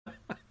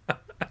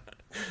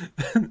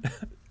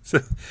So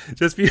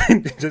just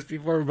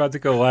before we're about to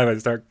go live, I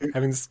start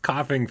having this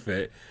coughing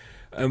fit.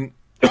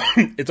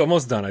 It's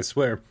almost done, I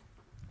swear.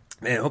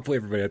 Man, hopefully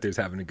everybody out there is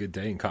having a good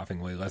day and coughing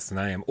way less than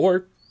I am,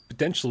 or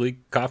potentially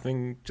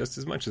coughing just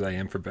as much as I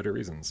am for better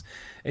reasons.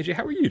 AJ,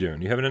 how are you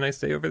doing? You having a nice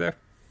day over there?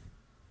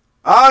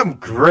 I'm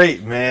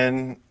great,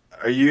 man.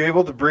 Are you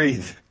able to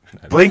breathe?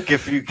 Blink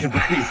if you can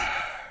breathe.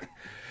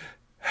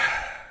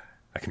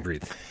 I can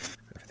breathe.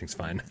 Everything's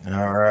fine.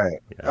 All right.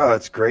 Yeah. Oh,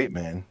 that's great,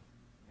 man.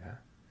 Yeah.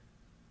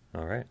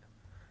 All right.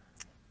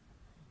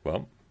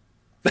 Well.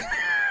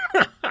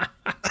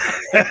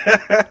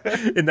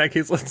 In that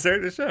case, let's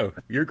start the show.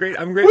 You're great.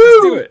 I'm great. Woo!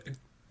 Let's do it.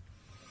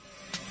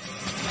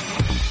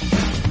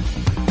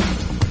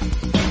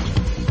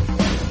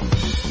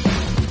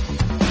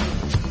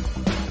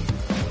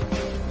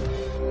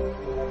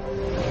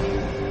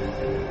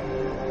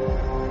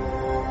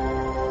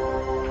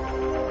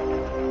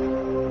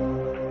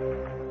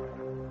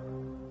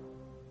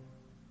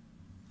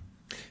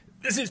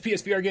 This is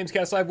PSVR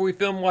GAMESCAST Live, where we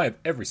film live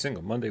every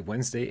single Monday,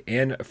 Wednesday,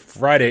 and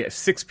Friday at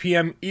 6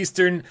 p.m.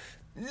 Eastern.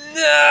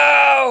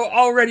 No!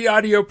 Already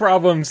audio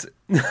problems.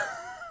 This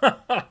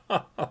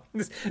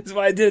is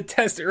why I did a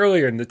test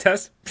earlier, and the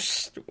test,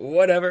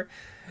 whatever.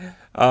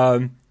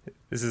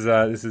 This is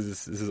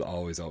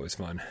always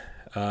fun.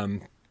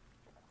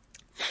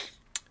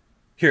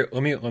 Here,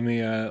 let me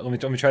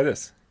try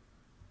this.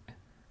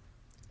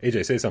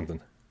 AJ, say something.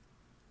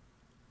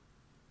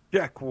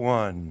 Check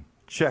 1,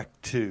 check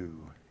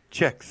 2.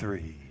 Check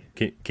 3.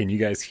 Can you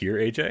guys hear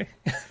AJ?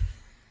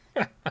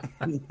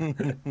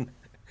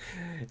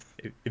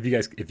 if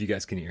you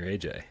guys can hear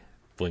AJ,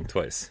 blink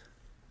twice.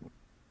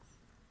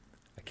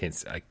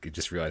 I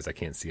just realized I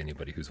can't see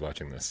anybody who's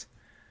watching this.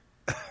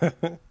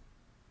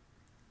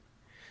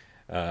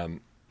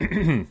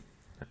 We'll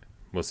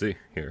see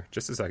here.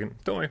 Just a second.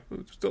 Don't worry.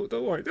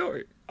 Don't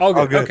worry. All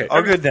good. Okay.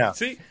 All good now.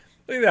 See?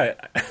 Look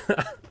at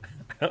that.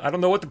 I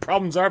don't know what the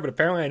problems are, but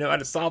apparently I know how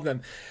to solve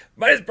them.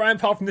 My name is Brian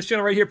Paul from this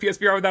channel right here,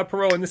 PSVR Without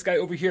Parole, and this guy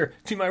over here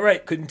to my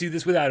right, couldn't do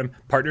this without him,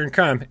 partner in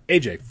crime,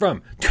 AJ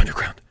from the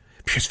Underground,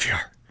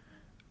 PSVR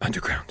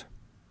Underground.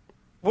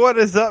 What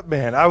is up,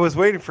 man? I was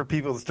waiting for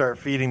people to start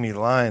feeding me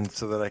lines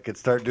so that I could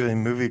start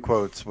doing movie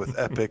quotes with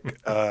epic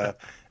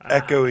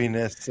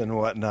echoiness and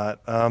whatnot.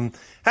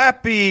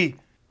 Happy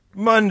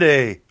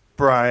Monday,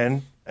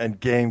 Brian and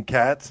Game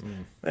Cats.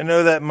 I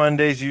know that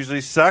Mondays usually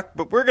suck,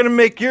 but we're going to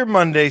make your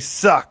Monday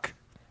suck.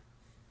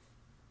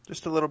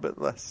 Just a little bit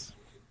less.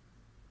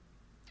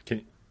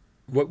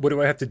 What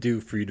do I have to do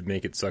for you to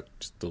make it suck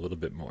just a little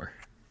bit more?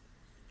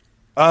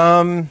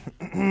 You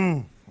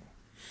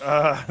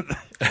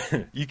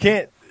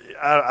can't.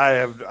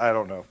 I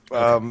don't know.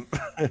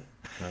 Okay.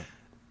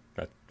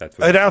 That's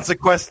what announce the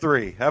Quest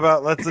 3. How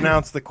about let's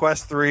announce the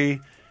Quest 3,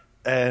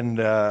 and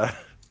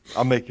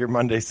I'll make your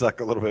Monday suck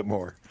a little bit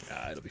more.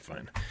 It'll be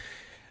fine.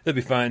 It'll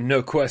be fine.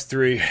 No Quest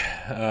 3.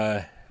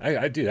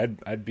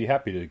 I'd be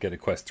happy to get a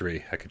Quest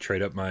 3. I could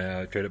trade up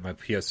my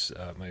PS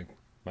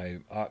my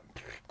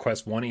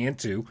Quest 1 and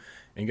 2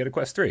 and get a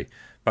Quest 3.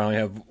 But I only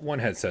have one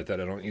headset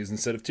that I don't use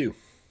instead of two.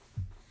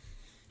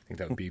 I think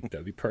that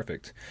would be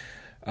perfect.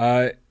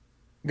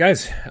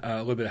 Guys, a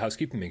little bit of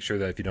housekeeping. Make sure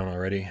that if you don't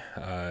already,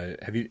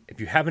 if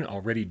you haven't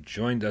already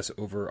joined us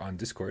over on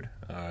Discord,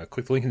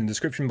 click the link in the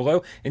description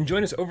below and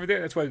join us over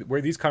there. That's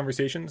where these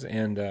conversations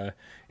and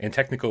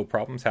technical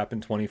problems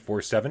happen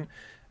 24/7.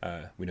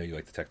 We know you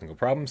like the technical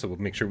problems, so we'll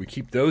make sure we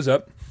keep those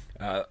up.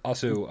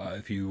 Also,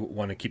 if you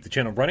want to keep the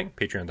channel running,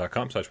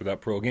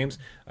 patreon.com/withoutparolegames.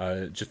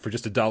 For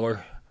just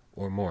 $1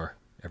 or more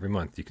every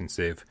month, you can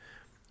save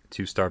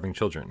 2 starving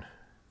children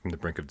from the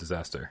brink of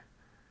disaster.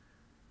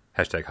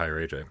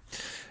 #HireAJ.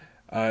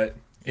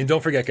 And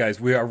don't forget,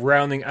 guys, we are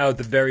rounding out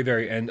the very,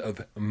 very end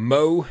of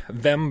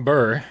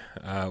Movember,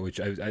 which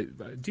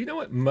do you know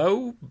what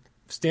Mo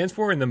stands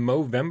for in the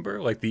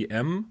Movember? Like the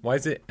M? Why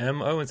is it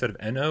M-O instead of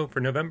N-O for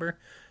November?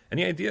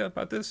 Any idea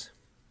about this?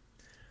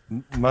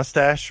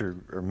 Mustache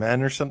or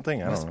men or something?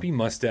 I don't know. Must be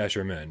mustache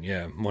or men.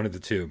 Yeah, one of the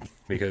two.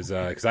 Because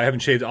I haven't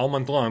shaved all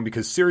month long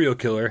because Serial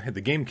Killer, the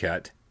game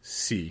cat,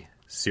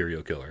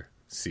 Serial Killer,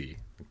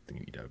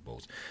 thinking eat out of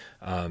bowls,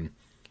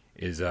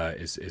 is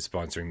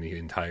sponsoring the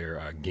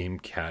entire Game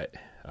Cat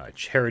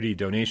charity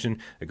donation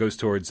that goes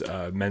towards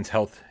men's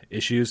health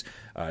issues.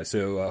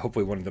 So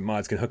hopefully one of the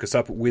mods can hook us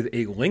up with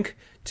a link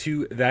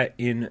to that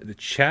in the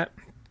chat.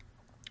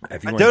 I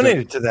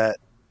donated to that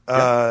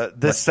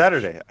this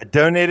Saturday. I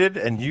donated,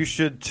 and you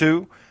should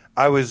too.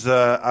 I was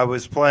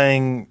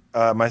playing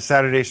my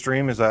Saturday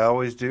stream as I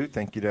always do.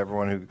 Thank you to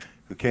everyone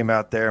who came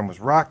out there and was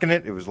rocking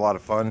it. It was a lot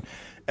of fun.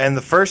 And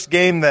the first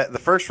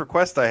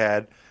request I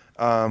had.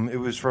 It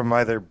was from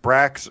either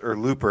Brax or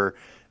Looper,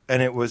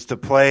 and it was to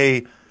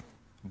play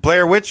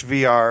Blair Witch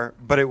VR,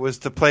 but it was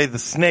to play the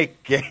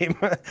Snake game.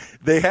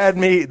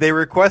 They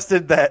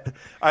requested that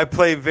I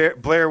play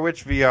Blair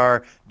Witch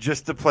VR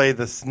just to play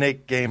the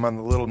Snake game on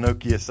the little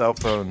Nokia cell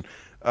phone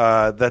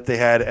that they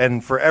had.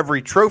 And for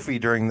every trophy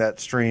during that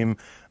stream,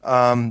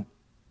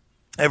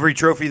 every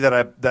trophy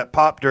that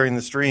popped during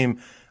the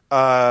stream,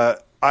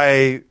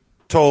 I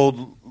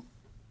told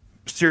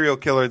serial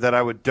killer that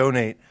I would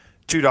donate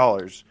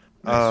 $2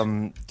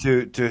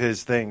 to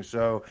his thing.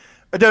 So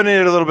I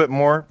donated a little bit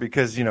more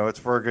because it's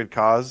for a good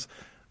cause.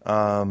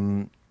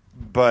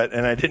 But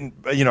I didn't.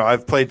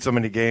 I've played so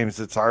many games;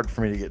 it's hard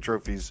for me to get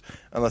trophies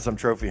unless I'm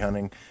trophy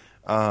hunting.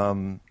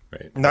 I'm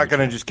not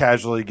going to just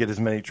casually get as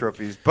many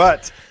trophies,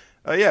 but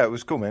yeah, it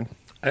was cool, man.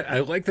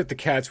 I like that the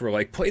cats were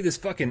like, play this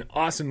fucking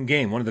awesome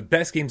game, one of the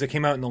best games that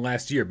came out in the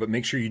last year, but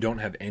make sure you don't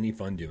have any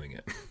fun doing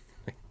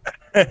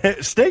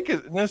it. Steak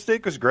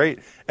was great,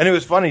 and it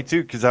was funny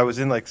too because I was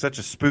in like such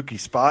a spooky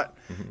spot,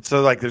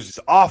 so like there's this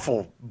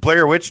awful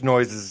Blair Witch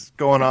noises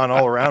going on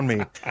all around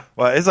me.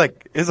 Well, it's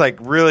like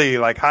really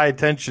like high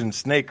tension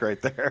snake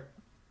right there.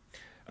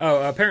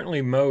 Oh,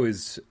 apparently Mo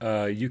is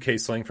UK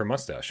slang for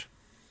mustache.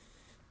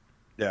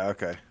 Yeah,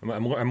 okay.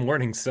 I'm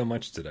learning so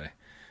much today.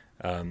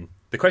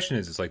 The question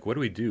is like, what do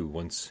we do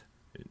once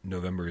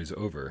November is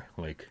over?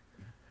 Like,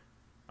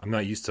 I'm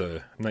not used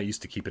to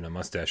keeping a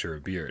mustache or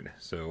a beard,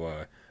 so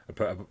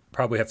I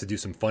probably have to do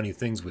some funny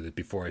things with it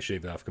before I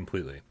shave it off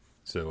completely.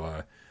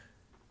 So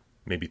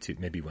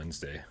maybe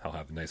Wednesday I'll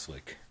have a nice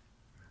like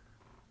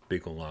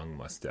big long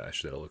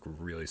mustache that'll look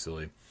really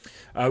silly.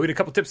 We had a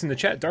couple tips in the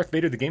chat. Darth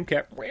Vader, the Game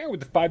Cat, with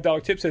the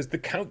 $5 tip says the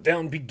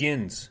countdown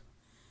begins.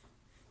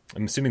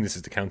 I'm assuming this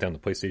is the countdown to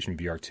PlayStation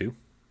VR2.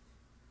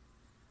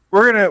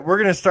 We're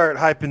gonna start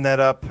hyping that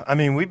up. I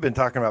mean, we've been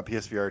talking about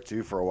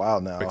PSVR2 for a while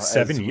now, like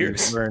 7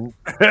 years.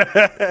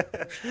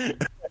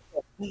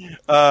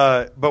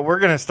 But we're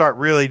gonna start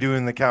really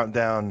doing the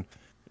countdown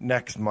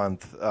next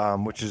month,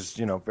 which is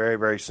very,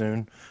 very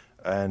soon,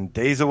 and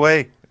days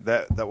away.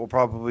 That we'll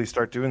probably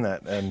start doing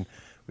that, and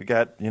we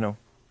got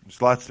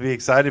there's lots to be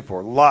excited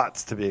for.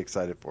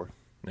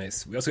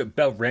 Nice. We also got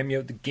Bell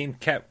Ramio, the Game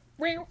Cat,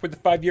 with the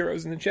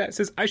 €5 in the chat. It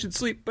says I should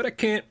sleep, but I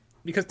can't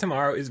because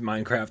tomorrow is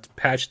Minecraft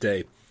patch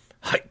day.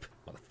 Hype,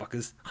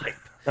 motherfuckers, hype.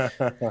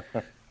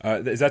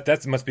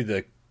 That must be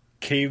the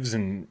caves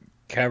and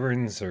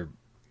caverns or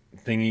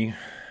thingy,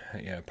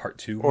 yeah, part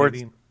 2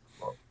 maybe.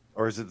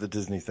 Or is it the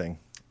Disney thing?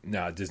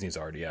 No, Disney's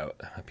already out.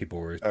 People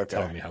were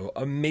telling me how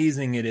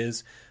amazing it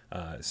is.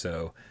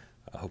 So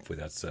hopefully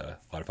that's a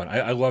lot of fun.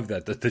 I love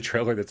that the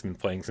trailer that's been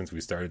playing since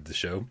we started the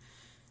show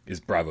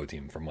is Bravo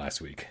Team from last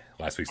week.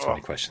 Last week's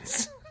 20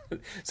 questions.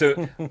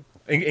 So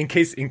in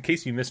case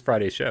you missed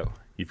Friday's show,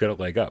 you've got a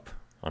leg up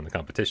on the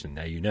competition.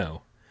 Now you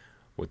know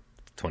what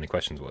 20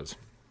 questions was.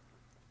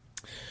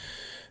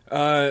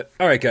 All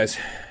right, guys.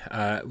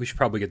 We should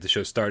probably get the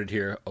show started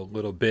here a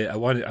little bit. I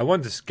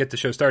wanted to get the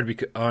show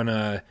started on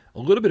a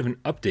little bit of an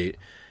update.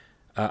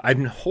 I've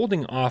been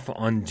holding off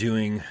on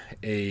doing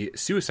a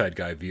Suicide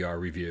Guy VR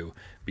review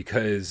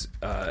because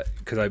I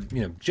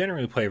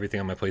generally play everything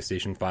on my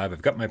PlayStation 5.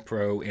 I've got my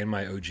Pro and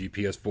my OG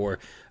PS4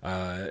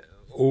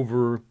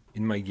 over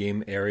in my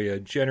game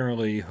area,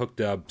 generally hooked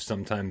up,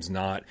 sometimes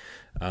not.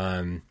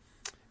 When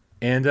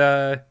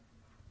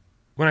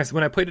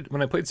I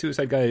played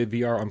Suicide Guy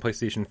VR on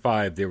PlayStation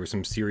 5, there were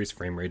some serious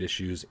frame rate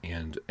issues,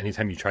 and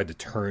anytime you tried to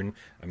turn,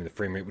 the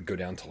frame rate would go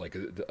down to like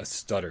a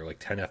stutter, like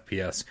 10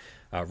 FPS.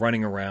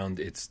 Running around,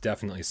 it's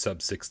definitely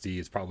sub 60.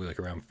 It's probably like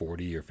around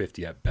 40 or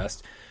 50 at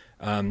best.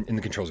 And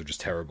the controls are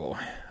just terrible.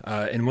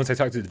 And once I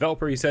talked to the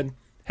developer, he said,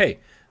 hey,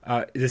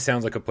 this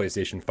sounds like a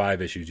PlayStation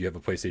 5 issue. Do you have a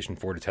PlayStation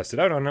 4 to test it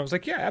out on? And I was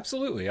like, yeah,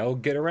 absolutely. I'll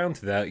get around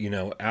to that,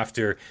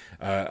 after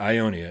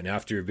Ionia and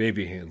after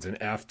Baby Hands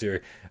and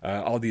after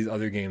all these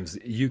other games,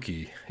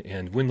 Yuki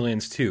and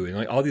Windlands 2. And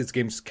like all these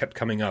games kept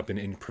coming up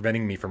and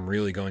preventing me from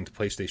really going to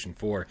PlayStation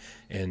 4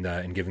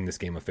 and giving this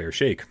game a fair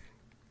shake.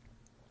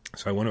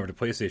 So I went over to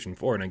PlayStation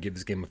 4 and I gave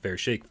this game a fair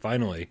shake.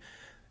 Finally,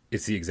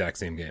 it's the exact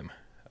same game.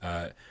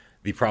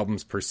 The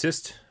problems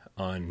persist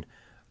on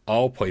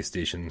all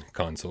PlayStation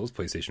consoles,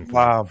 PlayStation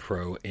 4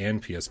 Pro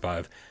and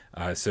PS5.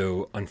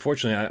 So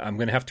unfortunately, I'm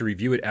going to have to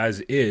review it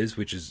as is,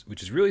 which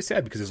is really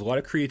sad because there's a lot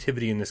of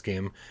creativity in this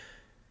game.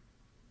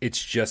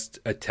 It's just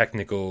a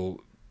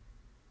technical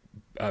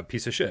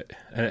piece of shit,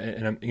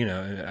 and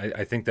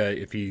I think that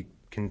if he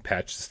can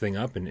patch this thing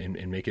up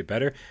and make it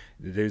better,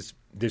 there's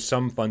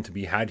some fun to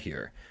be had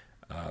here.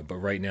 But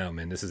right now,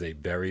 man, this is a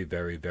very,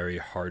 very, very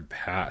hard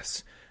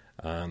pass.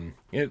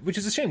 Which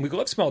is a shame. We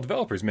love small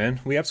developers, man.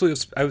 We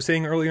absolutely. I was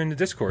saying earlier in the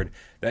Discord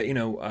that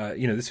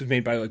this was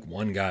made by like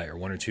one guy or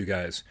one or two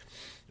guys.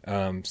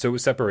 So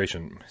was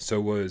Separation.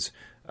 So was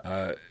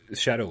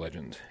Shadow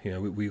Legend.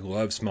 We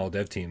love small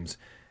dev teams,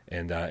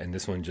 and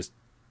this one just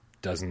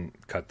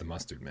doesn't cut the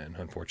mustard, man.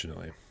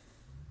 Unfortunately.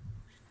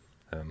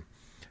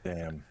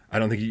 Damn. I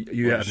don't think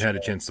you haven't had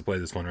a chance to play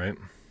this one, right?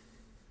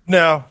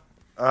 No.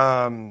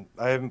 I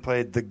haven't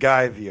played the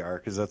Guy VR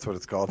because that's what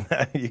it's called.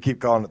 You keep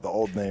calling it the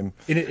old name,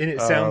 and it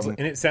sounds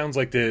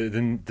like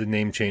the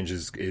name change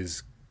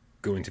is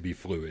going to be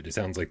fluid. It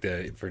sounds like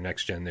for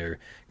next gen they're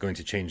going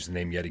to change the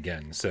name yet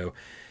again. So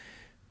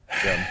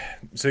I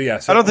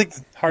don't think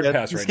hard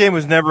pass. This game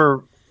was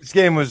never. This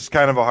game was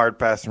kind of a hard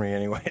pass for me,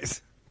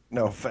 anyways.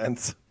 No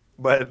offense,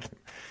 but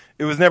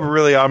it was never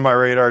really on my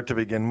radar to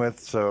begin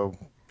with. So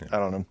I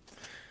don't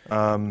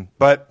know.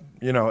 But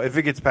if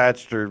it gets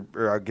patched or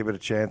I'll give it a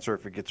chance, or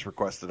if it gets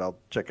requested, I'll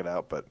check it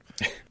out. But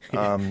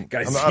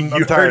Guys, I'm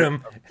you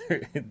tired.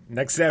 heard him.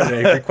 Next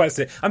Saturday, request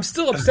it. I'm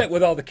still upset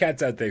with all the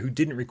cats out there who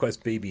didn't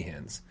request baby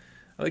hands.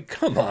 Like,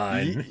 come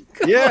on.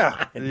 Come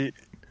on.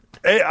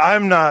 Hey,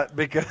 I'm not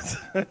because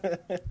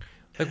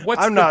Like,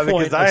 what's I'm the not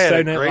point because of I had a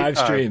Saturday Night great Live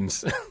time.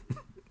 streams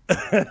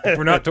if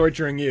we're not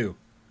torturing you?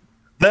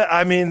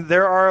 I mean,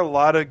 there are a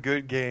lot of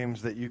good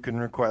games that you can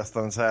request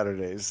on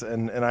Saturdays,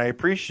 and I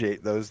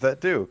appreciate those that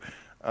do.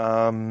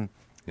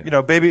 You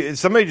know,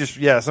 somebody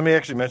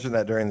actually mentioned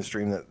that during the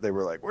stream that they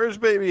were like, "Where's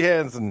Baby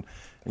Hands?" And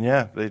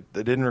yeah, they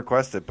didn't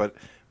request it, but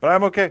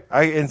I'm okay.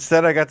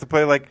 Instead I got to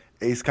play like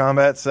Ace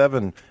Combat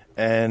 7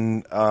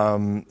 and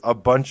a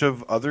bunch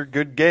of other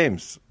good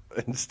games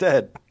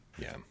instead.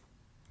 Yeah.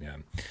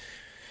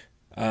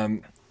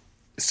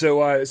 So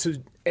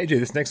AJ,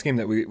 this next game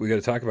that we got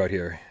to talk about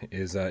here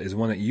is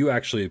one that you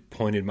actually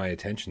pointed my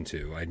attention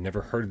to. I'd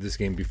never heard of this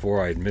game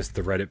before. I had missed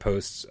the Reddit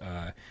posts,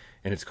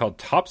 and it's called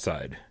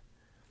Topside.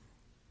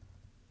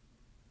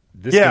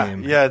 This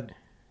game. Yeah.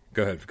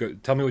 Go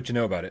ahead. Tell me what you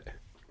know about it.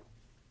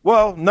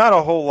 Well, not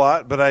a whole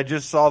lot, but I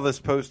just saw this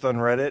post on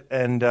Reddit,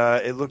 and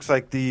it looks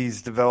like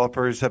these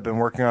developers have been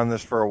working on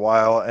this for a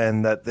while,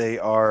 and that they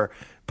are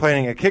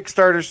planning a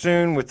Kickstarter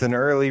soon with an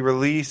early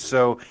release.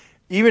 So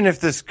even if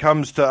this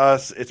comes to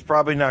us, it's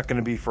probably not going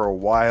to be for a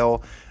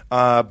while.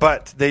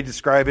 But they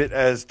describe it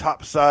as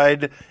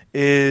Topside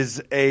is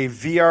a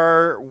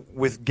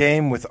VR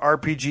game with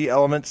RPG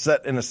elements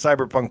set in a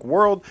cyberpunk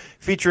world,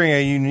 featuring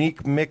a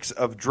unique mix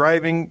of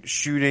driving,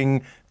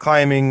 shooting,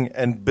 climbing,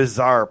 and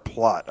bizarre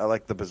plot. I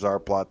like the bizarre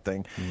plot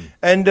thing.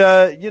 And,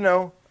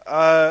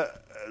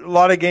 a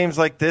lot of games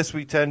like this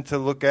we tend to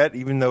look at,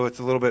 even though it's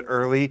a little bit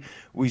early.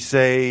 We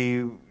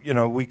say,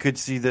 we could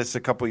see this a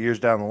couple years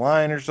down the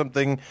line or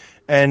something.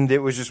 And it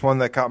was just one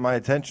that caught my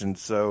attention.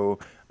 So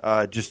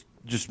just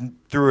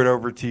threw it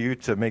over to you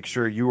to make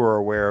sure you were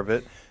aware of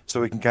it,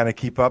 so we can kind of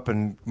keep up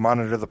and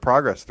monitor the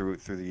progress through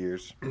the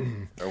years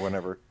or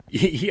whenever.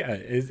 Yeah,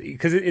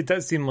 because it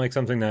does seem like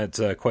something that's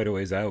quite a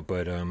ways out.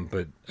 But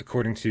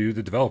according to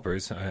the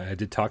developers, I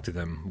did talk to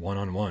them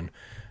one-on-one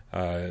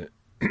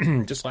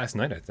just last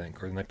night, I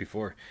think, or the night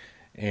before,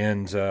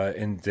 and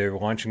they're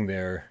launching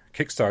their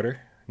Kickstarter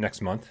next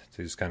month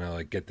to just kind of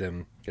like get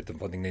the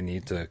funding they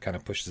need to kind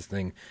of push this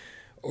thing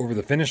over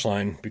the finish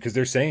line, because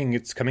they're saying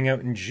it's coming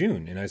out in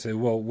June. And I say,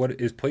 well, what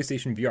is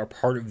PlayStation VR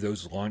part of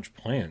those launch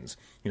plans?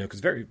 Because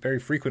very, very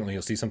frequently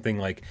you'll see something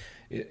like,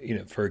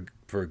 for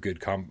a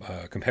good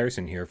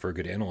comparison here, for a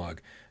good analog,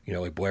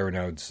 like Blair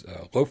Renaud's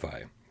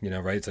Lo-Fi,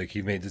 right? It's like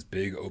he made this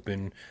big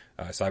open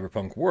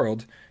cyberpunk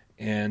world,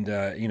 and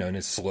and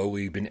it's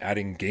slowly been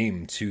adding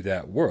game to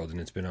that world, and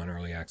it's been on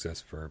early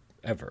access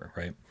forever,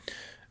 right?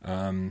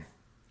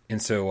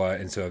 And so I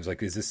was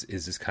like, is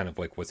this kind of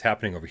like what's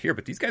happening over here?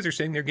 But these guys are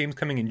saying their game's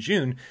coming in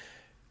June,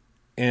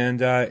 and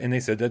they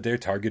said that they're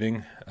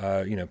targeting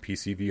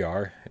PC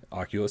VR,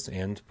 Oculus,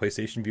 and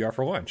PlayStation VR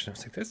for launch. And I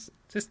was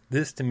like,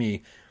 this to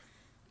me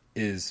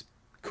is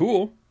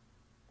cool.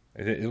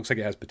 It looks like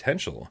it has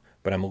potential,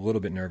 but I'm a little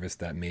bit nervous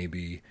that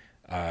maybe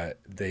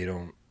they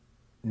don't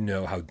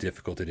know how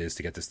difficult it is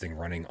to get this thing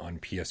running on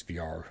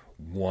PSVR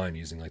 1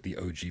 using like the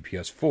OG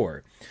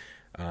PS4.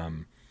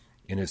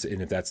 And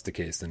if that's the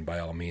case, then by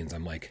all means,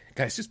 I'm like,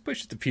 guys, just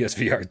push it to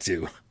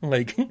PSVR2.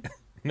 Like,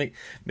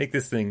 make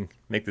this thing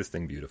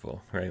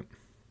beautiful, right?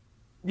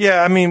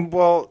 Yeah, I mean,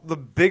 well, the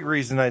big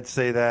reason I'd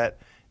say that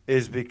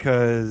is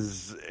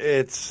because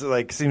it's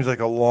like seems like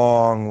a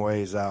long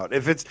ways out.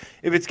 If it's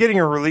getting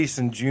a release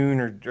in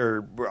June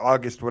or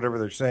August, whatever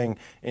they're saying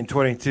in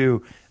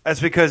 22, that's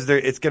because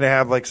it's going to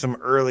have like some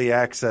early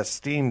access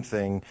Steam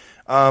thing.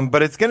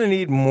 But it's going to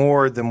need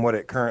more than what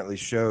it currently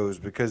shows,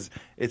 because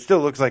it still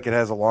looks like it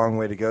has a long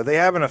way to go. They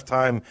have enough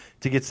time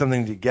to get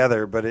something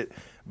together, but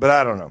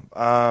I don't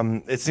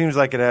know. It seems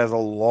like it has a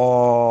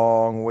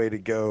long way to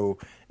go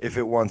if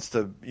it wants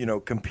to,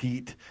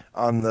 compete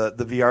on the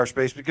VR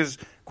space, because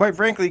quite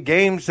frankly,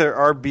 games that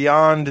are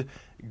beyond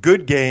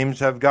good games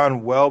have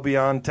gone well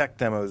beyond tech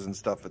demos and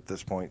stuff at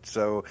this point.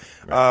 So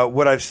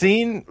what I've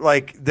seen,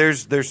 like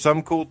there's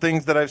some cool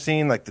things that I've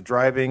seen, like the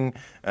driving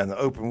and the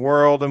open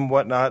world and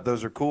whatnot.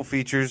 Those are cool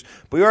features.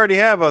 But we already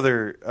have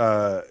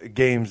other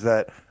games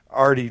that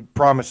are already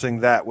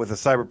promising that with a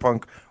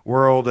cyberpunk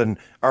world and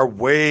are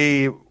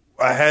way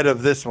ahead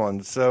of this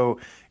one. So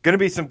going to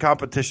be some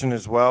competition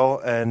as well.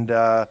 And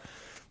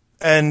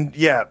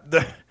yeah,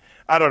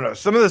 I don't know.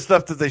 Some of the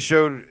stuff that they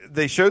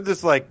showed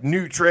this like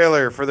new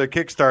trailer for their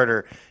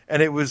Kickstarter,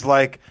 and it was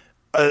like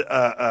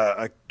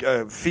a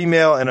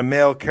female and a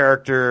male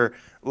character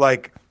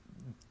like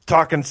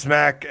talking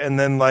smack, and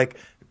then like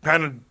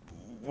kind of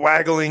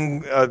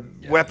waggling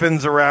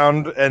weapons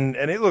around, and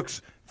it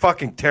looks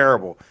fucking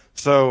terrible.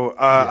 So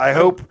I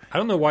hope. I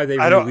don't know why they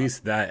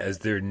released that as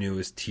their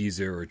newest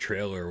teaser or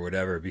trailer or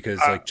whatever, because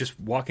like just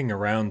walking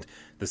around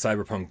the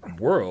cyberpunk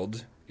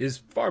world is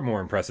far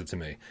more impressive to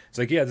me. It's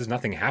like, yeah, there's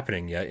nothing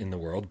happening yet in the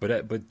world,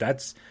 but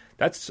that's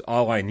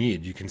all I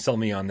need. You can sell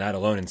me on that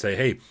alone and say,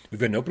 hey, we've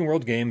got an open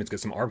world game. It's got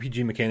some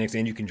RPG mechanics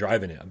and you can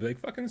drive in it. I'll be like,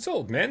 fucking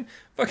sold, man.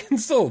 Fucking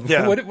sold.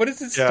 Yeah. What is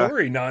this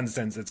story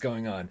nonsense that's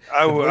going on?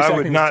 I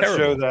would not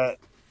show that.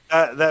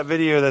 That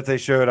video that they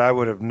showed, I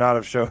would have not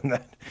have shown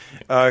that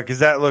because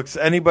that looks,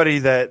 anybody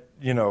that,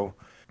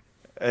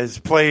 has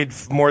played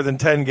more than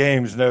 10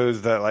 games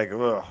knows that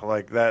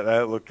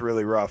that looked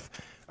really rough.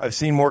 I've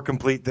seen more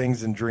complete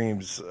things in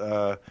Dreams,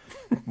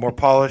 more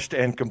polished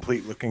and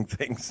complete looking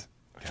things.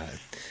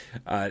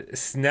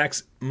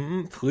 Snacks,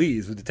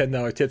 please, with the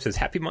 $10 tip says,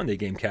 Happy Monday,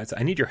 GameCats.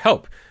 I need your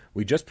help.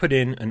 We just put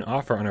in an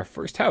offer on our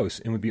first house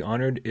and would be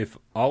honored if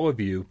all of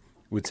you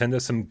would send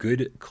us some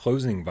good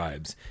closing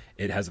vibes.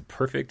 It has a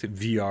perfect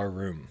VR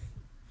room.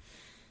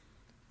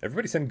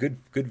 Everybody send good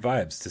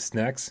vibes to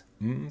Snacks,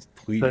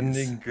 please.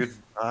 Sending good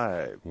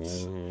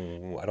vibes.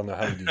 Ooh, I don't know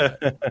how to do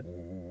that.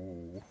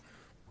 Ooh.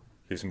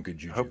 Here's some good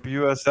juju. Hope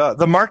US out.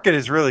 The market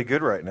is really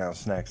good right now,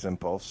 Snacks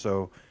Impulse,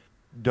 so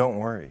don't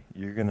worry.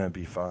 You're going to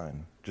be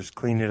fine. Just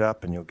clean it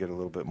up and you'll get a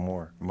little bit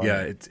more money.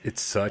 Yeah,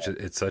 it's such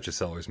a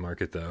seller's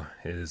market though.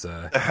 It is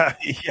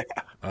yeah.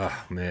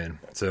 Oh man.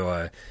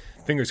 So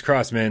fingers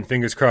crossed, man.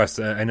 Fingers crossed.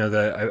 I know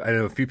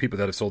a few people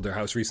that have sold their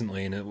house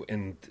recently,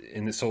 and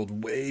it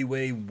sold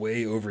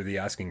way over the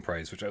asking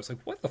price. Which I was like,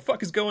 what the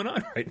fuck is going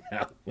on right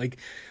now? Like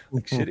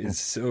shit is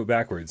so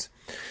backwards.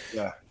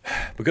 Yeah.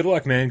 But good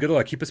luck, man. Good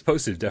luck. Keep us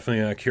posted.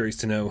 Definitely curious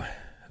to know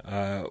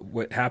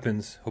what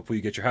happens. Hopefully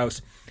you get your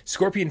house.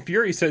 Scorpion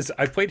Fury says,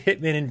 I played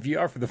Hitman in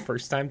VR for the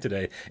first time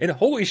today, and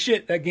holy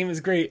shit, that game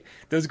is great.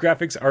 Those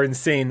graphics are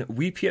insane.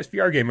 We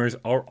PSVR gamers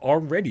are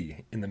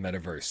already in the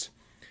metaverse.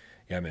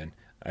 Yeah, man.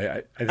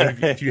 I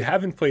think if you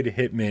haven't played a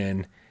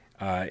Hitman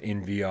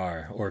in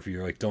VR, or if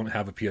you don't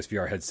have a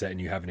PSVR headset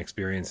and you haven't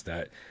experienced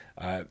that,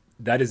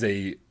 that is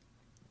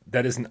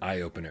an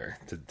eye opener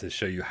to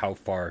show you how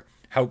far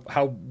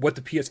what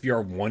the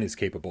PSVR 1 is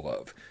capable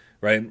of.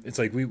 Right? It's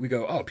like we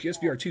go, oh,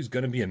 PSVR2 is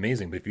going to be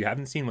amazing, but if you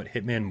haven't seen what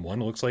Hitman 1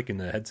 looks like in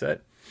the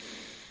headset,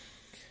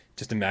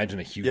 just imagine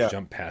a huge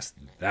jump past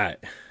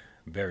that.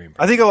 Very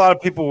impressive. I think a lot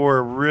of people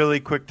were really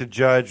quick to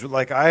judge.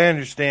 Like, I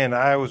understand.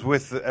 I was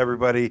with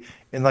everybody,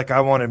 and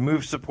I wanted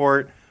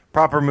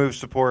proper move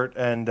support,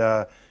 and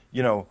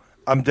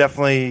I'm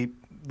definitely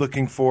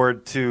looking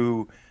forward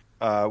to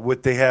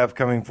what they have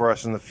coming for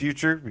us in the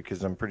future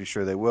because I'm pretty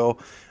sure they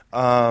will.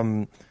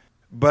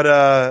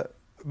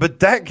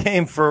 But that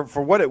game, for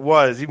what it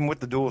was, even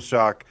with the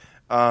DualShock,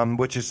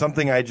 which is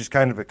something I just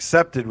kind of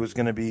accepted was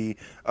going to be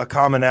a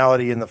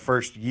commonality in the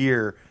first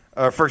gen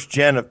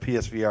of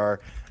PSVR,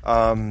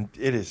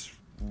 it is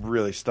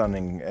really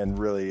stunning and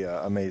really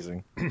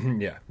amazing.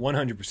 Yeah,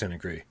 100%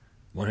 agree.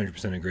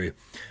 100% agree.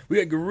 We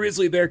got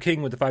Grizzly Bear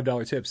King with the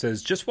 $5 tip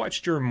says, just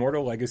watched your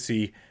Immortal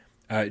Legacy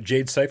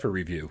Jade Cypher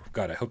review.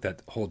 God, I hope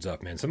that holds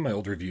up, man. Some of my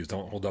old reviews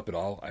don't hold up at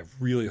all. I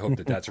really hope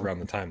that's around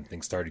the time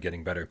things started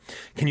getting better.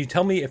 Can you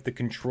tell me if the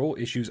control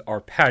issues are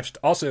patched?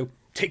 Also,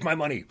 take my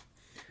money.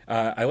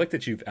 I like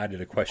that you've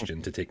added a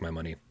question to take my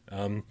money.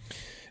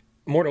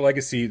 Immortal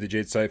Legacy, the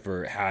Jade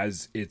Cypher,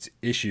 has its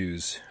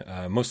issues,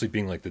 mostly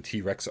being the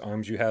T-Rex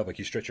arms you have.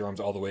 You stretch your arms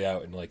all the way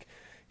out, and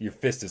your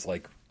fist is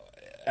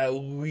at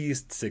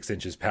least 6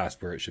 inches past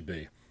where it should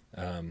be.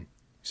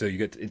 So you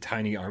get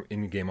tiny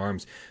in-game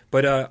arms.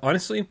 But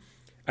honestly,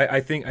 I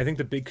think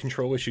the big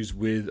control issues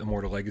with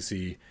Immortal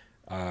Legacy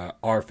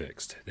are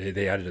fixed.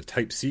 They added a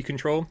Type-C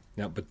control.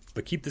 Now,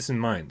 but keep this in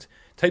mind.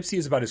 Type-C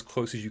is about as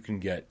close as you can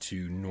get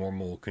to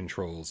normal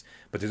controls.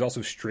 But there's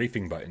also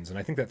strafing buttons, and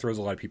I think that throws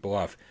a lot of people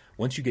off.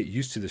 Once you get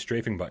used to the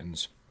strafing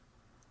buttons,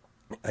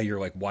 you're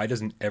like, why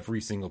doesn't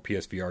every single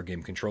PSVR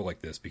game control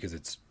like this? Because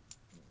it's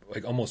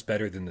almost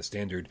better than the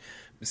standard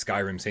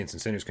Skyrim Saints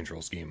and Sinners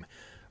control scheme.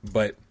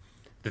 But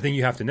the thing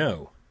you have to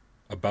know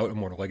about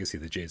Immortal Legacy,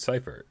 the Jade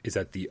Cypher, is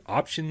that the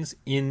options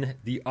in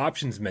the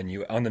options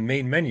menu on the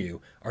main menu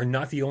are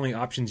not the only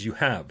options you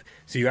have.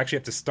 So you actually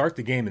have to start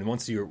the game, and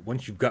once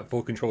you've got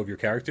full control of your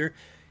character,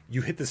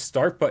 you hit the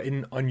start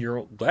button on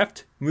your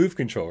left move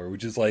controller,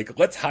 which is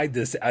let's hide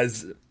this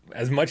as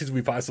much as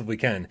we possibly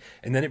can,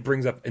 and then it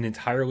brings up an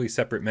entirely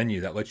separate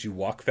menu that lets you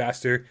walk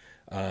faster,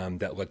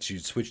 that lets you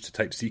switch to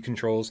Type-C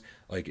controls.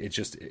 It's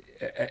just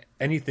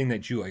anything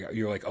that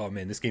you're like, oh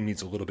man, this game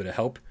needs a little bit of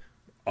help.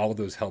 All of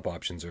those help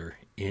options are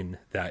in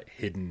that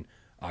hidden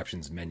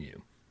options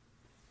menu.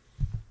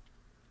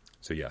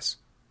 So yes,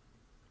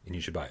 and you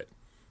should buy it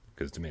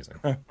because it's amazing.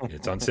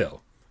 It's on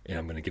sale, and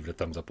I'm going to give it a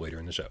thumbs up later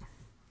in the show.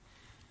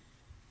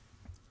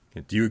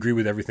 Do you agree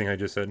with everything I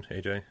just said,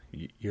 AJ?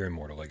 You're an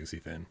Immortal Legacy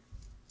fan.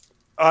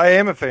 I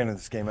am a fan of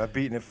this game. I've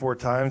beaten it 4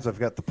 times. I've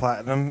got the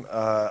Platinum.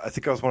 I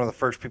think I was one of the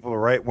first people to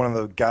write one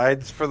of the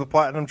guides for the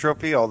Platinum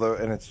Trophy,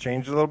 and it's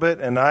changed a little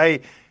bit. And I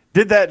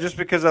did that just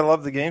because I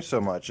love the game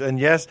so much. And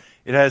yes,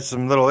 it has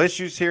some little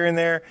issues here and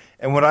there.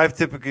 And what I've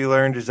typically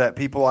learned is that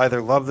people either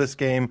love this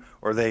game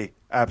or they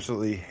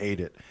absolutely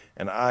hate it.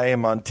 And I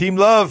am on Team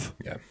Love.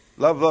 Yeah.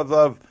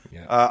 Love.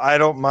 Yeah. I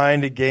don't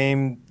mind a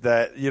game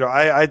that,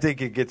 I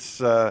think it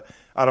gets, I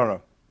don't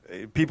know.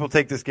 people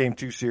take this game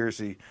too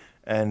seriously,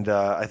 and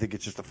I think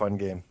it's just a fun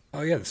game.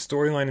 Oh yeah, the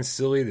storyline is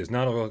silly. There's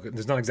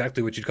not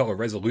exactly what you'd call a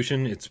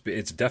resolution.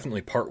 It's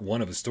definitely part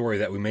one of a story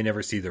that we may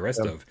never see the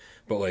rest of.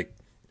 But like,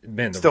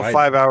 man, still 6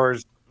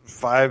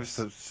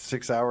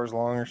 hours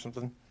long or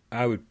something.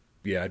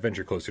 I'd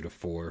venture closer to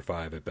 4 or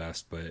 5 at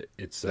best. But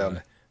it's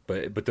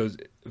but those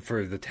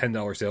for the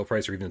 $10 sale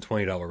price or even the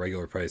 $20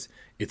 regular price,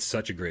 it's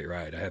such a great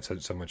ride. I have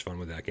so much fun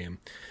with that game.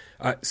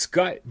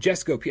 Scott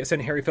Jesco,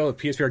 PSN Harry Fellow,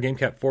 PSVR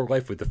GameCap for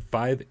life with the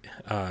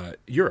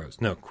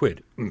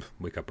quid.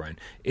 Wake up, Brian.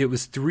 It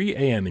was 3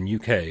 a.m. in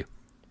UK.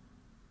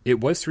 It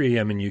was 3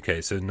 a.m. in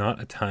UK, so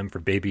not a time for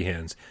baby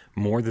hands.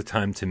 More the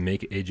time to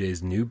make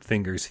AJ's noob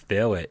fingers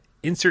fail at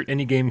insert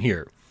any game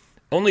here.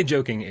 Only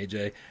joking,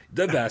 AJ.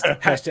 The best.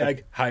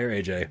 Hashtag hire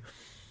AJ.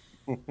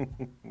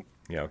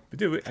 Yeah,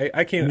 dude,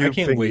 I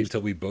can't wait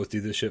until we both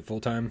do this shit full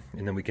time,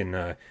 and then we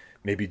can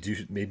maybe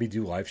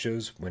do live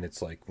shows when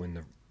it's like when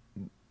the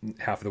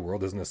half of the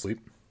world isn't asleep.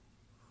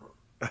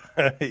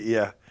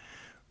 Yeah,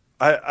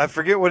 I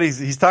forget what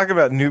he's talking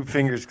about noob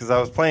fingers because I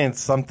was playing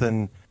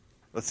something.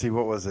 Let's see,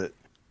 what was it?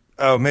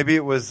 Oh, maybe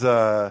it was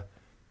either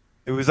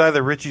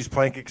Richie's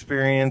Plank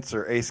Experience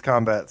or Ace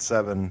Combat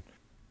 7,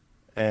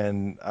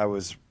 and I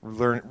was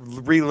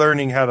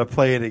relearning how to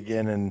play it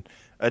again and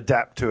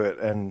adapt to it.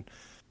 And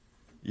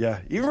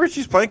yeah, even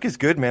Richie's Plank is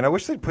good, man. I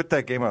wish they'd put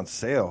that game on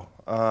sale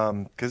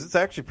because it's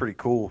actually pretty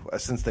cool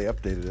since they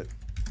updated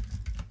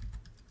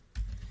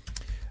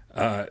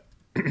it.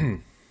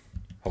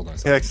 Hold on a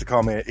second.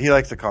 He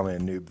likes to call me a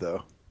noob,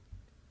 though.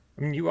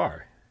 I mean, you're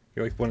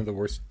like one of the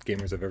worst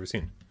gamers I've ever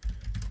seen.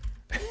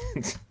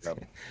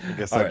 I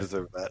guess I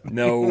deserve that.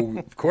 No,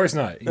 of course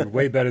not. You're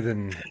way better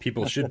than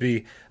people should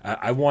be.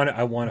 I want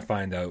to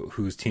find out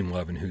who's team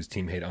love and who's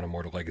team hate on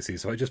Immortal Legacy.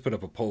 So I just put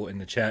up a poll in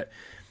the chat.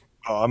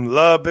 Oh, I'm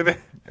love, baby.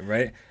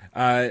 Right.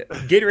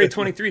 Gatorade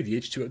 23, the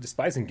H2O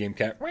despising game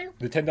cat.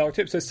 The $10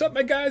 tip says, "Sup,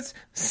 my guys?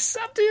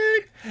 Sup,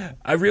 dude?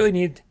 I really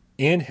need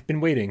and have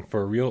been waiting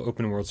for a real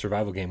open world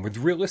survival game with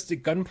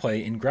realistic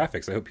gunplay and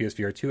graphics. I hope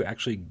PSVR2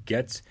 actually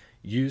gets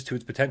used to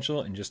its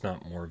potential and just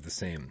not more of the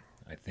same."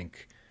 I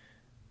think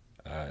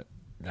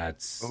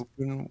that's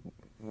open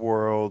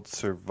world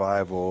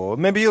survival.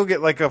 Maybe you'll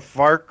get like a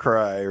Far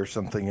Cry or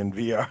something in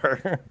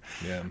VR.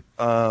 Yeah.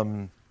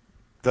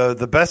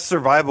 The best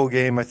survival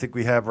game I think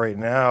we have right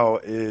now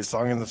is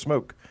Song in the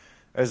Smoke.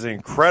 It's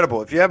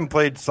incredible. If you haven't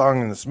played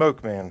Song in the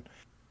Smoke, man,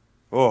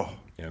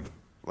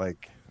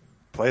 like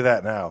play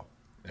that now.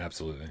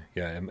 Absolutely,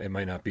 yeah. It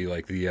might not be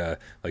like the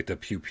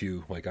pew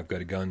pew, like I've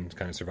got a gun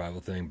kind of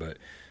survival thing, but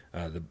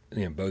the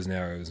bows and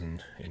arrows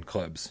and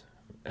clubs,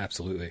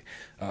 absolutely.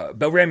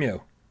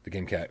 Belramio, the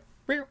game cat,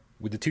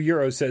 with the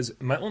 €2 says,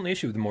 "My only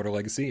issue with Immortal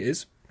Legacy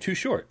is too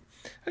short."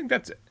 I think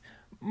that's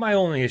my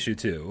only issue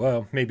too.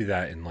 Well, maybe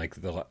that and like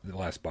the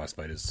last boss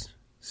fight is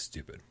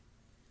stupid.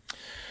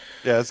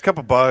 Yeah, it's a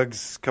couple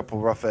bugs, couple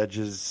rough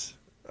edges.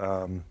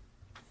 Love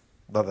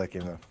that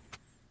game though.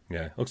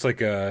 Yeah, looks like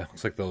the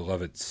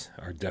Lovitz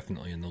are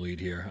definitely in the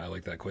lead here. I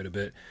like that quite a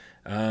bit.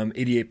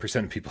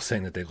 88% of people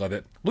saying that they love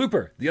it.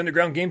 Looper, the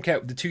underground game cat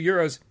with the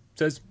 €2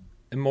 says,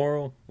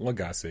 "Immortal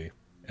Legacy,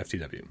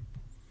 FTW."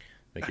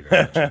 Thank you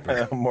very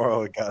much. Immortal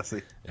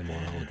Legacy.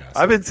 Immortal Legacy.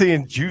 I've been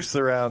seeing Juice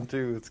around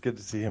too. It's good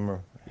to see him.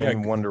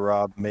 And Wonder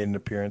Rob made an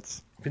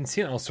appearance. I've been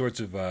seeing all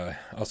sorts of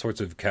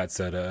cats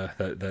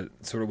that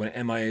sort of went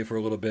MIA for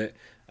a little bit,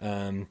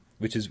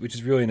 which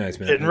is really nice,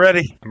 man. Getting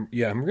ready.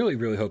 I'm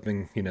really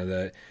hoping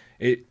that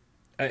it.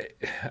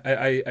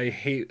 I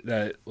hate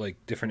that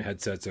like different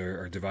headsets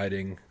are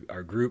dividing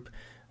our group.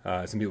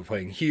 Some people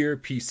playing here,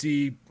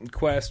 PC,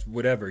 Quest,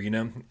 whatever,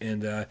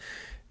 and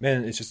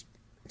man, it's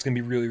gonna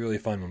be really really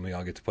fun when we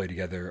all get to play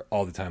together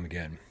all the time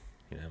again.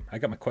 I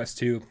got my Quest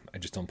 2. I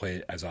just don't play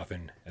it as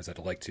often as I'd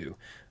like to.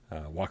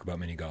 Walkabout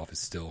Mini Golf is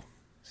still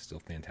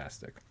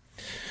fantastic.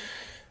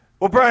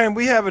 Well, Brian,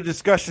 we have a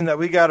discussion that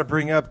we got to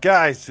bring up.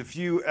 Guys, if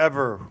you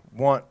ever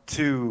want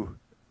to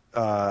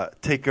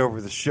take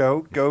over the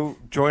show, go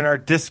join our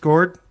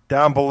Discord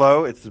down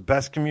below. It's the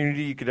best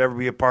community you could ever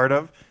be a part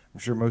of. I'm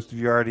sure most of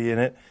you are already in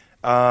it.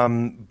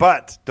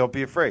 But don't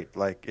be afraid.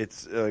 Like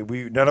it's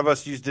none of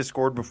us used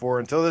Discord before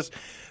until this.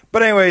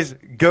 But anyways,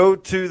 go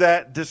to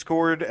that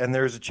Discord, and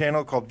there's a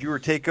channel called Viewer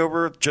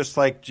Takeover, just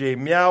like Jay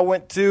Meow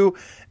went to,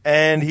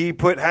 and he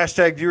put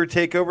hashtag Viewer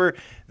Takeover.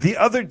 The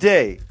other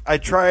day, I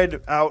tried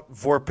out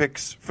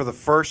VorpX for the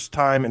first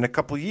time in a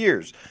couple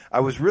years. I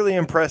was really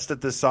impressed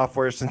at this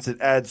software since it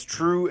adds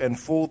true and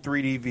full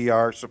 3D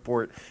VR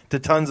support to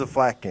tons of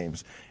flat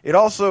games. It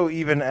also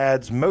even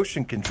adds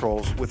motion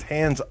controls with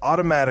hands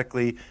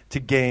automatically to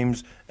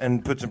games,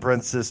 and puts in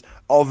parenthesis,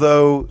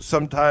 although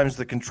sometimes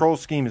the control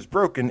scheme is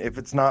broken if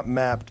it's not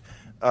mapped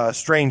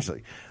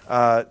strangely.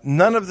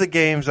 None of the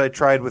games I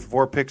tried with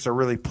VorpX are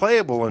really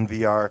playable in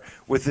VR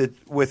with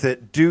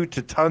it due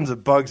to tons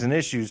of bugs and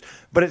issues,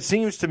 but it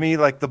seems to me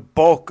like the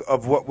bulk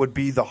of what would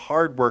be the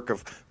hard work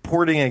of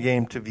porting a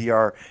game to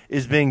VR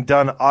is being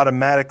done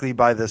automatically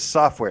by this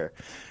software.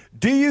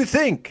 Do you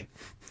think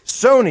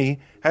Sony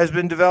has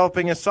been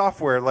developing a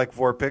software like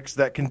VorpX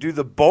that can do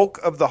the bulk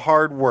of the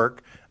hard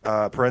work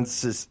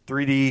parenthesis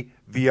 3D,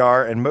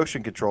 VR, and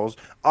motion controls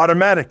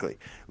automatically,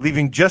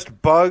 leaving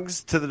just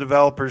bugs to the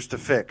developers to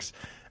fix.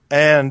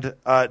 And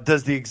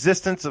does the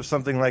existence of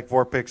something like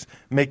VorpX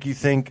make you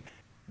think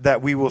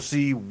that we will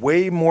see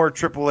way more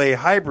AAA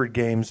hybrid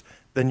games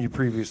than you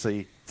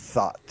previously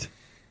thought?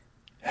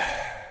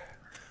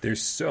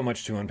 There's so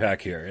much to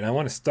unpack here, and I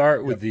want to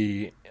start with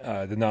the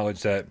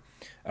knowledge that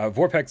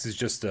VorpX is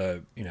just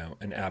an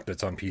app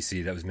that's on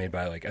PC that was made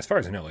by, like, as far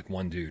as I know, like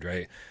one dude,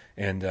 right?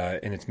 And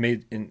it's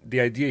made. And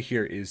the idea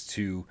here is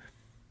to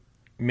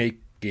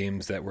make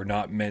games that were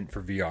not meant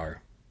for VR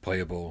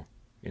playable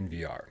in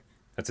VR.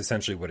 That's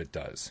essentially what it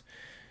does.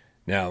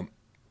 Now,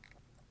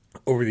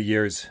 over the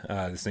years,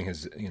 this thing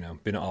has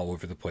been all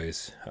over the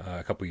place.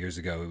 A couple years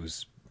ago, it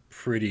was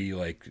pretty,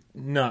 like,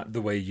 not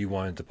the way you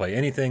wanted to play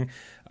anything.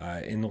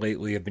 And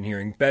lately I've been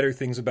hearing better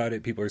things about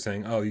it. People are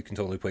saying, oh, you can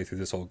totally play through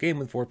this whole game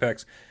with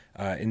VorpX.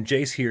 And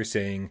Jace here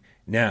saying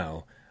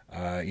now,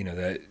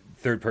 that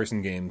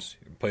third-person games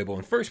are playable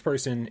in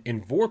first-person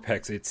in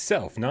VorpX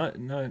itself, not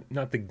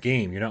the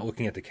game. You're not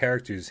looking at the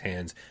character's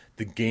hands.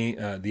 The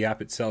game, the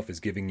app itself is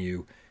giving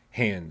you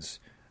hands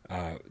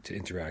to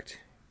interact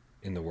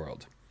in the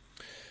world.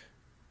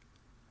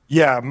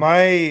 Yeah,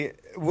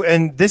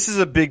 and this is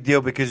a big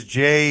deal because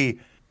Jay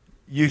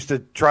used to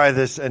try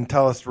this and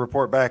tell us to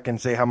report back and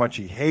say how much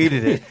he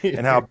hated it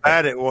and how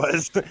bad it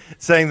was,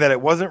 saying that it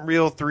wasn't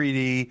real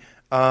 3D,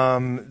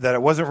 that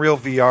it wasn't real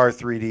VR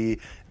 3D,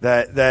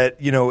 that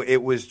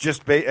it was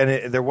just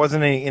there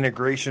wasn't any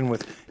integration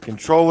with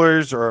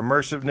controllers or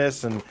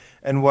immersiveness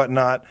and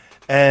whatnot,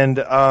 and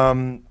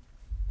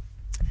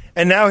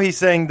now he's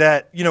saying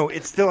that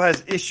it still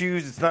has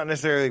issues. It's not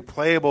necessarily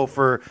playable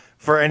for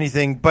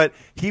anything, but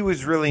he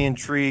was really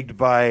intrigued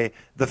by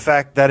the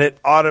fact that it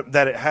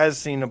has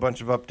seen a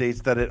bunch of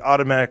updates, that it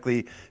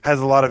automatically has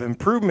a lot of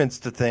improvements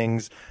to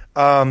things,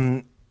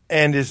 and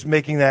is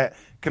making that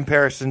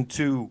comparison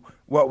to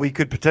what we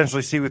could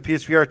potentially see with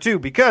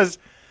PSVR2, because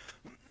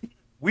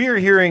we are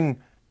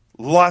hearing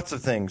lots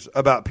of things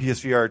about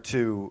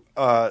PSVR2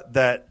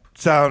 that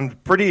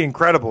sound pretty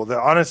incredible. That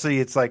honestly,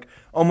 it's like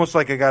almost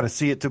like I got to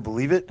see it to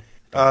believe it,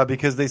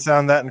 because they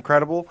sound that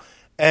incredible.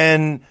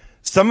 And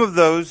some of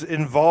those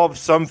involve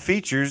some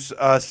features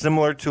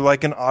similar to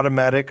like an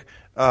automatic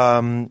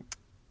like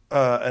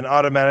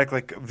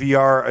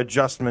VR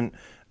adjustment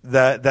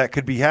that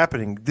could be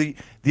happening.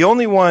 The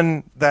only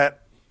one that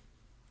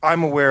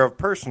I'm aware of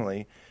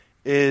personally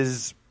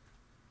is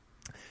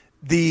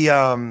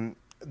the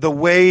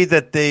way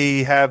that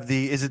they have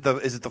is it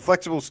the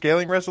flexible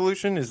scaling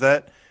resolution? Was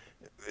that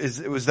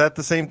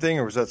the same thing,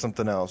 or was that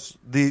something else?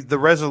 The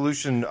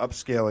resolution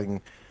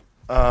upscaling.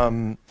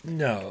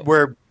 No.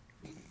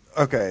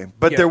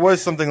 But there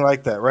was something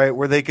like that, right?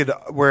 Where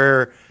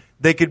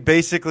they could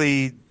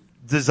basically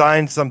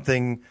design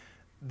something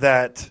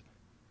that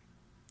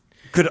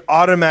could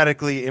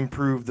automatically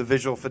improve the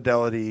visual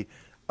fidelity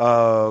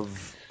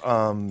of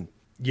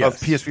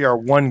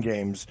PSVR 1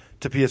 games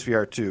to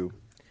PSVR 2.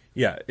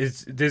 Yeah,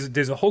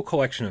 there's a whole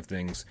collection of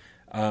things.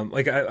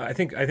 I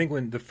think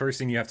when the first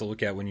thing you have to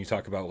look at when you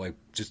talk about like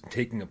just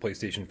taking a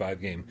PlayStation 5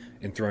 game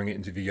and throwing it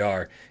into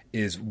VR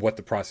is what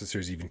the processor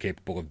is even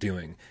capable of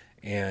doing.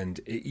 And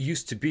it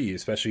used to be,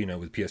 especially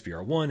with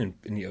PSVR 1 and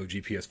in the OG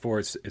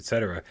PS4,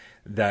 etc.,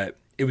 that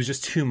it was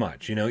just too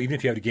much. Even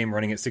if you have a game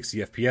running at 60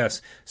 FPS,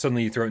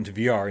 suddenly you throw it into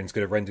VR and it's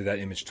going to render that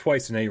image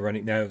twice,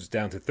 and now it's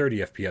down to 30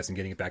 FPS, and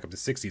getting it back up to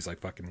 60 is like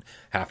fucking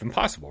half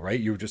impossible, right?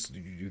 You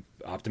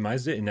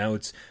optimized it, and now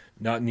it's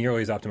not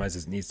nearly as optimized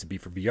as it needs to be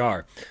for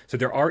VR. So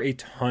there are a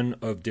ton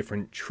of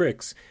different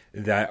tricks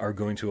that are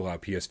going to allow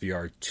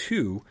PSVR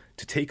 2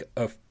 to take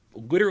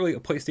literally a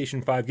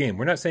PlayStation 5 game.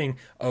 We're not saying,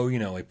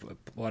 like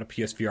a lot of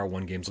PSVR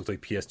 1 games look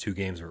like PS2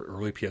 games or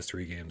early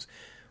PS3 games.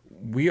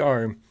 We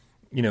are,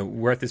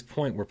 we're at this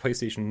point where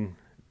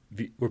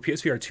where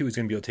PSVR 2 is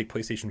going to be able to take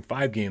PlayStation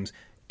 5 games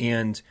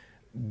and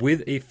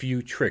with a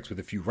few tricks, with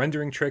a few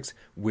rendering tricks,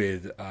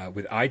 with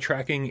eye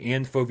tracking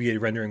and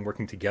foveated rendering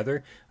working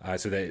together,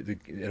 so that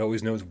it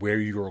always knows where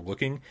you're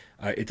looking.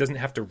 It doesn't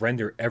have to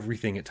render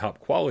everything at top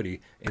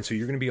quality, and so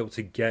you're going to be able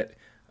to get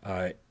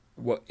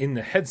in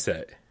the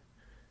headset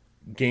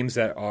games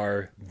that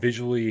are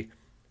visually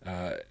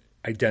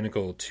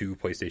identical to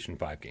PlayStation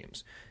 5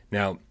 games.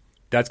 Now,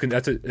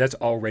 that's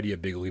already a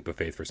big leap of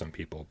faith for some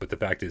people, but the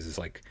fact is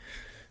like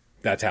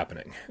that's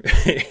happening,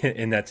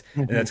 and that's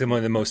one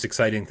of the most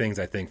exciting things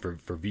I think for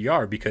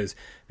VR because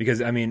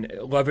I mean,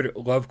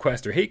 love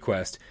Quest or hate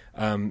Quest,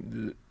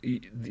 even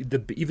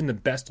the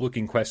best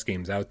looking Quest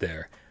games out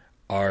there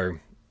are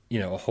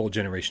a whole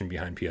generation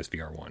behind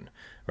PSVR 1,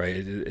 right?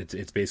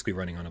 It's basically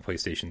running on a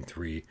PlayStation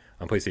 3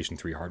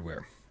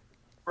 hardware.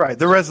 Right,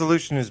 the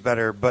resolution is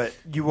better, but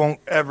you won't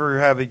ever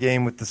have a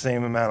game with the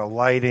same amount of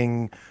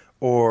lighting,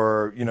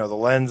 or the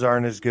lens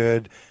aren't as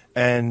good,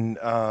 and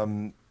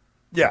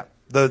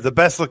the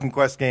best looking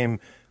Quest game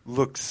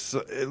looks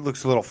a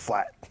little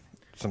flat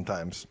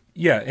sometimes.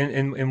 Yeah,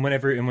 and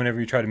whenever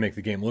you try to make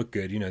the game look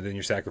good, then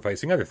you're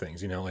sacrificing other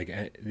things. Like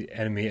the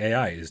enemy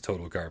AI is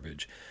total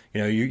garbage.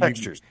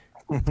 Textures.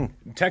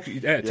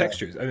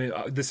 Textures. I mean,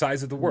 the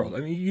size of the world. I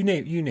mean, you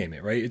name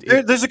it, right?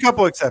 There's a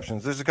couple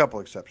exceptions. There's a couple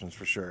exceptions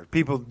for sure.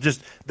 People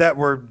just that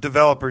were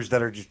developers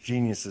that are just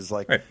geniuses.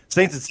 Like right.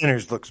 Saints and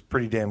Sinners looks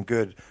pretty damn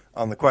good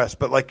on the Quest,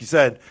 but like you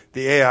said,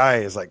 the AI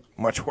is like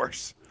much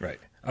worse. Right.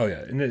 Oh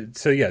yeah. And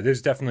so yeah,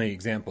 there's definitely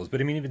examples,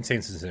 but I mean, even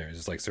Saints and Sinners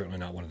is like certainly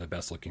not one of the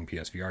best looking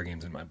PSVR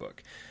games in my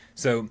book.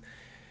 So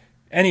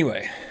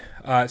anyway,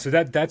 so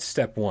that's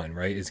step one,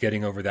 right? Is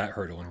getting over that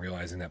hurdle and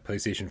realizing that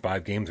PlayStation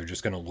 5 games are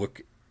just going to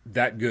look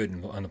that good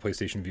on the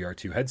PlayStation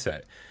VR2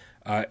 headset.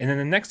 And then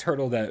the next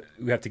hurdle that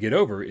we have to get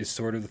over is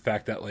sort of the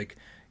fact that, like,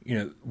 you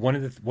know, one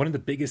of the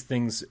biggest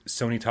things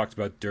Sony talked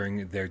about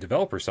during their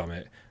developer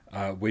summit,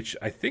 which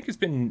I think has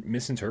been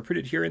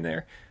misinterpreted here and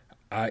there,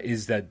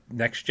 is that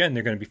next gen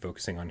they're going to be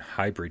focusing on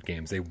hybrid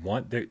games. They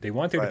want there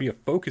to be a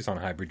focus on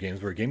hybrid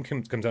games where a game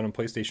comes out on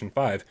PlayStation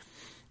 5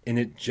 and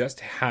it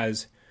just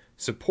has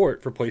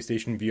support for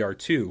PlayStation VR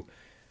 2.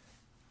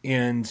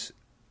 And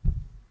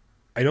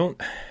I don't,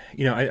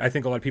 you know, I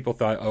think a lot of people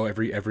thought, oh,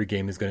 every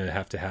game is going to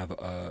have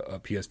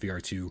a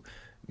PSVR 2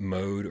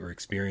 mode or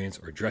experience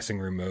or dressing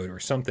room mode or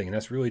something, and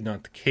that's really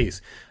not the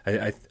case.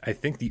 I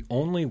think the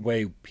only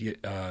way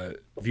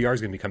VR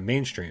is going to become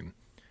mainstream,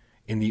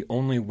 and the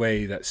only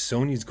way that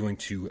Sony's going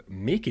to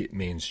make it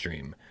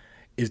mainstream,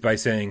 is by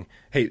saying,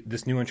 hey,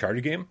 this new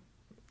Uncharted game,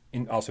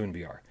 also in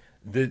VR.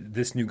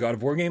 This new God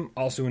of War game,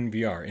 also in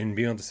VR, and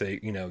being able to say,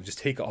 you know, just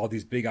take all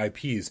these big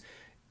IPs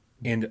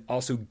and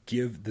also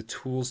give the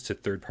tools to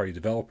third-party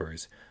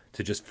developers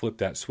to just flip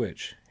that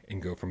switch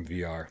and go from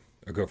VR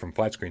or go from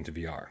flat screen to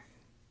VR.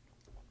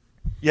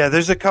 Yeah,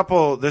 there's a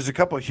couple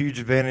huge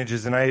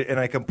advantages, and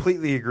I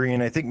completely agree,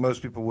 and I think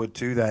most people would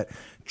too, that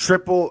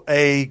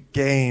AAA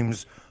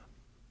games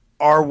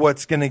are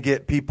what's going to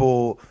get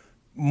people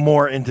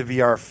more into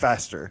VR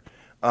faster.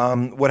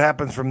 What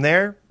happens from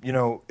there, you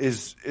know,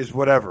 is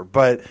whatever.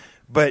 But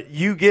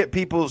you get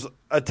people's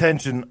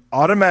attention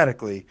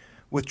automatically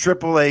with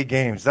AAA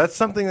games. That's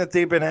something that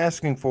they've been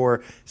asking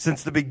for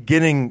since the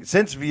beginning,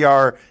 since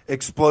VR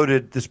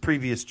exploded this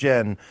previous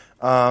gen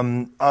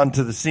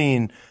onto the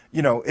scene.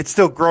 You know, it's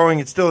still growing.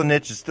 It's still a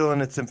niche. It's still in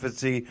its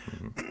infancy.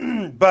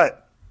 Mm-hmm.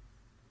 But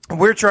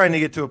we're trying to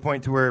get to a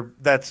point to where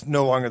that's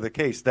no longer the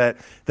case. That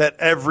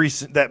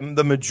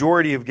the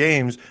majority of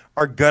games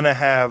are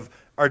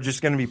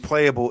just going to be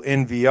playable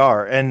in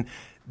VR, and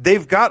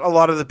they've got a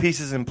lot of the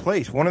pieces in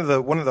place. One of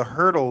the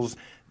hurdles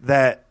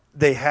that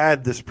they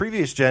had this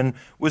previous gen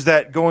was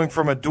that going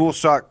from a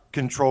DualShock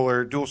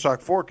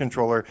 4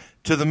 controller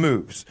to the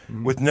moves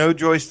with no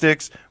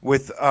joysticks,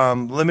 with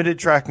limited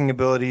tracking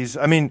abilities.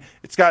 I mean,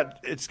 it's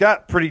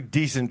got pretty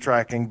decent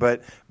tracking,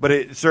 but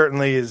it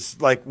certainly is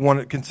like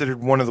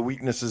considered one of the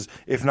weaknesses,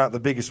 if not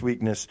the biggest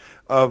weakness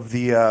of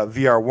the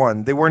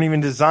VR1. They weren't even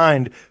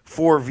designed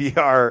for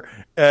VR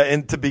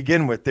to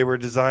begin with. They were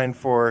designed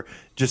for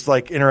just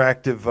like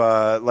interactive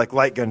like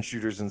light gun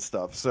shooters and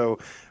stuff. So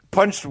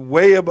punched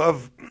way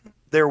above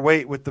their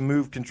weight with the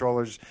Move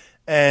controllers,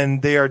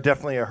 and they are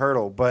definitely a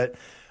hurdle. But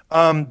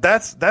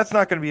that's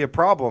not going to be a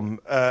problem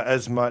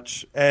as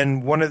much.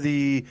 And one of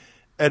the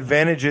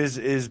advantages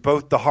is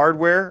both the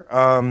hardware,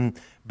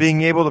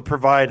 being able to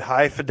provide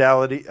high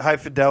fidelity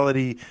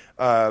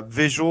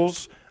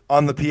visuals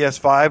on the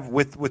PS5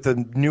 with a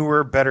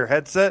newer, better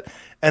headset,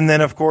 and then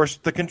of course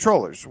the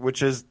controllers,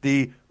 which is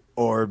the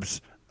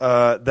orbs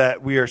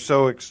that we are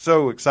so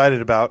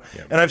excited about.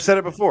 Yep. And I've said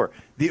it before,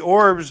 the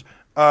orbs,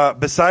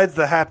 besides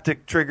the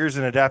haptic triggers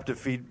and adaptive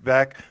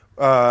feedback,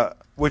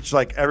 which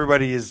like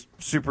everybody is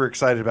super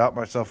excited about,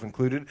 myself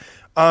included,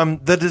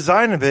 the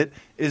design of it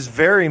is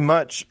very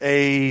much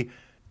a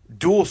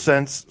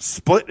DualSense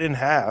split in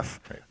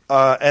half,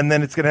 right. And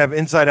then it's going to have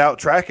inside-out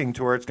tracking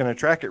to where it's going to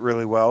track it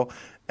really well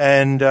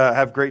and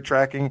have great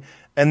tracking.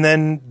 And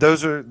then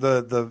those are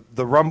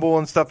the rumble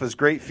and stuff is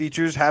great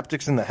features,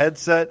 haptics in the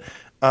headset.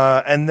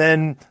 And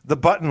then the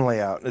button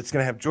layout. It's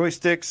going to have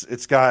joysticks.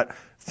 It's got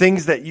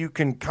things that you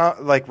can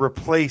like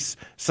replace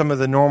some of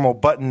the normal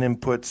button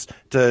inputs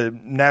to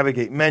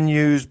navigate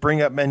menus,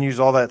 bring up menus,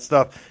 all that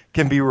stuff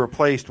can be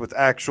replaced with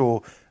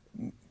actual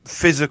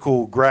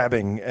physical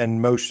grabbing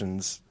and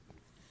motions.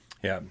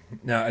 Yeah.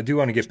 Now, I do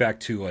want to get back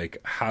to like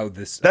how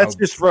this... That's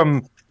just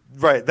from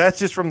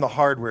the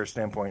hardware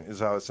standpoint, is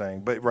how I was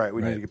saying. But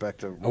we need to get back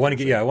to... I want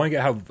to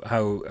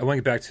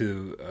get back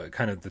to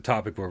kind of the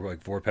topic where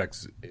like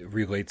VorpX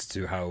relates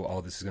to how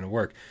all this is going to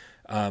work.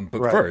 But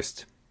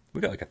first, we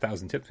got like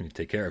 1,000 tips we need to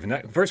take care of. And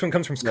that first one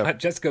comes from Scott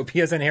Jessico,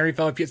 PSN Harry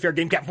Fellow, PSVR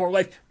Game Cat for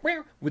Life,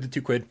 with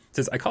the $2.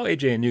 Says, I call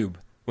AJ a noob.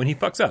 When he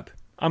fucks up,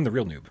 I'm the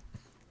real noob.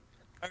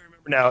 I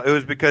remember now. It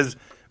was because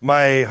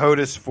my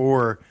HOTUS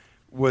 4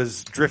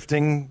 was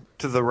drifting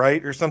to the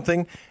right or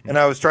something, and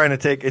I was trying to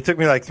take... It took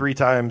me like 4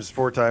 times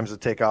to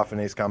take off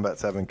in Ace Combat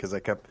 7 because I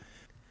kept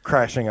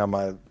crashing on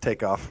my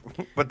takeoff.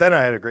 But then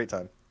I had a great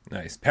time.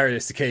 Nice.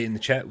 Paradise Decay in the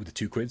chat with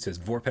the $2 says,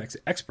 VorpX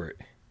expert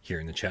here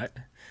in the chat.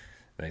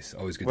 Nice.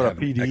 Always good to have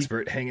an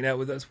expert hanging out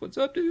with us. What's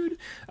up, dude?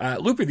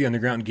 Looper the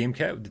Underground Game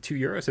Cat with the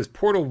 €2 says,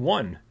 Portal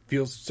 1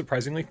 feels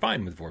surprisingly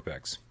fine with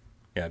VorpX.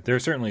 Yeah, there are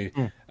certainly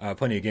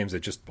plenty of games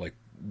that just like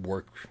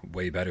work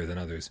way better than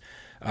others.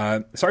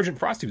 Sergeant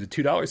Frosty with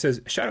the $2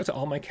 says, "Shout out to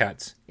all my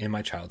cats and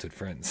my childhood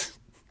friends."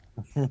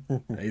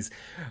 Nice.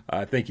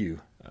 Thank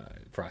you,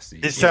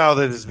 Frosty. His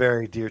childhood is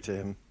very dear to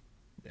him.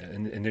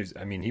 And there's,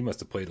 I mean, he must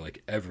have played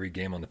like every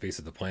game on the face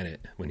of the planet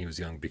when he was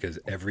young, because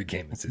every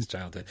game is his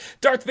childhood.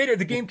 Darth Vader,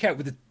 the Game Cat,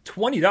 with the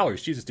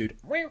 $20. Jesus, dude.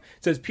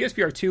 Says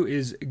PSVR2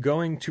 is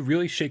going to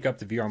really shake up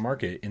the VR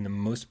market in the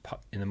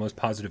most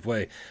positive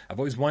way. I've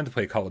always wanted to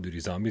play Call of Duty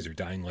Zombies or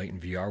Dying Light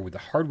in VR. With the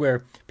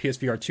hardware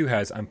PSVR2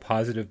 has, I'm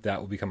positive that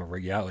will become a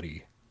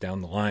reality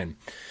down the line.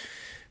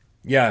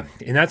 Yeah,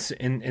 and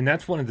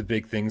that's one of the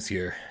big things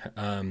here.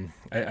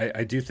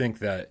 I do think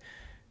that,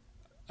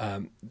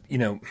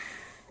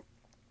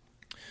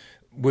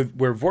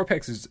 where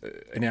VorpX is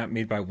an app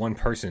made by one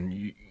person,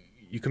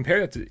 you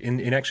compare that to,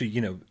 and actually,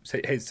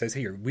 it says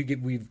here,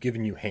 we've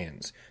given you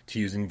hands to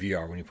use in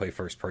VR when you play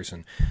first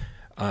person.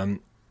 The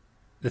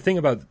thing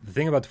about the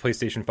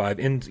PlayStation 5,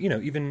 and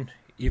even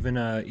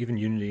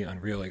Unity,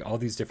 Unreal, like all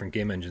these different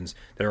game engines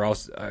that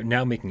are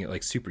now making it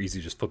like super easy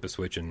to just flip a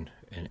switch and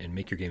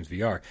make your games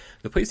VR.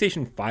 The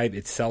PlayStation 5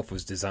 itself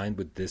was designed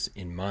with this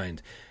in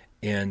mind,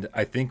 and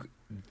I think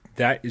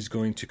that is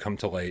going to come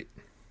to light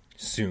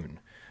soon.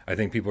 I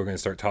think people are going to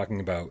start talking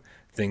about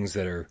things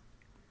that are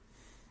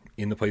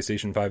in the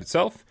PlayStation 5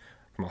 itself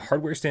from a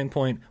hardware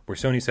standpoint, where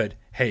Sony said,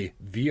 hey,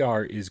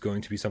 VR is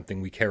going to be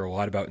something we care a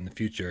lot about in the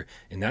future,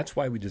 and that's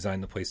why we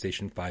designed the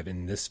PlayStation 5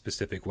 in this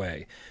specific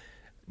way.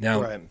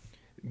 Now, right.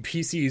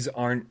 PCs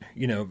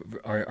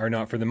are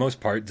not, for the most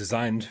part,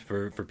 designed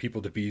for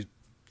people to be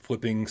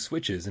flipping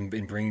switches and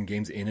bringing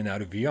games in and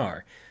out of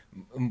VR.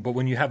 But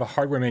when you have a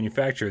hardware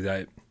manufacturer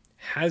that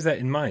has that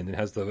in mind and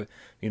has the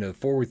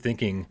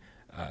forward-thinking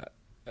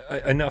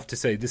enough to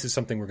say this is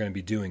something we're going to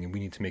be doing, and we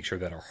need to make sure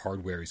that our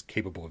hardware is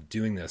capable of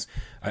doing this,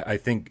 I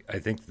think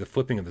the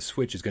flipping of the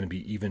switch is going to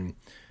be even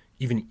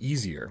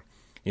easier.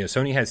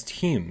 Sony has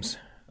teams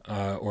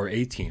or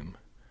a team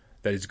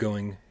that is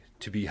going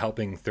to be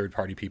helping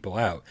third-party people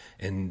out,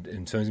 and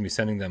Sony's going to be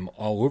sending them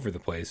all over the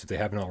place if they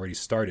haven't already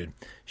started,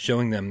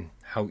 showing them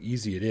how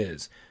easy it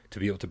is to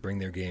be able to bring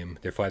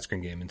their flat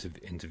screen game into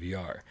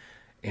VR.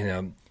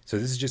 And so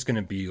this is just going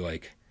to be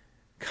like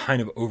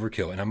kind of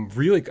overkill, and I'm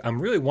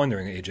really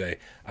wondering, AJ,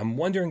 I'm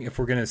wondering if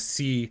we're going to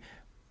see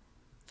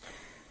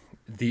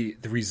the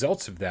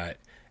results of that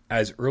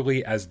as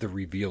early as the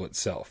reveal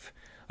itself.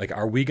 Like,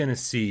 are we going to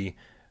see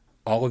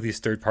all of these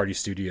third-party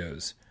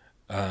studios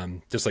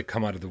just like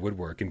come out of the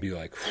woodwork and be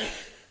like,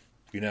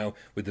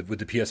 with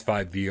the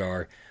PS5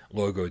 VR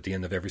logo at the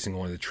end of every single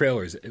one of the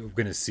trailers, we're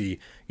going to see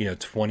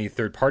 20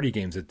 third-party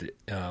games that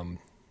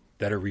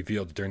are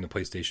revealed during the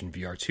PlayStation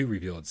VR2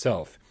 reveal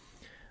itself.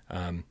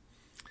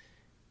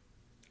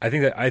 I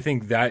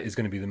think that is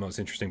going to be the most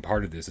interesting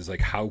part of this, is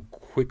like how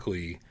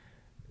quickly,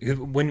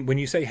 when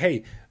you say,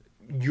 hey,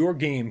 your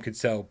game could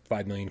sell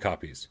 5 million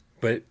copies,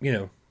 but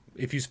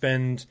if you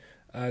spend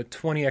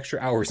 20 extra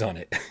hours on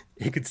it,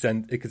 it could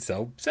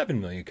sell 7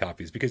 million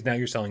copies, because now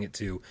you're selling it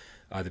to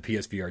the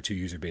PSVR2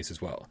 user base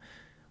as well.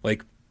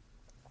 Like,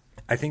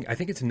 I think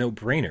it's a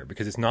no-brainer,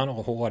 because it's not a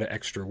whole lot of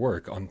extra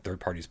work on third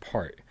parties'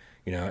 part.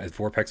 As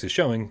VorpX is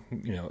showing,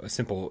 a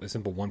simple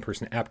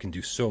one-person app can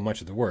do so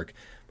much of the work.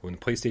 But when the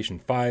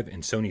PlayStation 5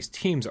 and Sony's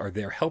teams are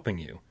there helping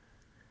you,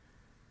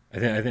 I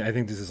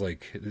think this is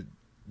like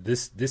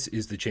this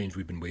is the change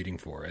we've been waiting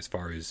for as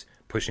far as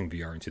pushing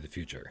VR into the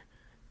future.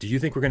 Do you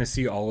think we're going to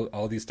see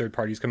all these third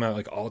parties come out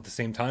like all at the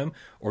same time,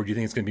 or do you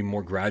think it's going to be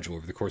more gradual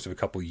over the course of a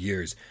couple of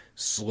years?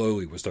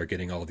 Slowly, we'll start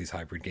getting all of these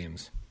hybrid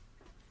games.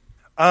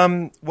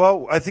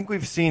 Well, I think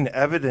we've seen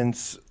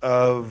evidence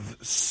of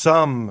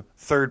some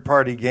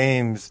third-party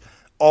games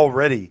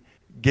already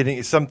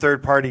getting, some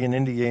third-party and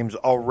indie games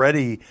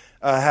already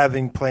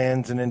having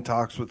plans and in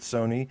talks with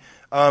Sony.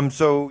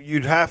 So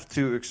you'd have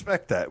to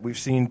expect that. We've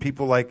seen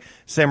people like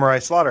Samurai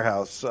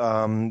Slaughterhouse,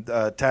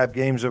 Tab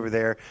Games over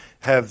there,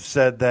 have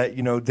said that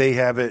they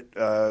have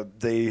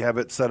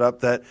it set up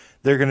that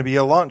they're going to be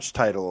a launch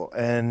title,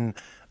 and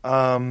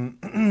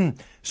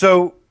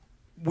so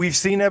we've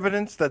seen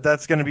evidence that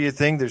that's going to be a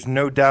thing. There's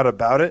no doubt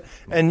about it.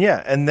 And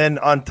then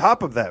on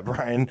top of that,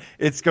 Brian,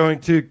 it's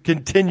going to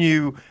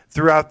continue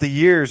throughout the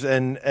years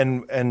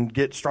and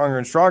get stronger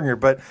and stronger.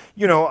 But,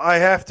 I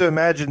have to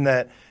imagine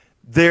that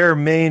their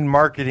main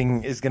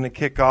marketing is going to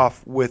kick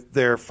off with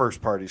their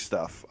first-party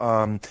stuff.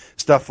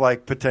 Stuff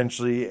like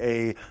potentially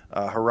a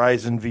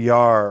Horizon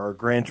VR or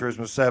Gran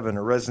Turismo 7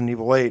 or Resident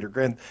Evil 8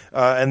 or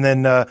and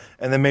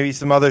then maybe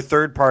some other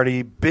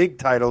third-party big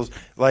titles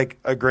like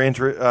a Grand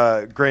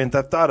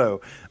Theft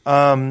Auto.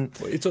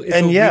 It's a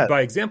lead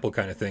by example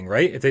kind of thing,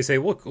 right? If they say,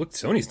 look,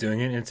 Sony's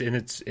doing it,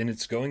 and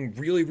it's going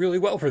really, really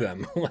well for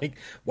them. Like,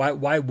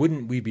 why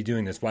wouldn't we be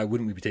doing this? Why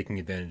wouldn't we be taking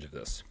advantage of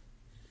this?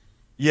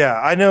 Yeah,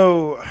 I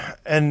know,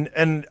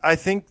 and I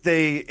think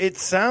it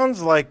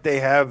sounds like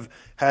they have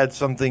had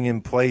something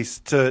in place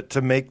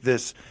to make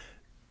this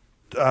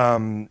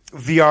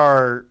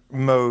VR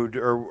mode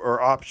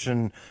or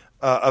option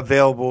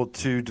available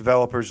to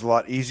developers a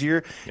lot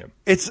easier. Yeah.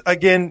 It's,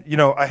 again,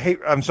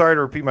 I'm sorry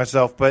to repeat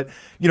myself, but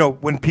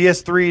when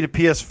PS3 to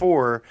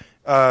PS4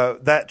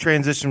 that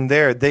transition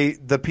there. The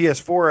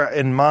PS4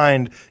 in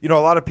mind, a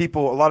lot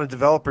of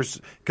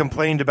developers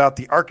complained about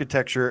the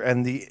architecture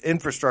and the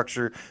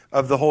infrastructure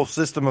of the whole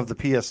system of the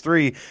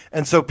PS3,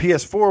 and so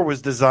PS4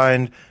 was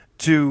designed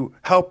to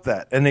help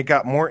that, and it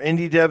got more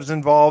indie devs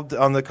involved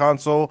on the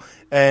console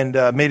and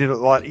made it a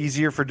lot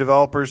easier for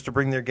developers to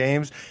bring their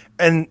games.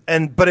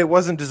 But it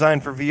wasn't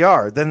designed for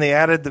VR. Then they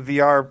added the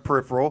VR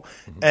peripheral,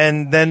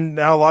 and then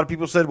now a lot of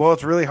people said, well,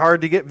 it's really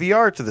hard to get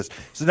VR to this.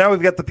 So now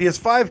we've got the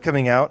PS5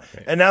 coming out,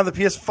 and now the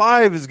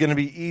PS5 is going to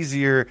be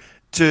easier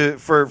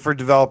for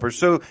developers.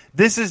 So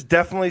this is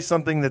definitely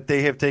something that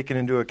they have taken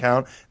into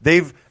account.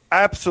 They've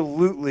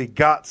absolutely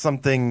got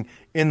something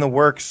in the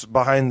works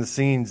behind the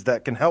scenes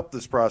that can help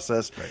this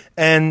process. Right.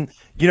 And,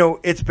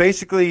 it's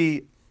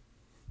basically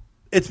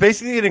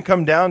going to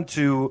come down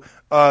to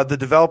the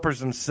developers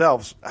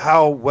themselves,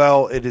 how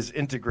well it is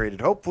integrated.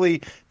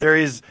 Hopefully there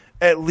is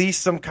at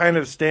least some kind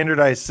of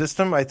standardized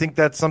system. I think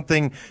that's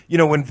something,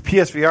 when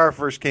PSVR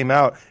first came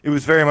out, it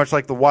was very much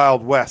like the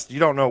Wild West. You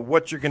don't know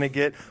what you're going to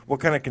get, what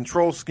kind of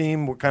control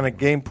scheme, what kind of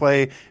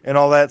gameplay, and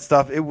all that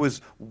stuff. It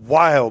was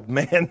wild,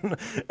 man.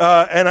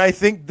 And I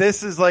think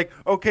this is like,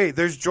 okay,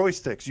 there's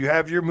joysticks. You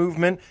have your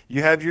movement,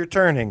 you have your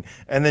turning,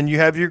 and then you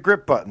have your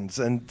grip buttons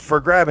and for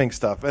grabbing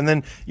stuff. And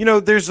then,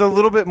 there's a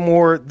little bit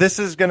more. This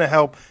is going to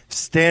help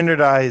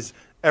standardize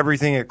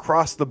everything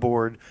across the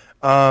board.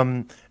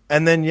 And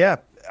then,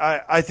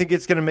 I think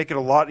it's going to make it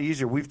a lot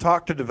easier. We've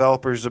talked to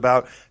developers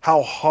about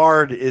how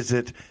hard is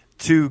it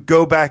to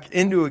go back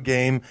into a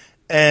game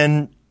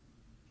and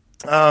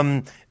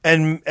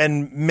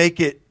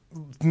make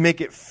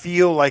it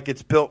feel like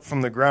it's built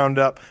from the ground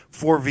up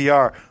for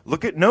VR.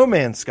 Look at No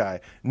Man's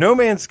Sky. No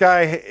Man's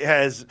Sky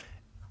has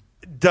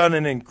done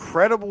an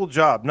incredible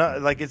job.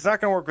 It's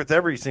not going to work with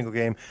every single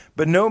game,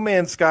 but No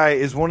Man's Sky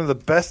is one of the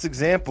best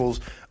examples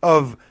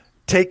of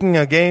taking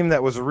a game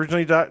that was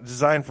originally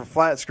designed for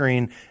flat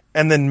screen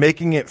and then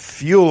making it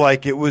feel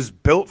like it was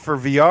built for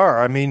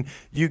VR. I mean,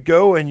 you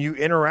go and you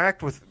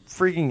interact with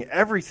freaking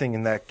everything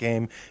in that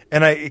game,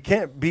 and it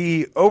can't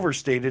be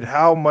overstated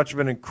how much of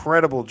an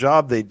incredible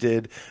job they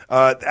did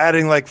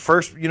adding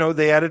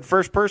they added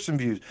first-person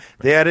views.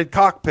 They added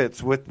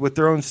cockpits with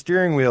their own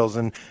steering wheels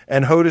and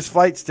HOTAS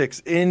flight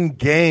sticks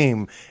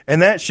in-game,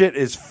 and that shit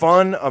is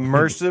fun,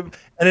 immersive,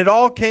 and it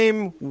all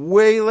came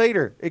way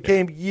later. It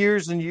came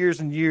years and years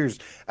and years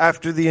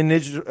after the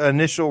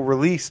initial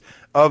release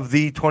of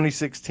the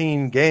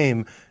 2016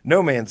 game,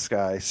 No Man's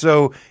Sky.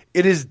 So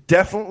it is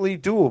definitely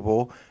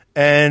doable.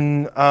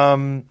 And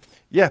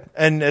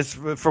and as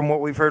from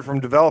what we've heard from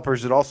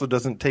developers, it also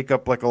doesn't take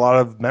up like a lot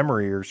of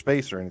memory or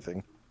space or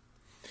anything.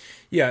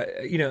 Yeah,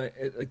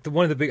 like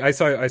one of the big I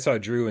saw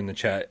Drew in the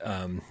chat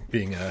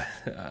being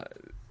a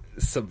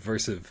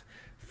subversive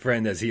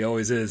friend as he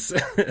always is.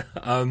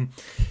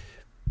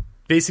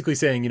 Basically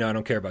saying, I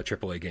don't care about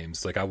AAA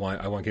games. Like I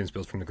want games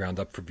built from the ground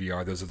up for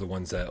VR. Those are the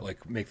ones that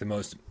like make the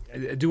most.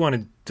 I do want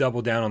to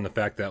double down on the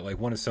fact that like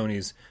one of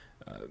Sony's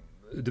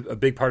a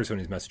big part of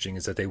Sony's messaging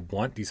is that they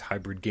want these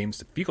hybrid games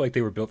to feel like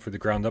they were built for the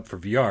ground up for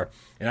VR.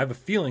 And I have a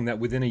feeling that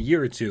within a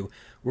year or two,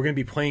 we're going to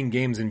be playing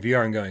games in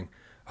VR and going,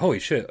 holy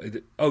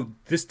shit, oh,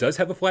 this does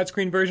have a flat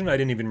screen version? I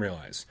didn't even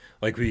realize.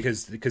 Like,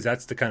 because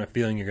that's the kind of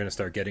feeling you're going to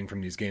start getting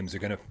from these games.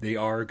 They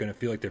are going to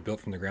feel like they're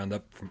built from the ground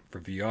up for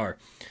VR.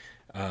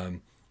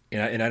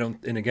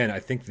 And again, I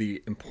think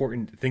the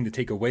important thing to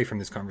take away from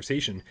this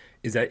conversation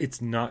is that it's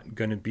not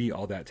going to be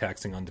all that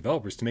taxing on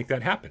developers to make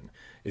that happen.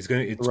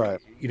 Right.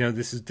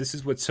 This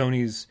is what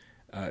Sony's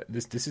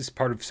this is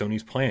part of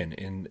Sony's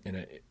plan,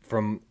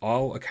 from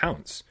all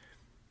accounts,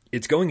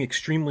 it's going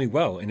extremely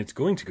well, and it's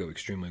going to go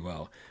extremely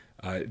well.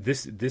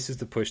 This is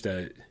the push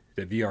that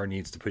VR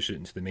needs to push it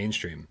into the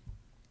mainstream.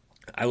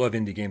 I love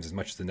indie games as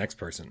much as the next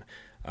person.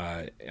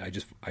 I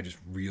just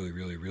really,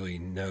 really, really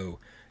know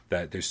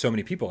that there's so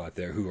many people out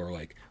there who are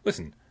like,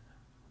 listen,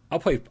 I'll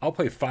play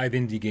 5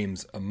 indie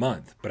games a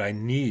month, but I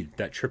need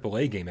that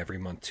AAA game every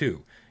month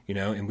too,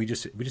 and we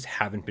just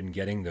haven't been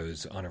getting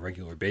those on a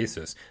regular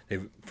basis.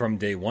 From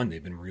day one,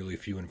 they've been really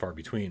few and far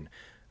between.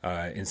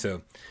 And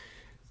so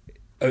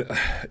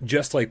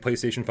just like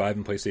PlayStation 5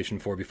 and PlayStation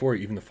 4 before,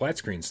 even the flat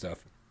screen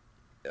stuff,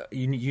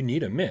 you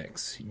need a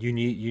mix. You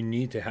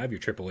need to have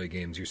your AAA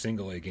games, your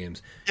single A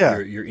games,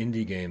 your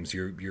indie games,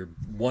 your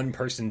one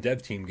person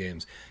dev team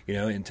games,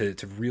 and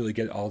to really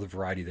get all the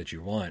variety that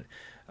you want.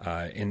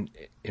 And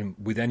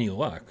with any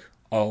luck,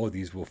 all of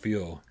these will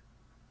feel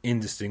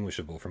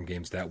indistinguishable from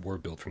games that were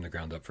built from the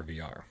ground up for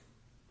VR.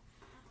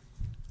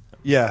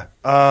 Yeah.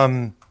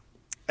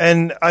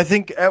 And I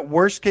think at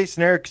worst case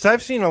scenario, because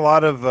I've seen a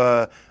lot of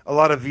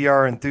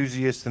VR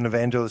enthusiasts and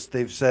evangelists,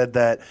 they've said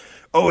that,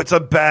 it's a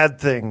bad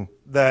thing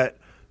that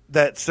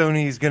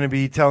Sony is going to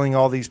be telling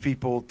all these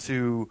people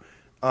to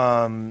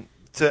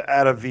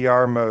add a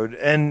VR mode.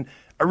 And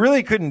I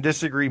really couldn't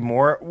disagree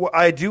more.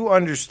 I do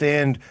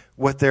understand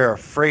what they're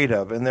afraid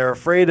of, and they're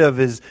afraid of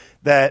is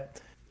that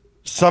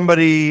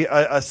somebody,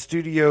 a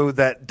studio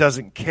that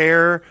doesn't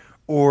care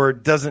or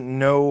doesn't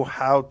know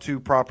how to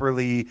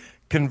properly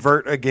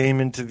convert a game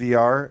into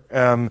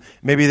VR.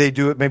 Maybe they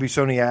do it. Maybe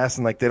Sony asks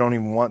and like they don't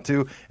even want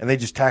to, and they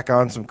just tack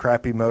on some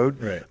crappy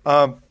mode. Right.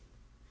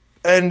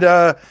 And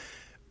I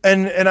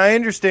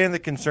understand the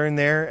concern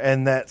there,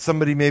 and that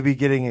somebody may be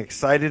getting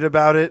excited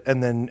about it,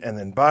 and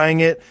then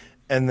buying it,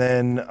 and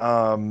then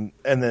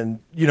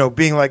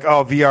being like,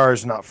 oh, VR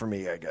is not for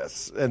me, I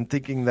guess, and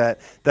thinking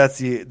that that's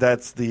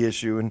the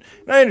issue, and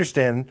I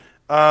understand,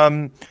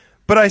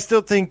 but I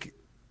still think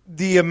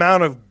the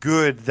amount of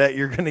good that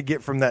you're going to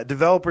get from that,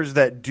 developers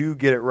that do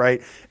get it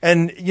right.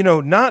 And,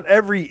 not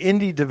every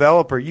indie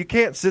developer, you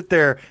can't sit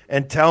there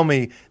and tell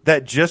me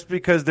that just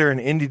because they're an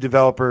indie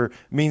developer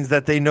means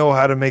that they know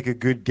how to make a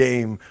good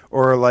game,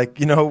 or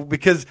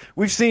because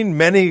we've seen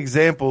many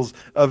examples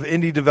of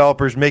indie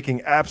developers making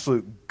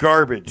absolute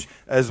garbage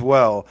as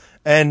well.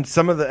 And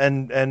some of the,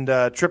 and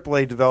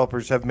AAA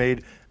developers have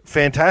made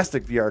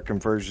fantastic VR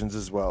conversions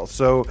as well.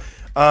 So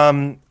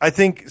I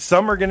think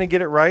some are going to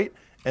get it right,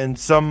 and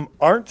some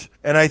aren't,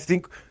 and I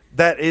think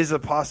that is a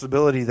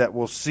possibility that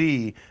we'll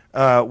see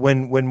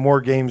when more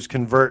games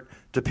convert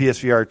to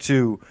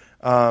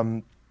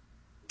PSVR2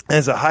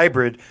 as a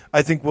hybrid.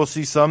 I think we'll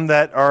see some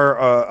that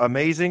are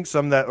amazing,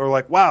 some that are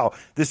like, wow,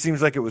 this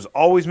seems like it was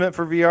always meant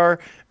for VR,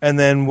 and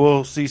then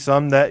we'll see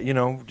some that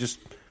just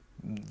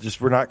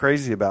we're not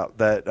crazy about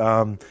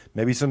that.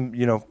 Maybe some,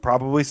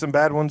 probably some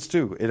bad ones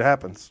too. It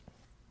happens.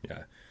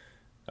 Yeah.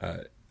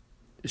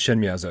 Shen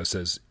Miyazo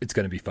says it's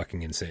going to be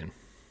fucking insane.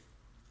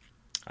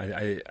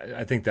 I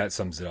think that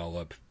sums it all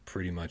up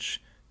pretty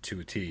much to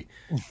a T.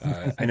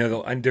 I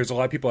know there's a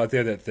lot of people out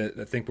there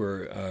that think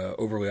we're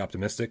overly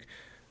optimistic,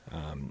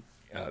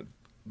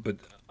 but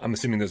I'm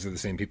assuming those are the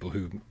same people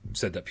who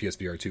said that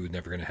PSVR2 was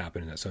never going to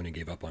happen and that Sony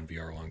gave up on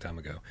VR a long time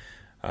ago.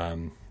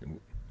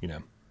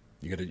 You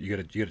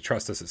gotta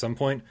trust us at some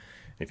point.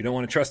 And if you don't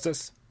want to trust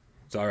us,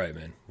 it's all right,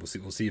 man.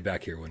 We'll see you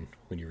back here when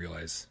you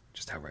realize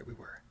just how right we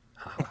were.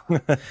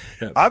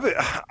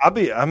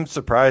 I'm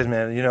surprised,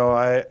 man.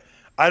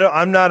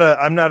 I'm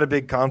not a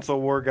big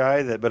console war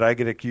guy, but I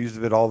get accused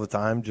of it all the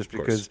time just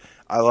because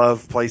I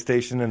love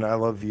PlayStation and I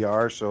love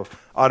VR. So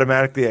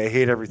automatically I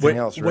hate everything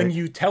else. Right? When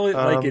you tell it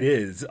like it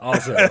is,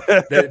 also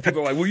that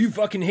people are like, "Well, you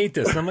fucking hate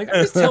this," and I'm like, "I'm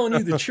just telling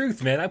you the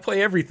truth, man. I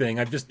play everything.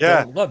 I just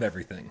don't love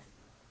everything."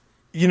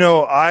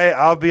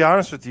 I'll be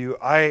honest with you.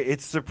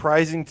 It's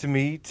surprising to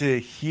me to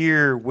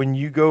hear when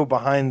you go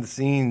behind the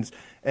scenes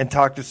and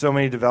talk to so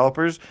many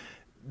developers.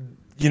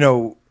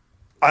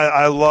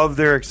 I love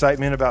their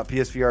excitement about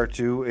PSVR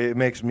 2. It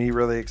makes me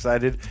really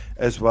excited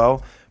as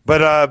well.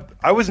 But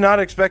I was not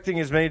expecting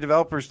as many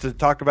developers to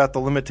talk about the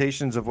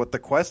limitations of what the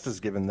Quest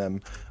has given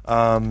them,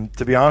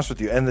 to be honest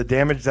with you, and the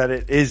damage that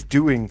it is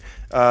doing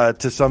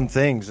to some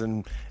things.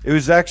 And it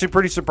was actually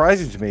pretty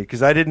surprising to me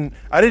because I don't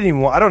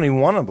even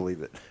want to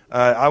believe it.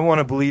 I want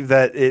to believe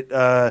that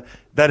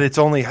it's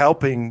only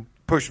helping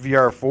push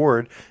VR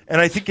forward,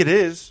 and I think it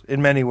is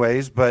in many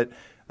ways. But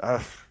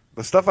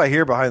the stuff I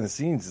hear behind the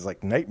scenes is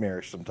like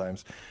nightmarish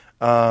sometimes.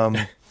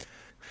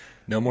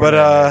 No more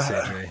nightmares,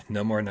 AJ.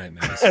 No more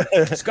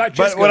nightmares. Scott,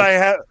 just what I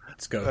have.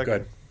 Let's go. Okay. Go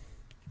ahead.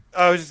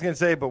 I was just going to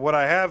say, but what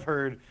I have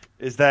heard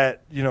is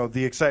that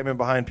the excitement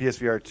behind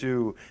PSVR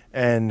 2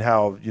 and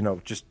how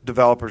just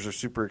developers are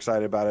super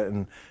excited about it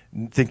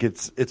and think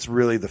it's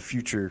really the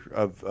future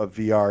of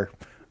VR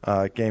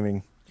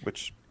gaming,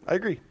 which I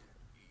agree.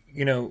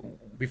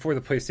 Before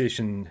the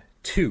PlayStation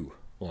 2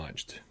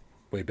 launched,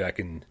 way back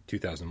in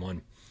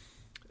 2001.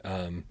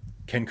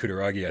 Ken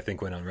Kutaragi, I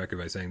think, went on record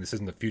by saying this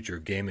isn't the future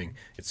of gaming,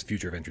 it's the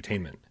future of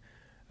entertainment.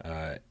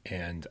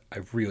 And I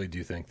really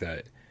do think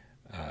that,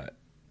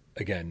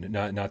 again,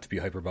 not to be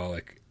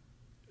hyperbolic,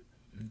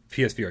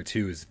 PSVR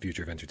 2 is the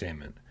future of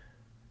entertainment.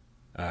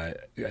 I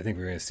think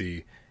we're going to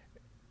see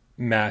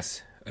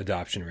mass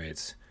adoption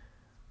rates.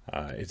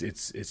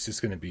 It's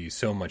just going to be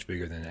so much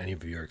bigger than any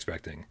of you are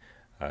expecting.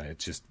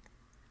 It's just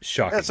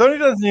shocking. Yeah, Sony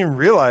doesn't even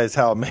realize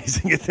how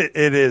amazing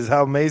it is,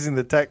 how amazing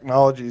the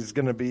technology is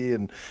going to be,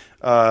 and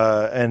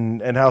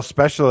how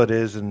special it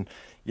is. And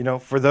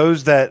for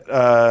those that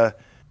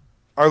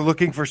are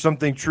looking for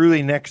something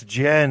truly next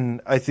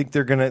gen, I think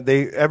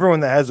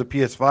everyone that has a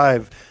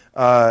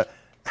PS5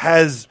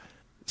 has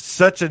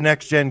such a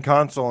next gen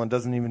console and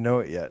doesn't even know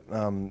it yet.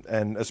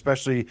 And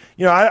especially,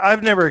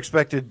 I've never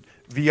expected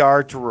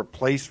VR to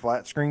replace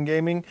flat screen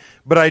gaming,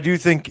 but I do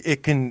think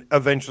it can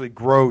eventually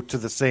grow to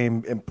the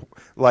same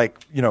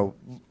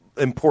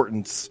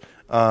importance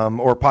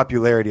or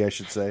popularity, I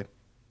should say.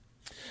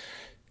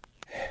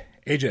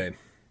 AJ,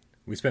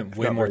 we spent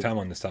way more time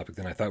on this topic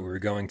than I thought we were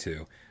going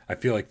to. I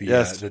feel like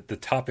the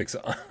topics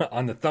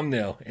on the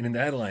thumbnail and in the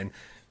headline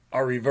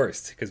are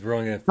reversed because we're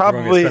only going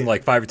to spend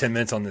like 5 or 10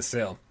 minutes on this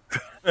sale.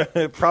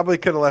 Probably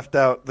could have left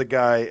out the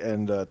guy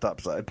and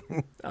topside.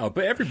 But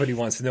everybody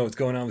wants to know what's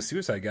going on with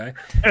Suicide Guy.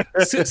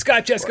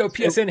 Scott Jesco,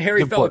 PSN,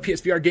 Harry Feller,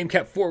 PSVR,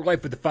 GameCap 4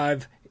 Life with the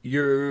 5,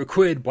 your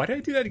quid. Why did I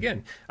do that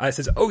again? It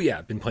says, oh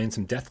yeah, been playing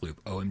some Deathloop.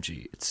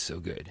 OMG, it's so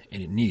good.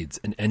 And it needs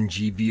an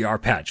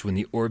NGVR patch when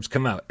the orbs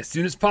come out. As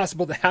soon as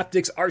possible, the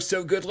haptics are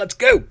so good. Let's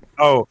go.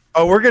 Oh,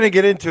 we're going to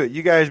get into it.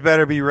 You guys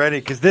better be ready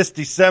because this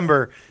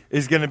December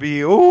is going to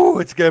be,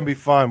 it's going to be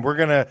fun. We're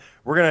going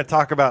to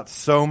talk about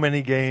so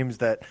many games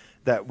that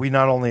we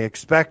not only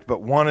expect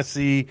but want to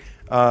see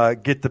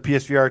get the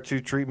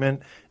PSVR2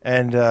 treatment.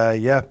 And,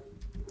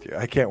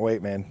 I can't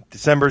wait, man.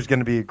 December is going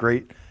to be a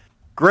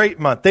great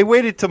month. They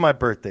waited till my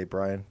birthday,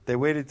 Brian. They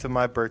waited till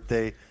my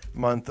birthday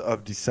month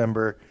of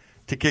December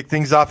to kick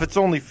things off. It's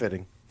only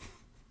fitting.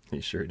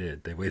 They sure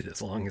did. They waited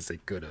as long as they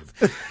could have.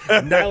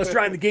 Nihilus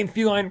Ryan, the Game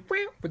Feline,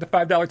 with the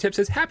 $5 tip,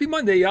 says, happy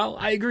Monday, y'all.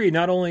 I agree.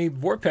 Not only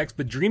VorpX,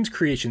 but Dreams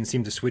Creation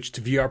seem to switch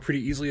to VR pretty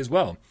easily as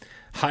well.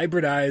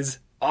 Hybridize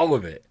all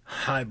of it.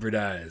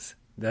 Hybridize.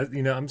 That,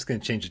 I'm just going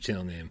to change the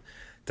channel name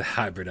to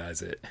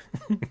Hybridize it.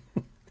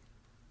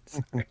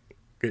 Sorry.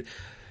 Good.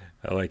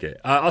 I like it.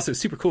 Also,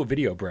 super cool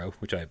video, bro,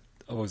 which I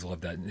always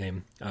love that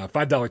name.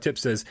 $5 tip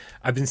says,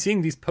 I've been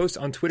seeing these posts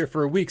on Twitter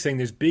for a week saying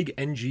there's big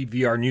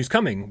NGVR news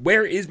coming.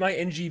 Where is my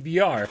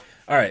NGVR?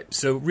 All right,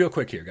 so real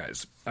quick here,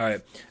 guys. All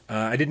right,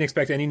 I didn't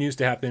expect any news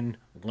to happen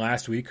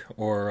last week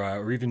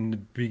or even the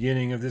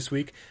beginning of this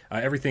week.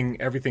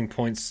 Everything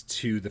points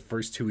to the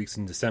first 2 weeks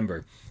in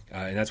December,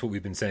 and that's what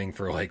we've been saying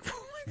for I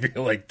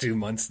feel like 2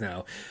 months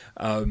now.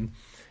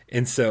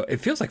 And so it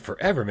feels like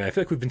forever, man. I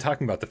feel like we've been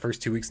talking about the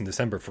first 2 weeks in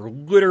December for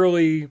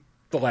literally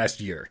the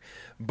last year,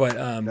 but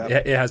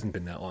it hasn't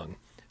been that long.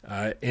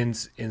 And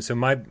so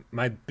my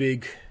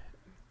big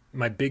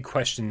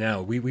question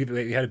now,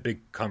 we had a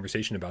big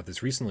conversation about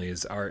this recently,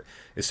 is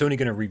Sony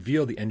going to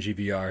reveal the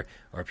NGVR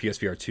or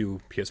PSVR2,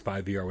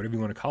 PS5 VR, whatever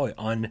you want to call it,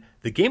 on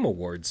the Game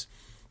Awards?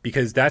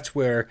 Because that's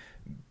where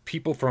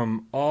people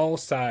from all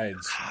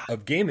sides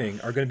of gaming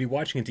are going to be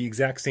watching at the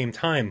exact same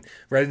time,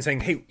 rather than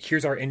saying, hey,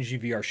 here's our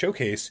NGVR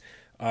showcase,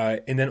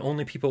 and then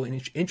only people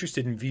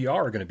interested in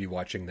VR are going to be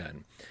watching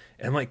then.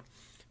 And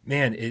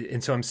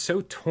and so I'm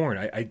so torn.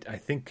 I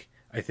think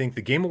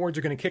the Game Awards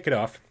are going to kick it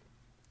off.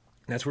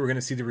 That's where we're going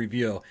to see the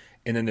reveal,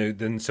 and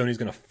then Sony's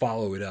going to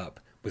follow it up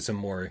with some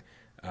more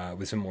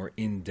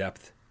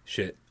in-depth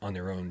shit on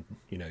their own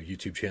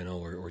YouTube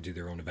channel or do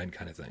their own event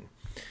kind of thing.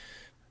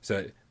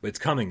 So, but it's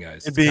coming,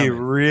 guys. It'd be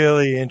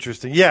really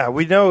interesting. Yeah,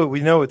 we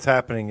know it's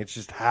happening. It's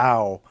just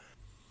how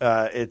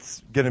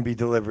it's going to be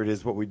delivered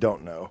is what we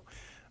don't know.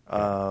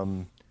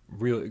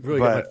 Really got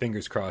my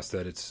fingers crossed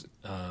that it's.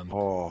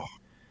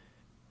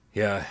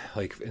 Yeah,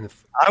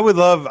 I would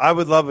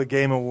love a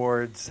Game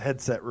Awards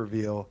headset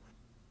reveal.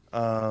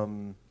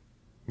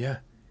 Yeah,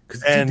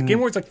 because the Game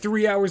Awards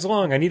 3 hours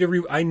long. I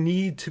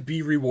need to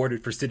be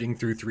rewarded for sitting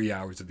through 3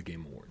 hours of the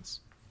Game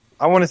Awards.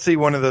 I want to see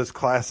one of those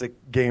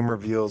classic game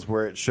reveals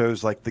where it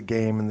shows the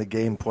game and the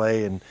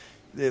gameplay, and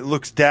it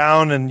looks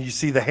down and you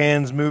see the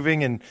hands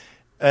moving, and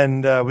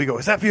we go,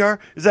 is that VR?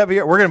 Is that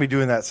VR? We're going to be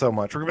doing that so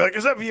much. We're going to be like,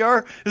 is that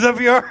VR? Is that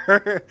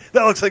VR?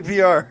 That looks like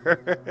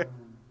VR.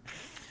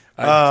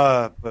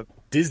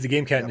 Diz the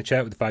Game Cat in the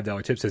chat with the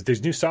 $5 tip says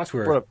there's new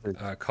software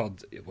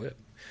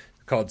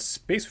called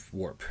Space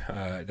Warp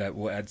that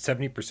will add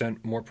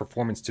 70% more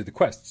performance to the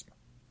Quests,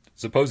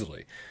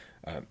 supposedly.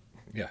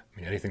 Yeah, I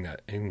mean anything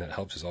that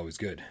helps is always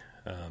good.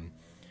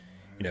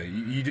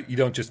 You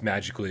don't just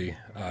magically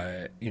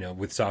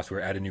with software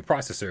add a new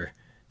processor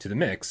to the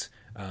mix,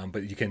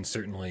 but you can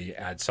certainly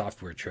add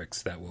software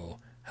tricks that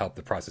will help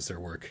the processor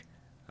work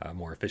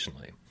more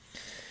efficiently.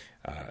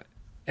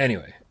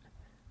 Anyway,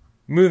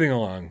 moving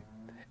along,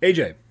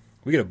 AJ,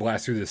 we got to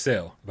blast through this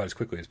sale about as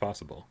quickly as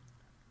possible.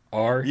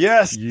 Are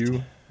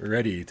you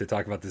ready to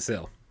talk about the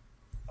sale?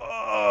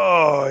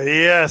 Oh,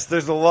 yes.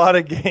 There's a lot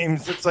of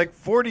games. It's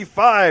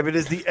 45. It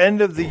is the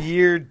end of the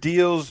year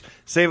deals.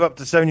 Save up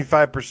to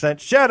 75%.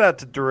 Shout out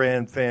to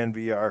Duran Fan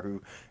VR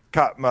who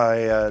caught my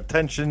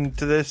attention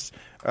to this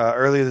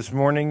earlier this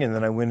morning, and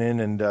then I went in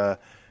and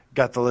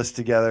got the list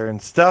together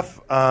and stuff.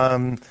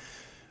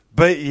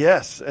 But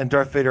yes, and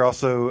Darth Vader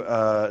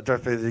also,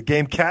 Darth Vader the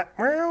Game Cat,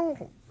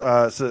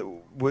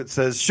 so it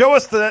says, show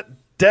us that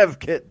dev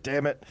kit,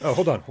 damn it. Oh,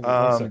 hold on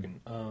 1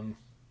 second.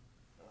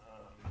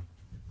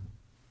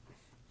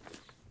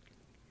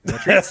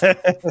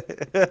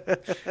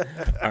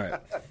 All right.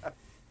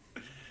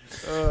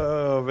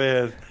 Oh,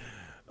 man.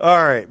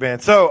 All right, man.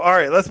 So, all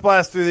right, let's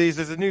blast through these.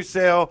 There's a new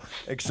sale,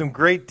 some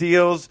great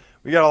deals.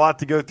 We got a lot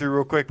to go through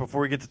real quick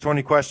before we get to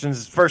 20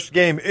 questions. First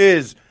game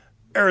is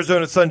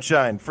Arizona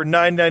Sunshine for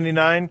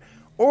 $9.99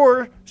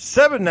 or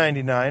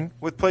 $7.99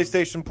 with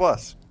PlayStation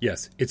Plus.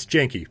 Yes, it's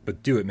janky,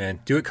 but do it,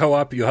 man. Do it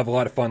co-op. You'll have a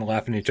lot of fun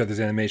laughing at each other's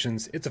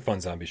animations. It's a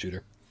fun zombie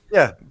shooter.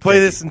 Yeah, play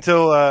this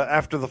until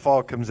after the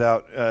fall comes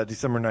out,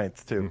 December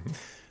 9th, too.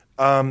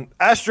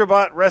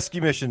 Astrobot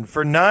Rescue Mission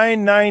for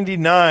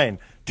 $9.99.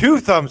 2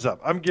 thumbs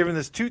up. I'm giving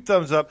this 2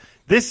 thumbs up.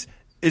 This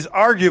is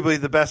arguably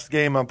the best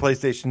game on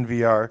PlayStation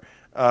VR.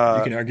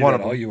 You can argue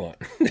that all you want.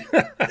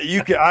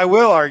 I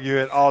will argue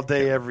it all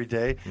day, every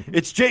day.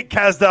 It's Jake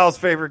Kasdal's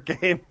favorite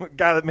game,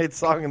 guy that made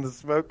Song in the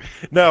Smoke.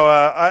 No,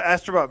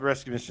 Astrobot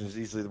Rescue Mission is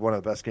easily one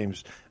of the best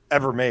games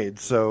ever made.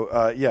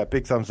 So, yeah,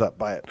 big thumbs up.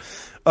 Buy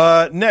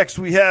it. Next,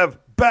 we have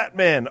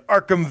Batman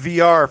Arkham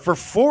VR for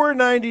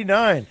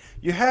 $4.99.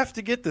 You have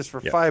to get this for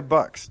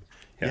 $5.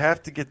 You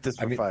have to get this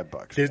for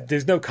 $5.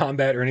 There's no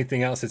combat or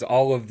anything else. It's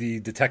all of the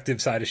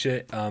detective side of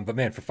shit. But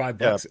man, for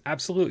 $5,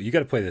 absolutely, you got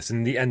to play this.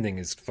 And the ending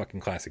is fucking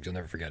classic. You'll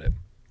never forget it.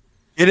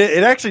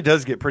 It actually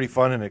does get pretty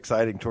fun and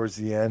exciting towards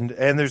the end,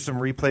 and there's some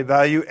replay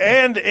value,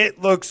 and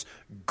it looks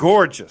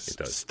gorgeous,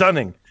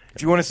 stunning.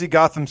 If you want to see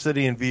Gotham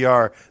City in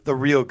VR, the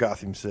real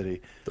Gotham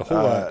City, the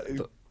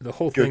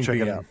whole thing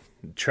being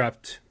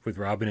trapped with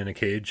Robin in a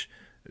cage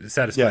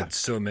satisfied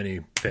so many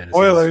fantasies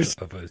Oilers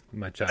of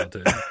my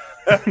childhood.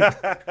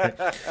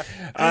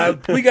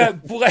 We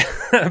got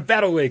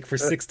Battle Wake for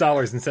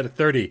 $6 instead of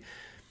 $30.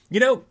 You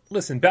know,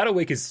 listen, Battle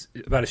Wake is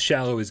about as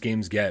shallow as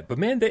games get, but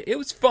man, it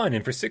was fun.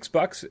 And for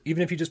 $6,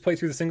 even if you just play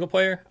through the single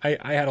player, I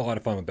had a lot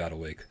of fun with Battle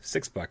Wake.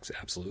 $6,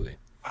 absolutely.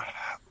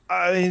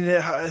 I mean,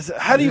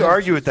 how do you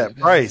argue with that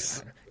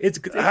price?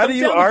 How do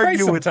you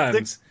argue with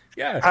sometimes?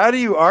 How do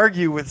you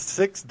argue with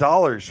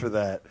 $6 for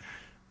that?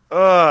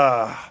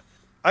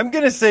 I'm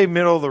gonna say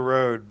middle of the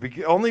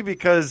road, only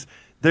because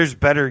there's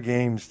better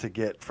games to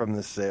get from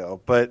the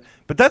sale. But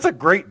that's a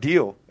great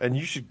deal, and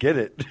you should get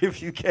it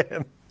if you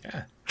can.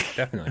 Yeah.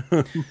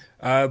 Definitely.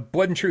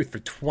 Blood and Truth for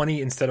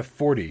 $20 instead of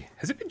 $40.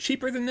 Has it been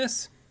cheaper than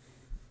this?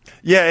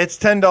 Yeah, it's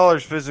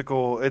 $10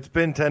 physical. It's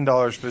been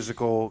 $10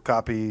 physical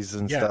copies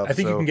and stuff. I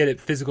think you can get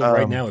it physical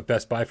right now at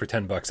Best Buy for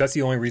 $10. That's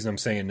the only reason I'm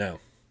saying no.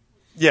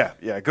 Yeah.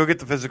 Go get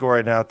the physical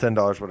right now,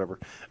 $10, whatever.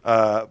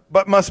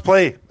 But must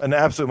play, an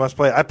absolute must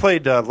play. I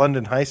played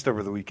London Heist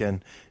over the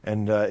weekend,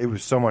 and it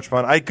was so much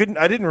fun. I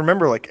didn't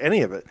remember like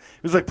any of it.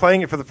 It was like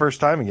playing it for the first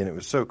time again. It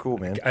was so cool,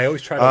 man. I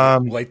always try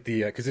to light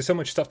the because there's so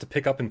much stuff to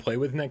pick up and play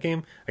with in that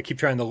game. I keep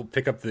trying to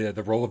pick up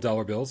the roll of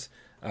dollar bills.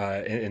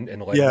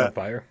 And light it on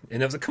fire.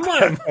 And I was like, come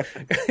on,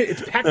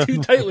 it's packed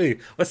too tightly.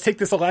 Let's take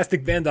this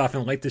elastic band off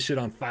and light this shit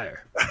on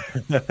fire.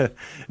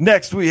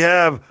 Next, we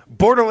have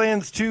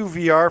Borderlands 2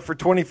 VR for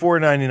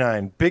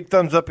 $24.99. Big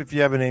thumbs up if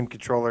you have an aim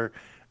controller.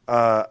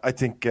 I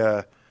think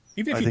even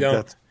if you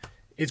don't,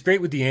 it's great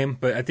with the aim,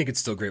 but I think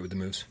it's still great with the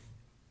moves.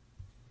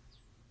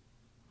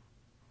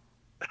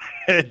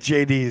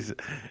 JD,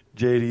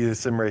 the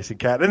sim racing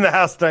cat in the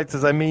house tonight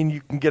says, I mean,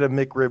 you can get a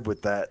McRib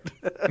with that.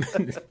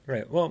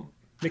 Right. Well,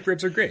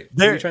 McRibs are great.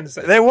 What are you trying to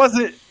say?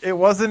 It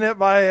wasn't at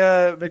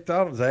my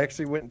McDonald's. I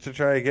actually went to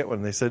try to get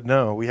one. They said,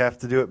 no, we have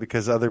to do it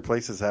because other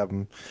places have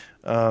them.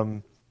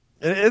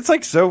 It's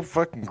like so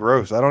fucking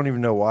gross. I don't even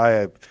know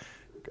why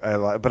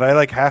but I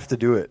like have to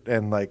do it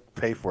and like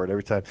pay for it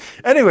every time.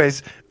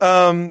 Anyways,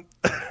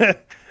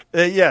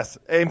 yes,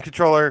 aim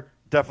controller.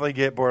 Definitely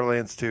get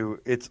Borderlands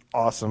 2. It's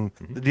awesome.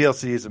 The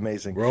DLC is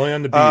amazing. We're only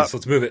on the B's.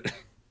 Let's move it.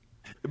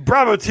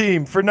 Bravo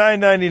Team for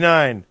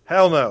 $9.99.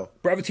 Hell no.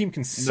 Bravo Team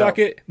can suck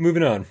it.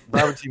 Moving on.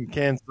 Bravo Team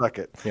can suck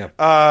it. Yeah.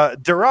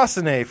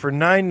 Durasane for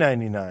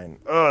 $9.99.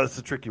 Oh, that's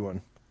a tricky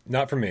one.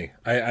 Not for me.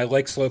 I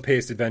like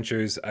slow-paced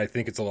adventures. I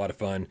think it's a lot of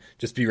fun.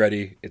 Just be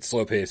ready. It's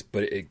slow-paced,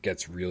 but it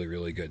gets really,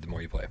 really good the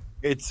more you play.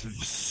 It's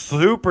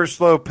super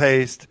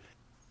slow-paced.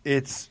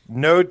 It's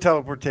no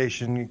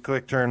teleportation. You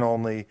click turn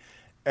only.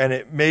 And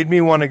it made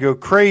me want to go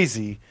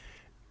crazy,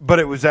 but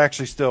it was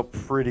actually still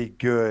pretty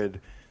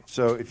good.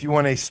 So if you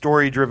want a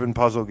story-driven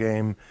puzzle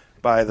game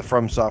by the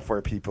From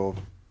Software people,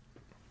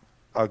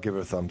 I'll give it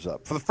a thumbs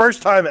up. For the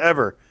first time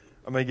ever,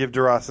 I'm going to give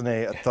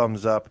Durasane a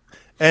thumbs up.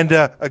 And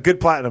a good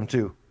platinum,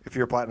 too, if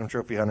you're a platinum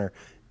trophy hunter.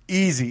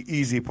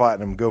 Easy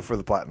platinum. Go for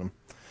the platinum.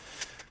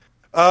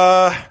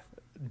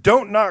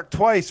 Don't Knock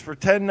Twice for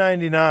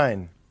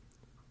 $10.99.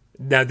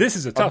 Now, this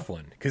is a tough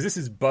one, because this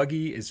is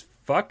buggy as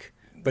fuck.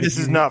 But this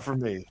is not for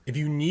me. If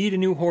you need a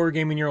new horror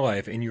game in your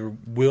life and you're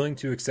willing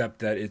to accept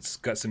that it's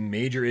got some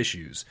major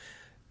issues,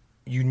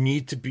 you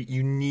need to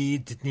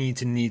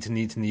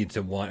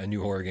want a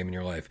new horror game in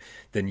your life,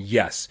 then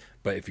yes.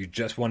 But if you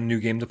just want a new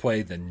game to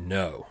play, then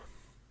no.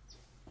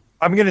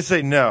 I'm going to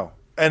say no.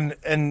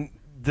 And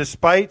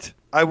despite,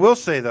 I will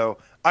say though,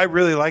 I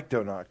really like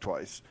Don't Knock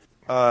Twice.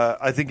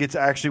 I think it's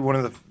actually one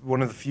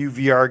of the few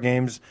VR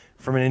games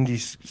from an indie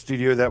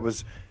studio that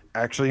was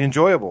actually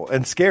enjoyable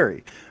and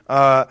scary.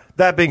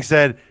 That being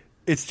said,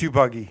 it's too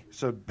buggy,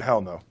 so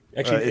hell no.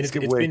 It's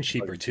been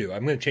cheaper too.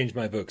 I'm going to change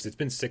my vote because it's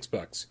been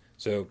 $6.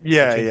 So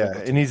yeah,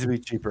 it needs to be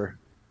cheaper.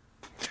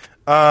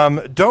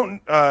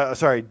 Doom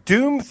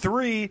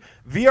 3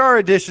 VR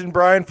edition,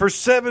 Brian, for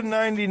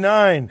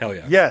 $7.99. Hell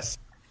yeah. Yes,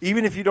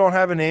 even if you don't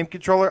have an aim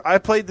controller. I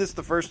played this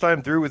the first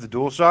time through with a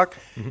DualShock.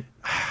 Mm-hmm.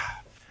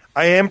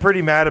 I am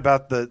pretty mad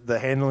about the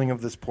handling of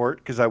this port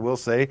because I will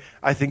say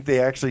I think they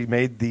actually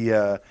made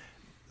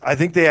I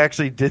think they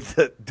actually did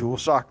the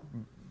DualShock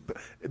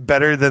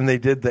better than they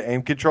did the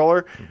aim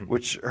controller,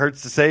 which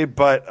hurts to say,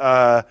 but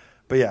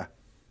yeah,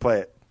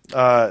 play it.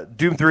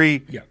 Doom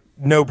 3,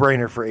 no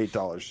brainer for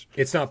 $8.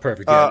 It's not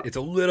perfect yet. It's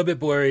a little bit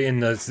blurry,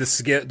 and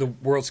the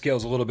world scale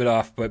is a little bit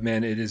off, but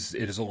man, it is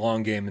a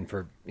long game, and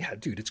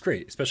it's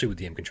great, especially with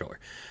the aim controller.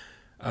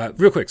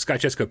 Real quick, Scott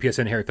Jesco,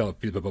 PSN, Harry Fellow,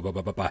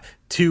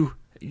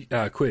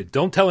 $2 quid.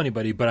 Don't tell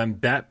anybody, but I'm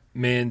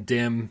Batman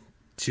damn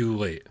too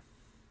late.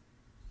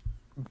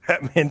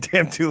 Batman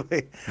Damn too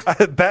late.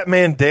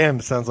 Batman Damn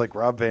sounds like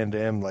Rob Van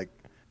Dam, like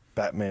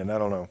Batman. I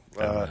don't know.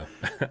 I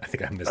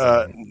think I missed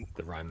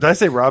the rhyme. Did I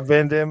say Rob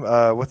Van Dam?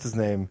 What's his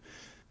name?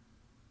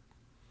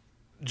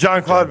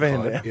 Jean-Claude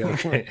Van Damme. Yeah,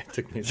 okay.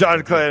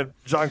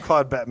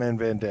 Jean-Claude Batman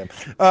Van Damme.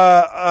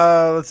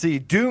 Let's see.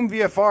 Doom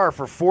VFR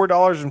for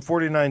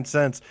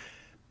 $4.49.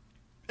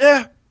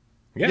 Yeah.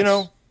 Yes, you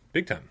know,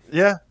 big time.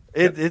 Yeah.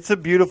 It's a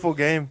beautiful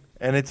game,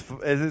 and it's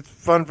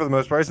fun for the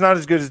most part. It's not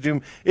as good as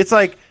Doom. It's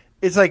like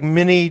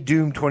mini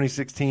Doom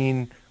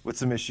 2016 with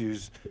some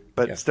issues,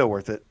 but still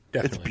worth it.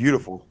 Definitely. It's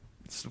beautiful.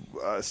 It's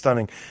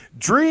stunning.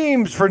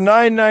 Dreams for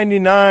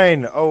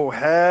 $9.99. Oh,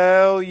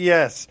 hell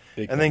yes.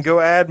 Then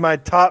go add my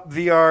top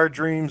VR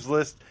Dreams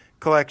list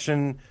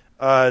collection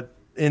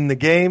in the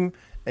game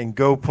and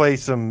go play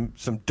some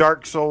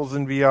Dark Souls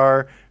in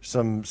VR,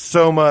 some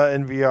Soma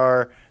in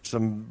VR,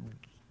 some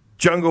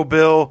Jungle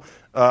Bill,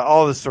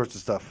 all this sorts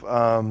of stuff.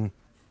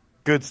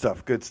 Good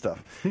stuff.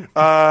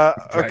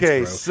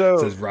 Okay, so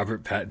says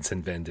Robert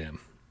Pattinson Van Damme.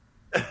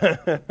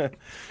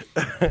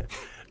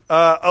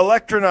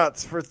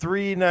 Electronauts for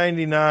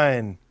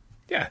 $3.99.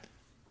 Yeah.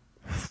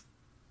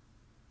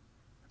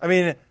 I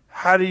mean,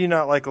 how do you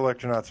not like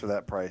Electronauts for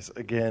that price?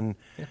 Again,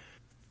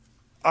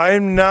 I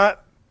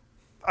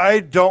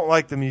don't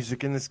like the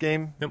music in this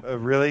game,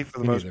 really, for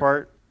the most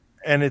part.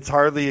 And it's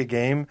hardly a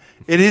game.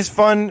 It is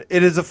fun.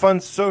 It is a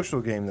fun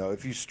social game, though.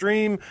 If you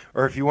stream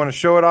or if you want to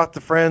show it off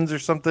to friends or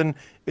something,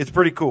 it's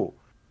pretty cool.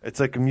 It's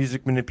like a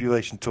music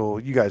manipulation tool.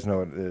 You guys know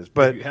what it is.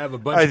 But if you have a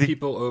bunch of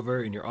people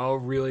over and you're all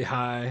really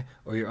high,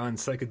 or you're on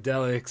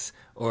psychedelics,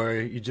 or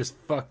you just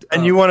fucked up,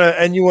 and you want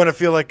to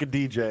feel like a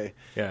DJ.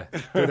 Yeah,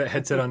 throw that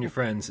headset on your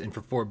friends, and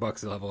for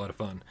 $4 they'll have a lot of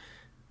fun.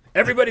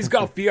 Everybody's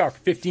Golf VR for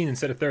 15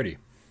 instead of 30.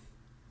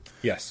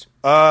 Yes.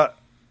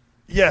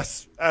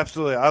 Yes,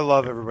 absolutely. I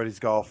love Everybody's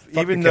Golf,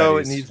 even though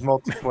it needs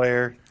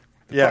multiplayer.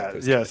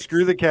 Yeah.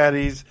 Screw the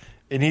caddies.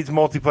 It needs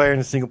multiplayer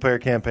and a single player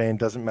campaign.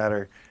 Doesn't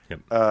matter.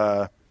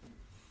 Yep.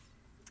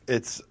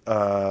 It's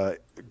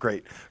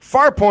great.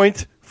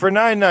 Farpoint for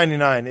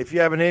 $9.99. If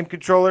you have an aim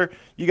controller,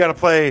 you got to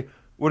play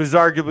what is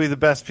arguably the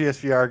best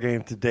PSVR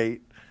game to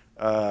date.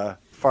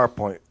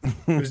 Farpoint.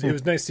 it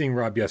was nice seeing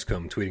Rob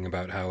Yescombe tweeting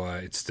about how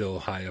it's still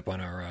high up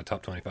on our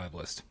top 25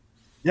 list.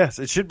 Yes,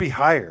 it should be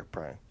higher,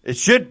 Brian. It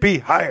should be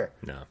higher.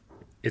 No,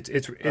 it's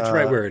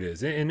right where it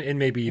is, and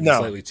maybe even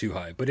slightly too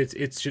high. But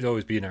it should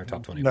always be in our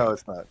top 25.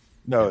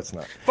 No, it's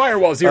not.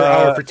 Firewall 0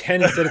 hour for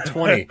 10 instead of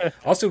 20.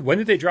 Also, when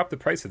did they drop the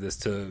price of this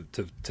to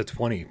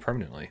 20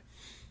 permanently?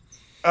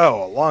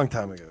 Oh, a long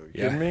time ago.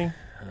 You kidding me?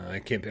 I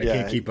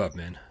can't keep up,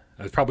 man.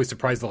 I was probably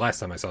surprised the last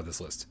time I saw this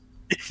list.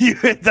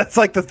 That's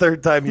like the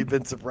third time you've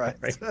been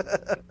surprised.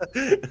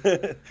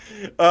 Right.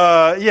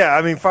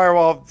 I mean,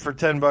 Firewall for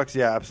 $10.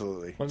 Yeah,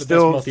 absolutely.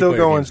 Still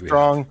going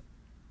strong.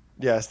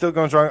 Yeah, still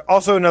going strong.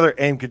 Also, another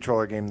aim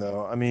controller game,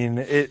 though. I mean,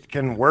 it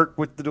can work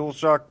with the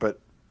DualShock, but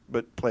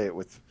play it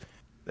with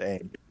the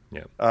aim.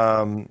 Yeah.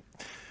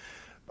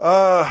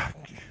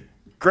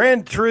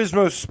 Gran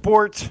Turismo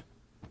Sport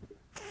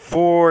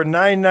for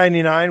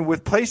 $9.99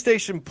 with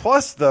PlayStation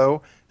Plus,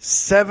 though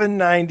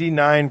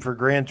 $7.99 for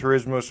Gran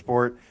Turismo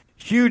Sport.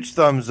 Huge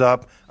thumbs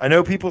up. I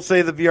know people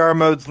say the VR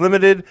mode's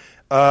limited,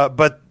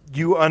 but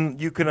you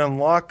can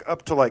unlock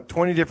up to like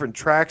 20 different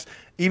tracks.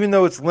 Even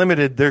though it's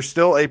limited, there's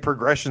still a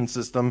progression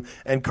system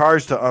and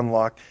cars to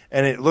unlock,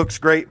 and it looks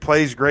great,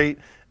 plays great,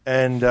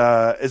 and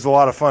is a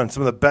lot of fun.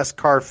 Some of the best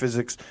car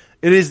physics.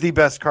 It is the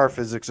best car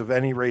physics of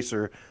any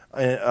racer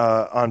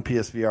on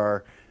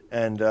PSVR,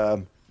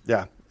 and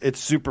it's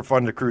super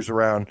fun to cruise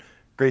around.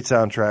 Great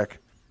soundtrack,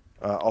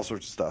 all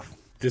sorts of stuff.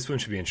 This one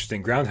should be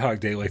interesting. Groundhog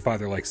Day, Like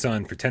Father, Like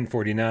Son for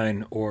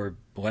 $10.49 or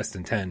less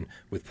than 10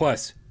 with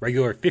plus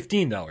regular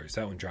 $15.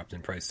 That one dropped in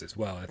price as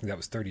well. I think that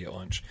was 30 at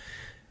launch.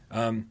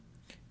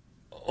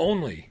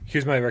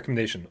 Here's my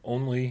recommendation.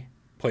 Only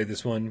play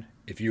this one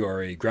if you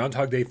are a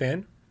Groundhog Day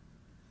fan,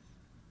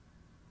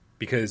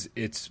 because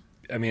it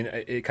kind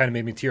of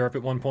made me tear up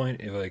at one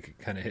point. It like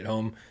kind of hit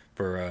home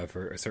for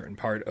a certain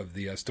part of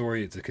the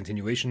story. It's a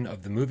continuation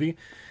of the movie.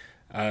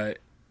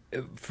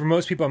 For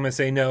most people, I'm going to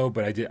say no,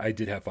 but I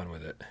did have fun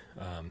with it.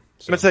 I'm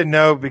going to say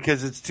no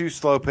because it's too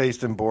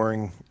slow-paced and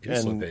boring. It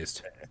is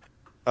slow-paced.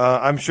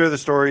 I'm sure the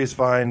story is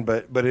fine,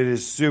 but it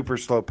is super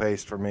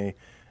slow-paced for me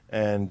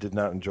and did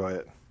not enjoy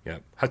it. Yeah.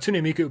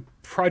 Hatsune Miku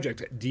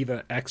Project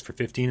Diva X for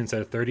 15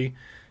 instead of 30.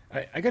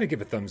 I got to give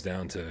a thumbs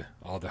down to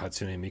all the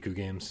Hatsune Miku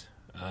games.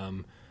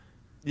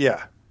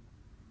 Yeah.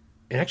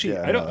 And actually,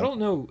 I don't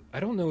know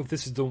if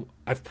this is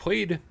I've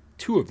played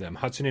two of them,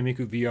 Hatsune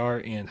Miku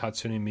VR and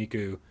Hatsune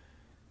Miku.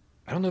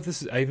 I don't know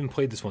if I even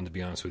played this one, to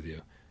be honest with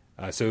you.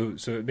 So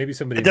maybe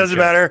somebody. It doesn't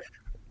matter.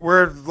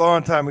 We're low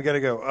on time. We got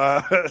to go.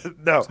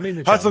 No.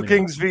 Hustle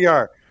Kings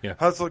VR. Yeah.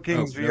 Hustle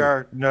Kings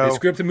VR. No. They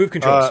screw up the move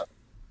controls.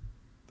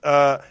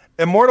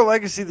 Immortal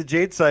Legacy: The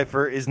Jade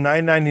Cipher is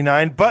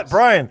 $9.99, but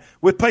Brian,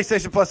 with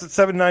PlayStation Plus, it's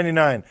 $7.99.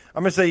 I'm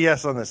gonna say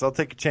yes on this. I'll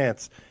take a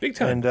chance. Big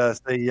time. And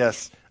say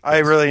yes. I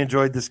really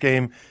enjoyed this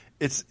game.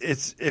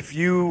 It's if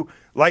you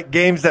like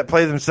games that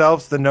play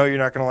themselves, then no, you're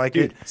not going to like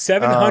it.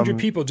 700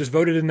 people just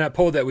voted in that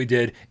poll that we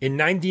did, and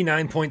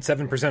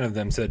 99.7% of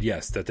them said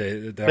yes, that they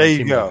there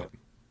you go.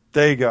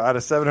 There you go. Out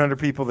of 700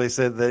 people, they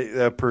said they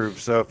approve.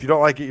 So if you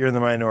don't like it, you're in the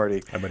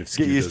minority. I might have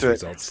skewed those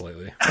results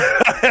slightly.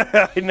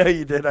 I know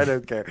you did. I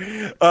don't care.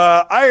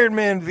 Iron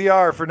Man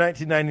VR for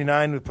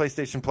 $19.99 with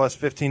PlayStation Plus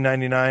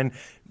 $15.99.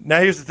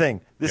 Now here's the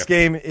thing: this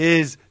game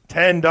is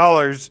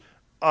 $10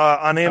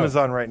 on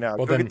Amazon right now.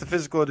 Go get the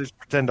physical edition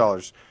for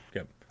 $10.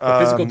 Yep. The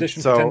physical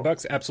edition for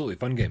 $10, absolutely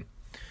fun game.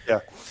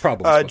 Yeah,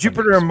 probably.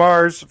 Jupiter and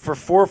Mars for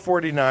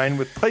 $4.49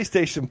 with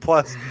PlayStation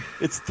Plus.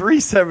 It's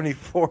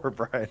 $3.74.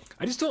 Brian,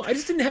 I just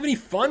didn't have any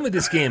fun with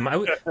this game. I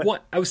was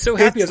so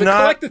happy. I was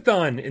like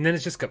collectathon, and then it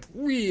just got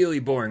really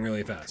boring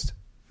really fast.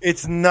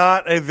 It's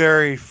not a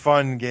very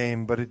fun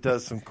game, but it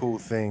does some cool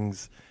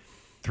things.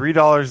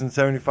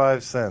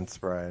 $3.75,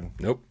 Brian.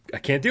 Nope, I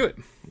can't do it.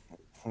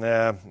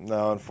 Yeah,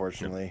 no,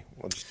 unfortunately,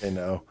 we'll just say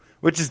no,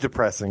 which is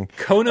depressing.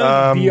 Kona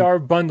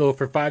VR bundle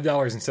for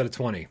 $5 instead of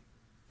 $20.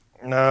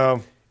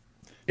 No.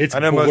 It's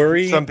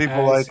blurry. Some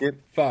people like it.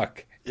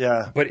 Fuck.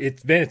 Yeah. But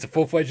it's a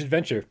full-fledged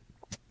adventure.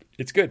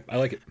 It's good. I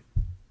like it.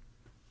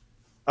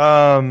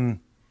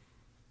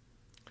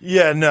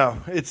 Yeah,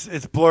 no.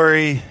 It's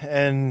blurry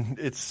and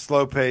it's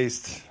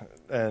slow-paced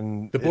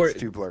and it's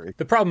too blurry.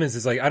 The problem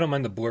is like I don't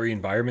mind the blurry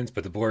environments,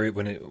 but the blurry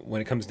when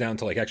it comes down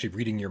to like actually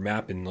reading your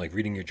map and like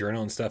reading your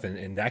journal and stuff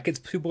and that gets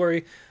too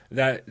blurry,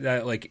 that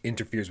like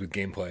interferes with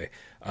gameplay.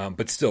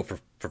 But still for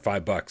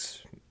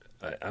 $5,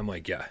 I'm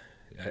like, yeah,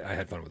 I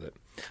had fun with it.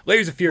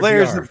 Layers of Fear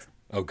VR.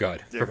 Oh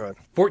God, for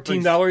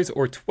 $14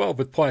 or $12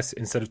 with Plus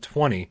instead of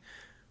 $20.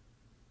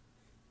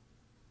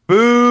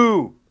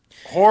 Boo!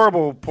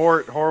 Horrible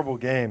port, horrible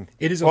game.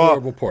 It is a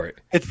horrible port.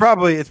 It's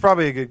probably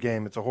a good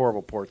game. It's a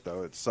horrible port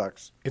though. It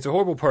sucks. It's a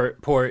horrible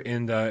port,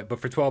 and but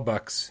for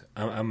 $12,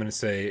 I'm going to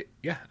say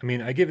yeah. I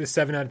mean, I give it a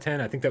 7 out of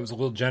 10. I think that was a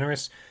little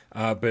generous,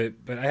 but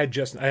I had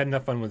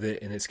enough fun with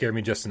it, and it scared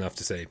me just enough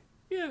to say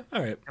yeah,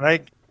 all right. And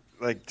I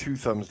like 2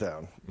 thumbs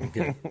down.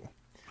 Okay.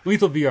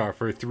 Lethal VR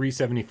for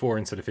 $3.74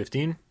 instead of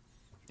 $15.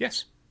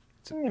 Yes,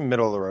 it's in the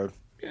middle of the road.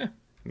 Yeah,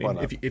 I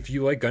mean, if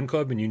you like Gun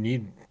Club and you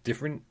need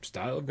different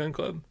style of Gun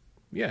Club,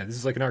 yeah, this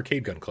is like an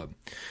arcade Gun Club.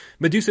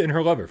 Medusa and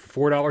Her Lover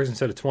for $4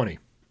 instead of $20.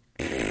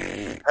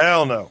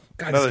 Hell no!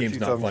 God, another this game's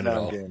not fun at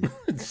all.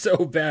 It's so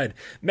bad.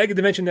 Mega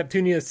Dimension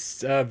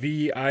Neptunius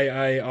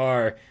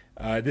VIIR.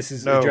 This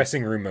is a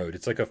dressing room mode.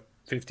 It's like a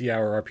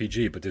 50-hour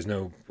RPG, but there's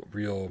no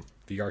real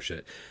VR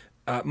shit.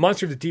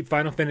 Monster of the Deep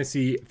Final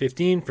Fantasy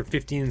 15 for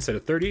 $15 instead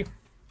of $30.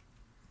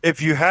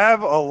 If you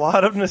have a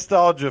lot of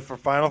nostalgia for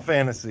Final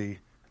Fantasy,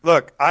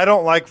 look, I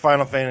don't like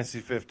Final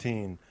Fantasy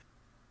 15.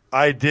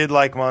 I did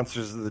like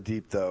Monsters of the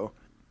Deep though,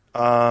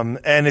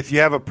 and if you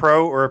have a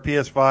Pro or a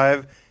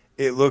PS5,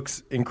 it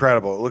looks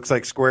incredible. It looks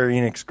like Square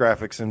Enix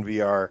graphics in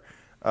VR.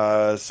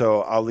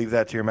 So I'll leave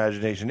that to your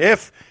imagination.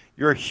 If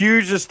you're a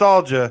huge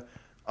nostalgia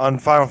on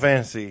Final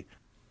Fantasy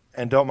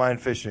and don't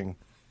mind fishing,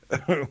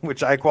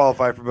 which I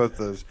qualify for both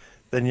those,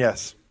 then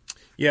yes.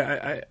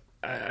 Yeah,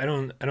 I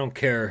don't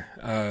care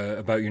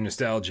about your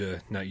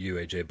nostalgia, not you,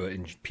 AJ, but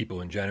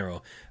people in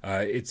general.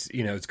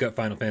 It's got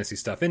Final Fantasy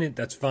stuff in it.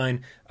 That's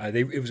fine.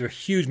 It was a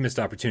huge missed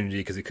opportunity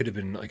because it could have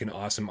been like an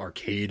awesome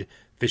arcade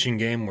fishing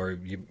game where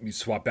you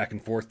swap back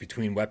and forth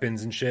between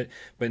weapons and shit.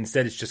 But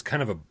instead, it's just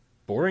kind of a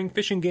boring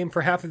fishing game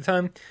for half of the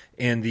time,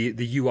 and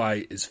the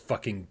UI is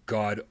fucking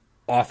god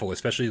awful,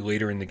 especially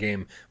later in the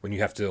game when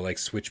you have to like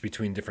switch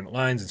between different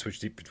lines and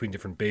switch between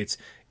different baits.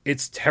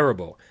 It's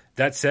terrible.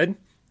 That said,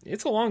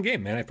 it's a long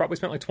game, man. I probably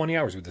spent like 20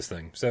 hours with this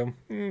thing, so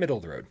middle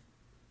of the road.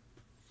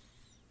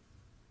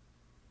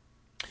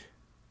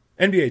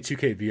 NBA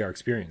 2K VR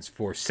experience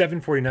for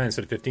 $7.49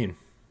 instead of $15.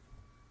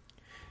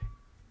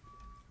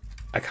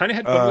 I kind of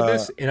had fun with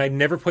this, and I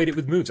never played it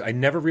with moves. I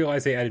never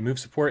realized they added move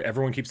support.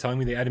 Everyone keeps telling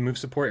me they added move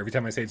support. Every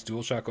time I say it's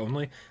DualShock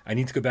only, I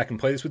need to go back and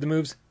play this with the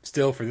moves.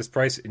 Still, for this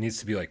price, it needs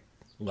to be like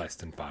less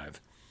than $5.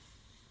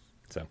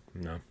 So,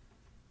 no.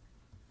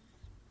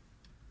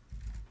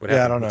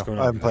 I don't know.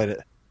 I haven't played it.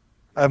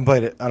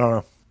 I don't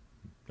know.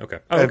 Okay.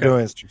 I have no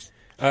answers.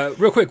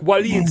 Real quick,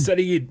 Walid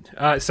Saeed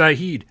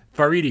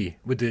Faridi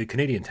with the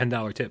Canadian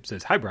 $10 tip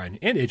says, "Hi, Bryan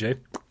and AJ.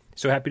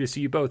 So happy to see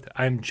you both.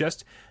 I'm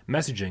just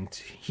messaging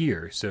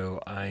here,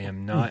 so I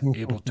am not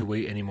able to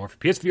wait anymore for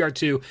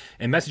PSVR2,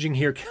 and messaging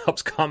here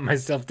helps calm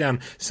myself down.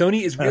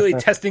 Sony is really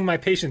testing my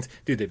patience.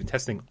 Dude, they've been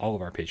testing all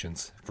of our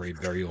patience for a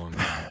very long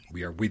time.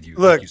 We are with you.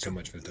 Look, thank you so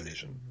much for the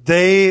donation.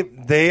 They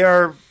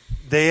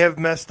have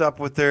messed up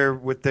with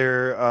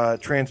their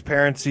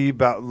transparency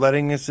about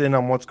letting us in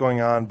on what's going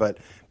on, but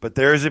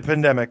there is a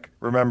pandemic.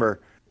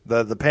 Remember,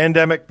 the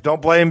pandemic,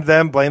 don't blame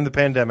them, blame the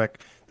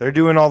pandemic. They're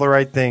doing all the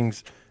right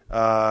things.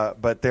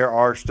 But there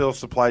are still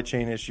supply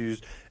chain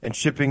issues and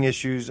shipping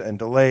issues and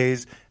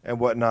delays and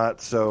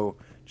whatnot. So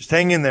just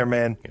hang in there,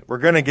 man. We're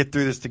going to get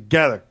through this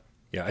together.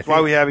 Yeah, That's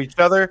why we have each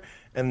other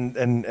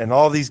and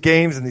all these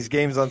games and these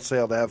games on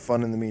sale to have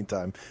fun in the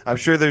meantime. I'm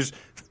sure there's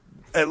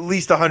at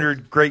least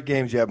 100 great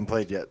games you haven't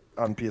played yet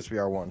on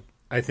PSVR 1.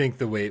 I think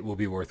the wait will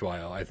be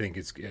worthwhile. I think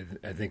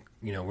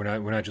we're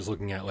not just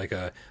looking at like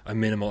a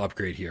minimal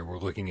upgrade here. We're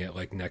looking at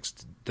like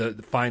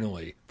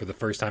finally for the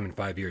first time in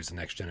 5 years, the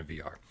next gen of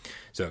VR.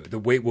 So the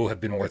wait will have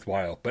been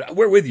worthwhile. But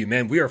we're with you,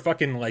 man. We are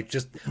fucking like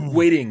just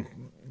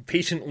waiting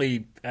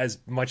patiently as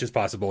much as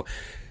possible.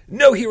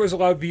 No Heroes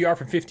Allowed VR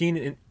for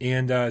 15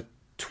 and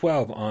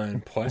 12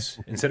 on Plus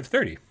instead of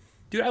 30.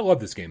 Dude, I love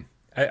this game.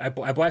 I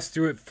blasted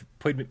through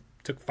it.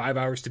 Took 5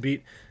 hours to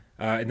beat,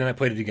 and then I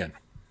played it again.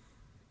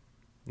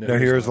 No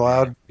Heroes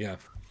Allowed. Yeah,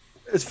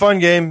 it's a fun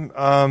game.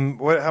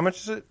 How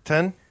much is it?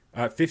 10?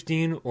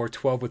 15 or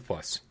 12 with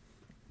Plus.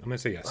 I'm gonna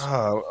say yes.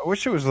 Oh, I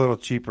wish it was a little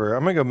cheaper.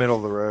 I'm gonna go middle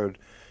of the road.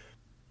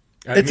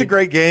 It's a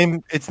great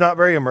game. It's not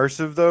very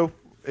immersive though.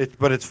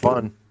 But it's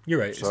fun. You're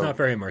right. So, it's not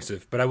very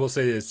immersive, but I will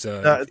say it's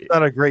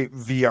not a great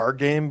VR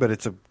game, but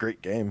it's a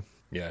great game.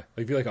 Yeah,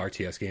 like if you like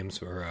RTS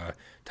games or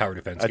tower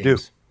defense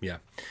games. I do.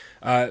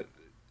 Yeah.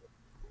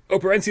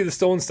 Operencia the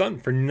Stolen Sun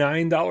for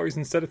 $9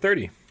 instead of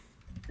 $30.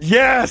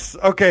 Yes.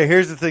 Okay.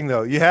 Here's the thing,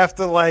 though. You have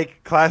to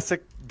like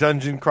classic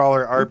dungeon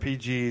crawler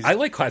RPGs. I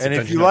like classic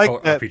dungeon crawler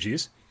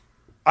RPGs.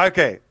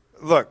 Okay.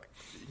 Look,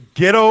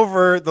 get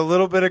over the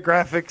little bit of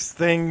graphics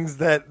things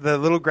the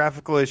little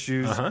graphical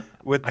issues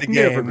with the game.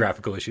 Get over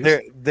graphical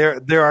issues.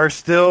 There are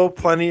still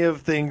plenty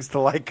of things to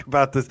like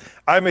about this.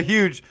 I'm a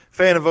huge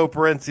fan of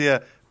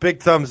Operencia.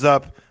 Big thumbs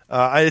up.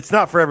 It's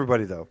not for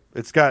everybody though.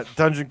 It's got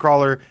dungeon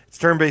crawler. It's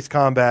turn-based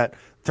combat.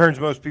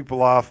 Turns most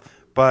people off,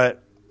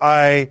 but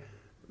I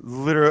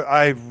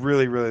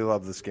really, really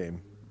love this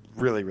game.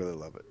 Really, really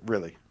love it.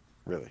 Really,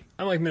 really.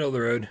 I'm like middle of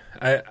the road.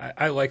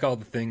 I like all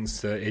the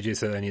things AJ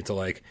said I need to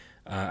like.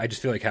 I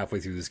just feel like halfway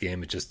through this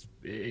game,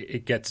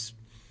 it gets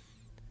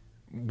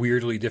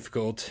weirdly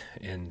difficult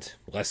and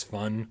less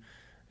fun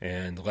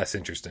and less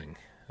interesting.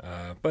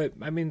 But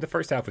I mean, the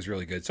first half was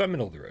really good, so I'm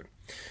middle of the road.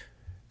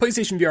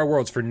 PlayStation VR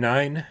Worlds for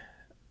 $9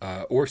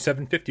 or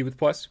 $7.50 with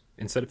Plus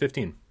instead of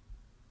 $15.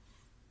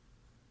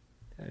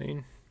 I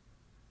mean,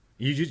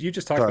 you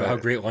just talked about how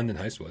great London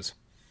Heist was.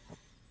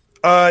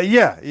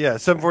 Yeah,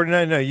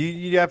 $7.49. No,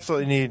 you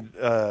absolutely need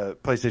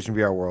PlayStation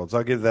VR Worlds.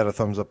 I'll give that a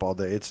thumbs up all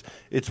day.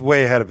 It's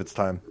way ahead of its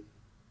time.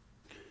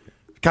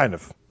 Kind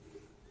of.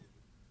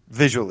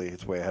 Visually,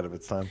 it's way ahead of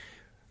its time.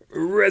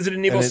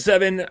 Resident Evil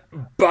 7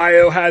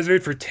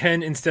 Biohazard for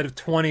 10 instead of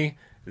 20.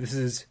 This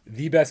is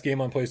the best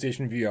game on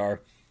PlayStation VR.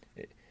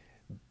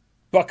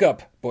 Buck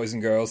up, boys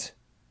and girls.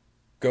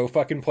 Go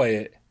fucking play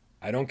it.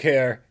 I don't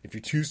care. If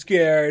you're too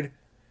scared,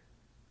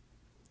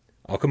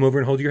 I'll come over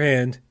and hold your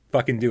hand.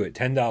 Fucking do it.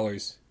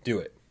 $10. Do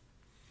it.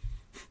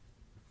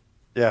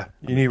 Yeah,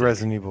 you need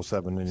Resident Evil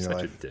 7 in your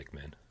life. Such a dick,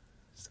 man.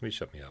 Somebody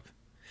shut me up.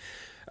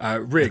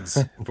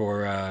 Rigs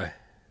for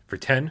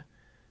 10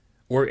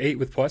 or 8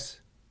 with Plus.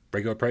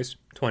 Regular price,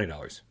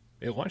 $20.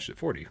 It launched at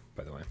 $40,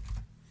 by the way.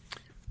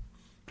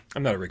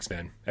 I'm not a Riggs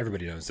fan.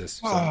 Everybody knows this.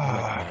 So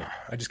I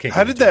just can't.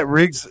 How did that?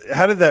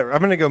 I'm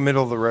going to go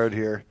middle of the road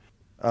here.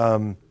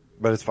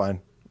 But it's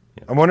fine.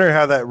 Yeah. I'm wondering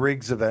how that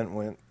Riggs event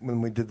went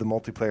when we did the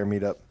multiplayer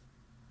meetup.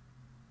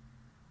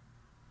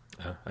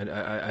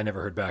 I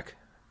never heard back,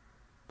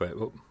 but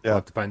we'll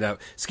have to find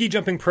out. Ski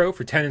Jumping Pro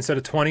for 10 instead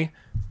of 20.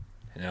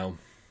 Now,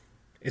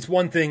 it's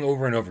one thing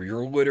over and over.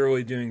 You're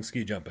literally doing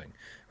ski jumping,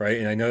 right?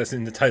 And I know that's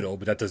in the title,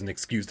 but that doesn't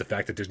excuse the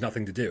fact that there's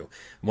nothing to do.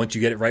 Once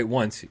you get it right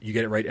once, you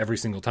get it right every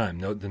single time.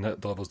 No, the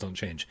levels don't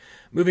change.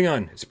 Moving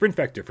on, Sprint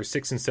Vector for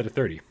 6 instead of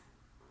 30.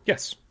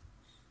 Yes,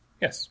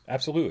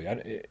 absolutely.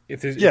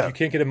 If you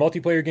can't get a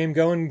multiplayer game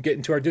going, get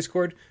into our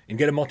Discord and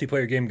get a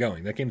multiplayer game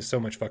going. That game is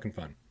so much fucking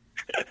fun.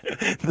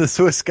 The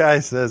Swiss guy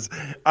says,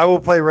 I will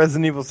play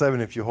Resident Evil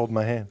 7 if you hold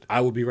my hand.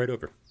 I will be right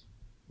over.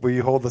 Will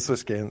you hold the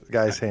Swiss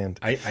guy's hand?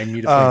 I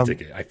need a plane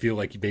ticket. I feel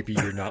like maybe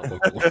you're not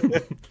local.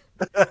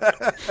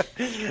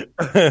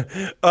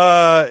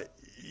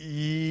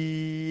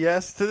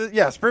 Yes.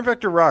 Sprint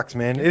Vector rocks,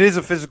 man. It is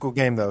a physical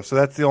game, though, so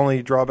that's the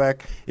only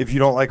drawback. If you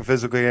don't like a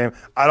physical game,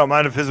 I don't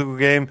mind a physical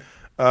game.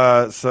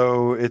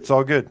 So it's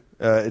all good.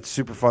 It's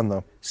super fun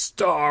though.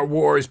 Star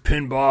Wars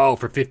Pinball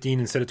for 15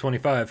 instead of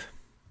 25.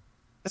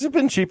 Has it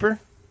been cheaper?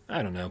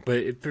 I don't know,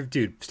 but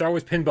dude, Star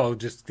Wars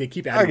Pinball they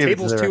keep adding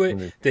tables to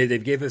it. They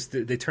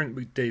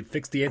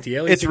fixed the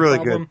anti-aliasing It's really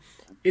problem.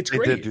 Good. It's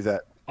great. They did do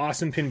that.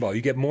 Awesome pinball.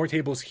 You get more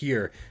tables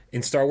here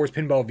in Star Wars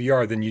Pinball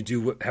VR than you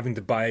do having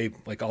to buy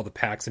like all the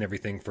packs and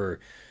everything for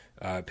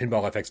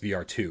Pinball FX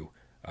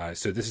VR2.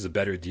 So this is a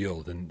better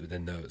deal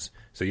than those.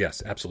 So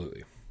yes,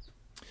 absolutely.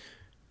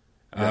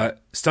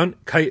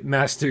 Stunt Kite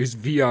Masters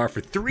VR for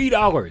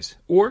 $3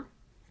 or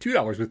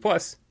 $2 with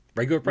Plus.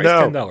 Regular price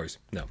 $10.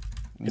 No.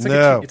 It's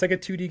like a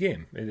 2D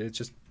game. It's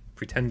just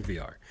pretend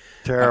VR.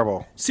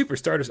 Terrible. Super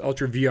Stardust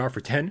Ultra VR for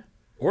 10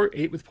 or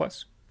 8 with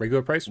Plus.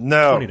 Regular price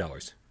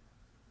 $20.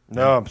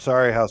 No, I'm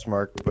sorry,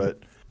 Housemark, but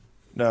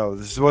no,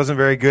 this wasn't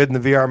very good,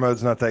 and the VR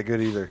mode's not that good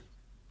either.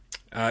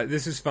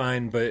 This is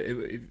fine, but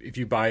if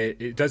you buy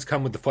it, it does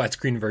come with the flat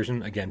screen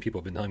version. Again, people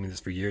have been telling me this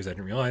for years. I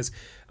didn't realize.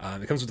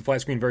 It comes with the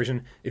flat screen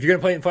version. If you're going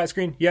to play it in flat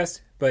screen,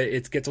 yes, but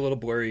it gets a little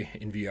blurry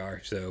in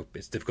VR, so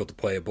it's difficult to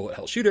play a bullet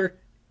hell shooter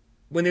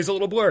when there's a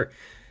little blur.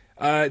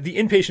 The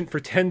Inpatient for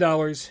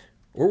 $10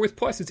 Or with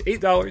Plus, it's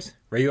 $8.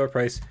 Regular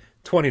price,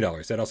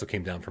 $20. That also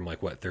came down from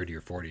like, what, 30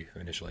 or 40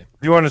 initially.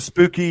 If you want a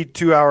spooky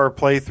 2-hour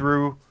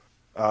playthrough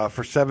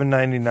for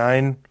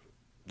 $7.99,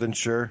 then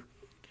sure.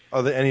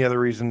 Any other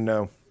reason,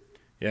 no.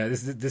 Yeah,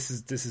 this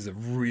is a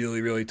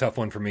really, really tough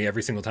one for me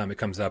every single time it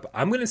comes up.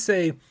 I'm going to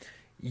say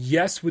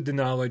yes with the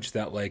knowledge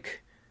that,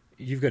 like,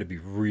 you've got to be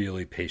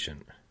really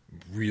patient,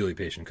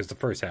 because the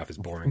first half is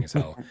boring as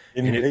hell.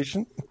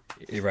 Impatient?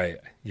 Right.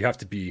 You have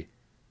to be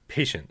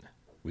patient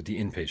with the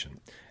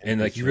impatient.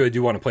 And, like, you really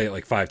do want to play it,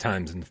 like, 5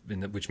 times,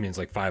 which means,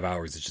 like, 5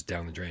 hours is just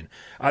down the drain.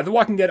 The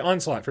Walking Dead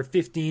Onslaught for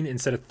 15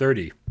 instead of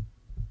 30.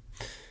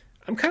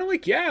 I'm kind of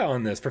like, yeah,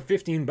 on this for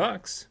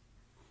 $15.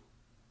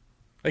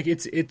 Like,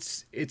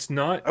 it's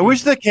not... I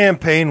wish the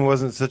campaign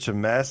wasn't such a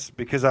mess,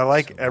 because I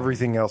like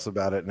everything else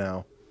about it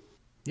now.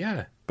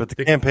 Yeah. But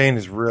the campaign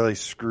is really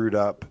screwed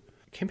up.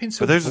 The campaign's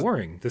so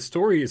boring. The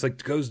story is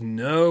like goes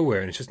nowhere,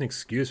 and it's just an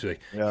excuse. Like,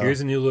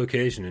 here's a new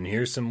location, and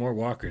here's some more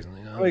walkers. And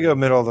like, let me go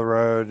middle of the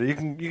road. You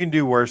can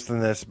do worse than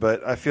this,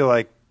 but I feel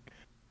like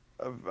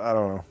I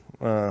don't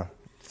know.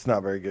 It's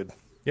not very good.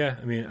 Yeah,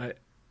 I mean,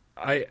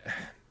 I'm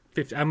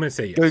going to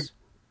say yes.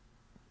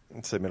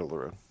 Let's say middle of the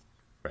road.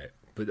 Right,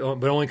 but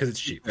only because it's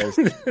cheap.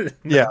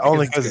 Yeah,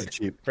 only because it's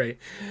cheap. Right.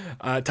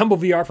 Tumble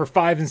VR for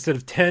 $5 instead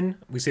of $10.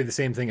 We say the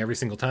same thing every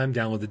single time.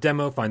 Download the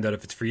demo, find out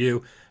if it's for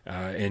you,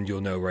 and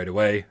you'll know right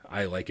away.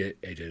 I like it.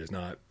 AJ does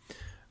not.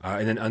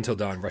 And then Until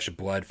Dawn: Rush of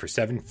Blood for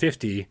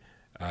 $7.50,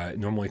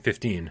 normally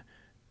 $15.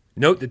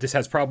 Note that this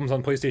has problems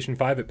on PlayStation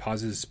 5. It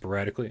pauses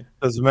sporadically.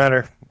 Doesn't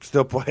matter.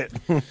 Still play it.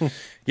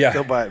 Yeah.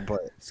 Still buy it and play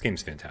it. This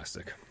game's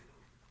fantastic.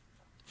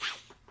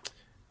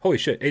 Holy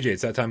shit. AJ,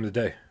 it's that time of the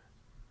day.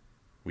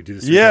 We do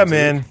this. Yeah,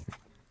 man.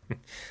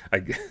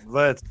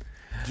 Let's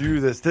do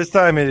this. This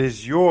time it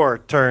is your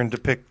turn to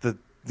pick the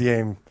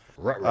game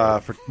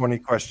for 20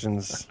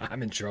 questions.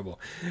 I'm in trouble.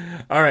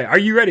 All right. Are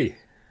you ready?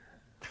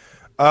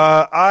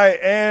 I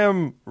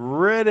am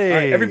ready. All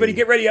right, everybody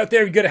get ready out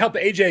there. You got to help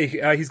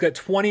AJ. He's got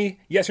 20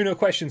 yes or no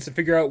questions to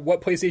figure out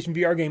what PlayStation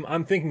VR game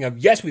I'm thinking of.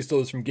 Yes, we stole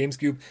this from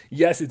GameScoop.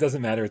 Yes, it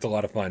doesn't matter. It's a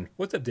lot of fun.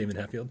 What's up, Damon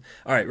Hatfield?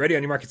 All right. Ready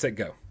on your market, set,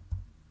 go.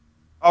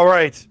 All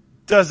right.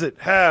 Does it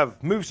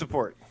have move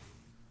support?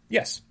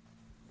 Yes.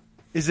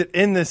 Is it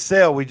in this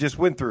sale we just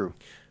went through?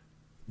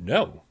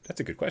 No. That's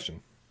a good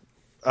question.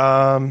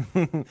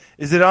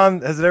 Is it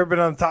on? Has it ever been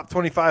on the top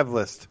 25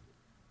 list?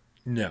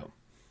 No.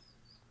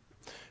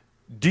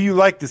 Do you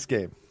like this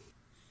game?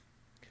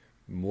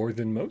 More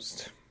than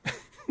most.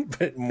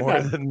 But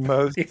more than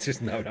most? It's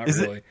just not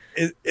really.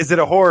 Is it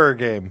a horror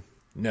game?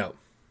 No.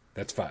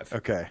 That's 5.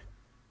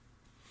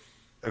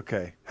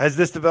 Okay. Has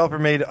this developer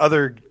made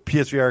other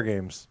PSVR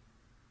games?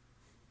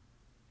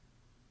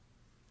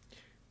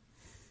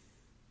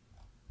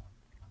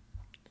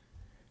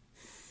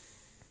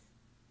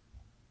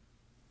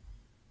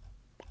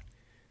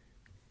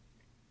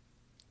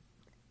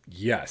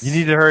 Yes. You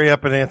need to hurry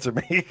up and answer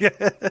me.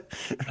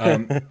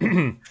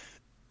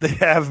 They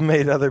have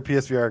made other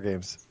PSVR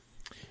games.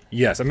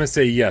 Yes, I'm going to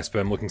say yes, but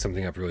I'm looking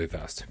something up really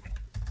fast.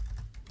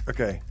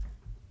 Okay.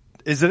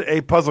 Is it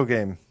a puzzle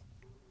game?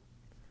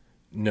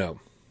 No.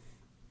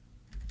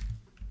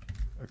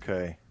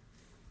 Okay.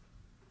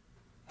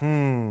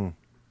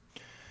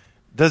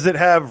 Does it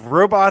have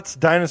robots,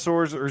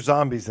 dinosaurs, or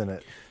zombies in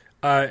it?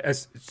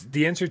 As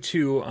the answer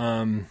to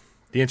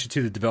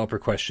the developer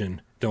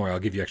question, don't worry, I'll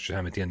give you extra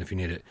time at the end if you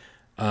need it.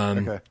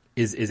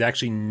 Is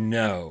actually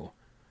no.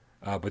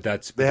 But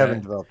they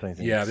haven't developed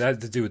anything. Yeah, that has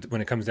to do with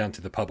when it comes down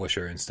to the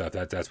publisher and stuff.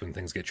 That's when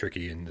things get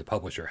tricky, and the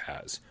publisher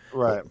has.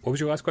 Right. What was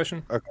your last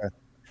question? Okay.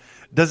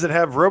 Does it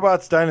have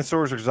robots,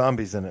 dinosaurs, or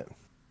zombies in it?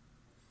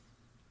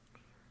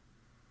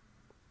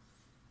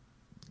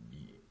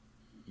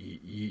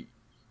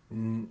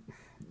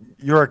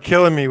 You are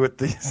killing me with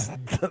these.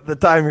 The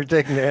time you're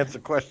taking to answer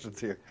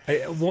questions here.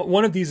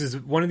 One of these is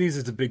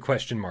a big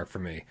question mark for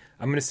me.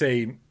 I'm going to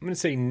say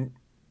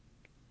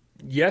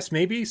yes,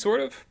 maybe, sort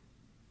of.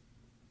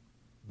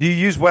 Do you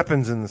use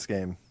weapons in this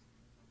game?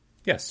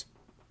 Yes.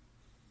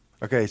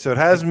 Okay, so it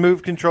has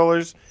move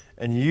controllers,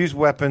 and you use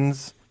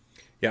weapons.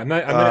 Yeah, I'm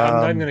not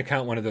even going to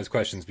count one of those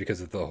questions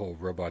because of the whole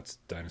robots,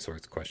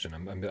 dinosaurs question.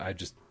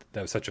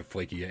 That was such a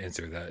flaky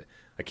answer that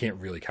I can't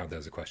really count that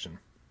as a question.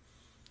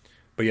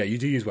 But yeah, you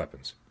do use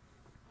weapons.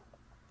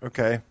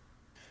 Okay.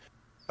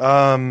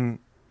 Do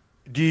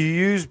you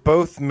use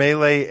both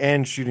melee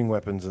and shooting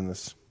weapons in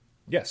this?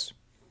 Yes.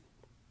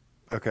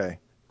 Okay.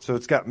 So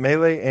it's got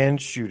melee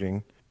and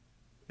shooting.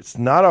 It's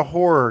not a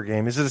horror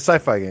game. Is it a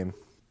sci-fi game?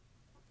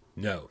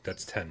 No,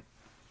 that's 10.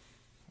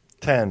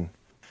 10.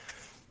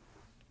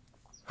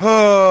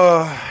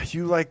 Oh,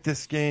 you like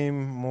this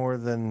game more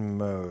than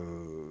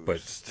most. But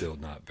still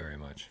not very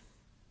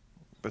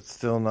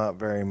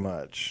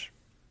much.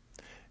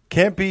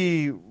 Can't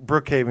be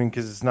Brookhaven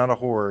because it's not a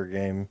horror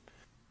game.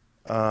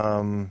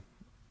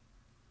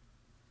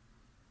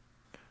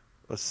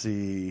 Let's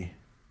see.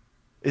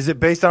 Is it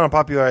based on a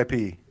popular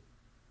IP?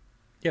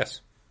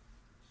 Yes.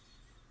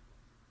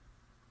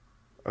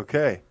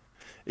 Okay.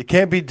 It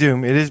can't be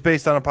Doom. It is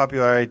based on a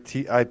popular IP.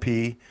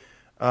 It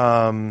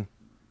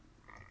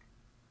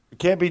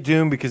can't be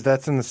Doom because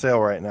that's in the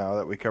sale right now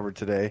that we covered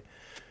today.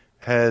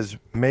 Has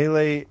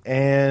Melee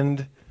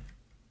and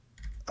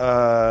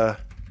let's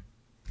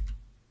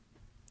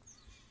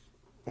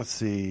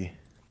see.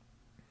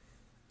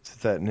 Is it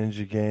that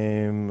ninja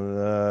game?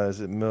 Is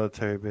it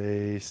military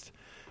based?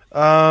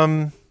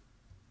 How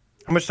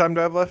much time do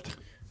I have left?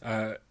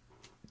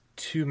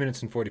 2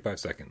 minutes and 45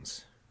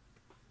 seconds.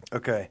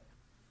 Okay.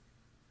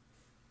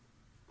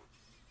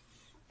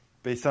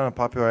 Based on a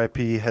popular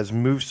IP, has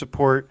move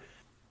support,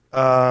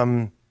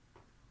 has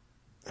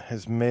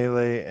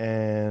melee,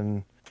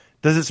 and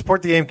does it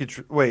support the aim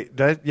control? Wait,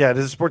 does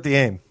it support the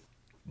aim?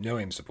 No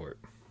aim support.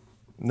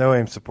 No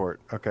aim support.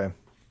 Okay.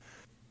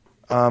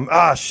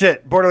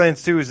 Shit.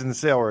 Borderlands 2 is in the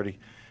sale already.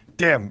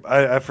 Damn,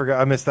 I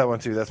forgot. I missed that one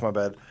too. That's my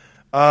bad.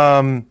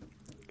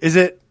 Is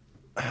it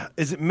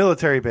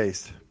military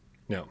based?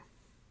 No.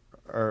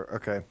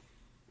 Okay.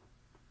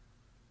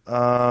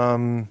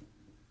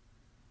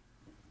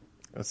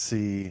 Let's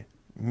see.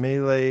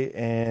 Melee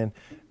and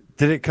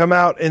did it come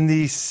out in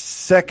the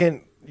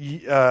second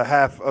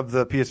half of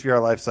the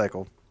PSVR life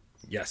cycle?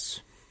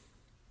 Yes.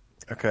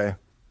 Okay.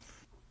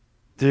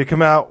 Did it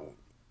come out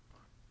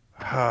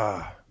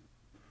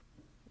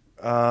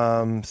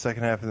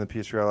second half in the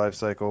PSVR life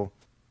cycle?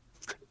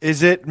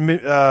 Is it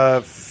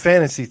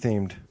fantasy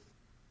themed?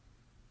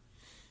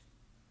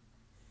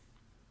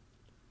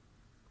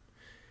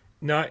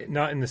 Not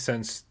in the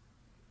sense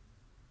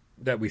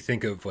that we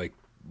think of like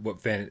what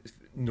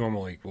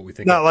normally what we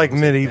think not of like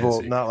medieval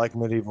fantasy. Not like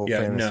medieval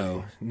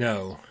fantasy.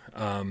 No.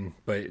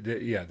 But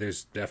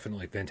there's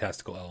definitely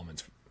fantastical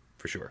elements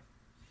for sure.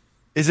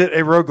 Is it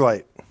a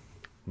roguelite?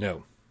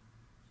 No.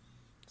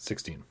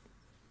 16.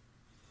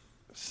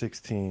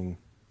 Do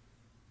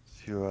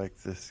you like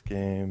this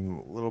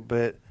game a little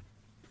bit?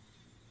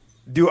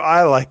 Do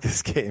I like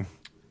this game?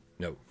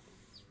 No.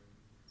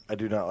 I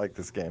do not like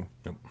this game.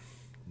 Nope.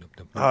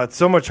 It's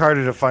so much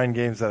harder to find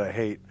games that I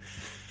hate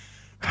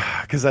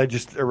because I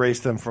just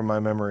erased them from my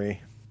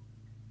memory.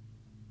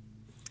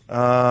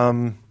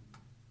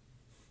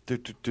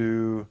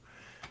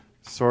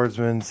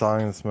 Swordsman,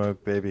 Song and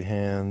Smoke, Baby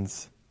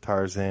Hands,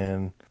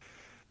 Tarzan,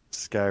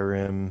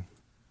 Skyrim.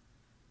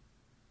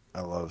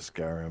 I love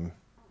Skyrim.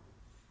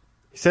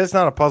 He says it's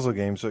not a puzzle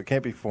game, so it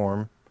can't be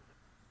Form.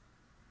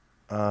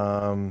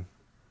 Yes,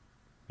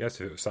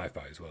 it was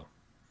sci-fi as well.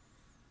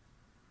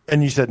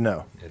 And you said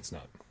no. It's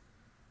not.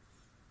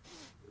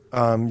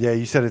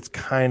 You said it's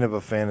kind of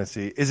a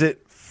fantasy. Is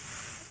it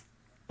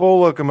full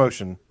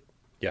locomotion?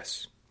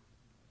 Yes.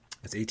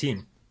 It's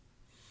 18.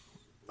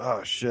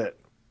 Oh, shit.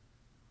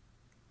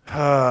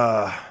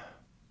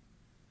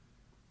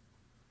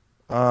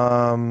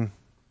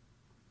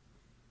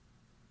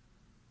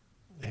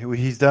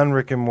 He's done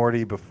Rick and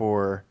Morty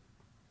before.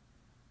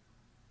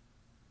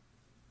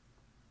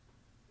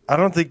 I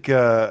don't think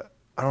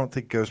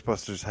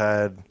Ghostbusters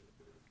had.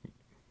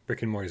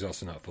 Rick and Morty's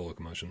also not full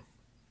locomotion.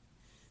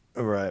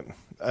 Right.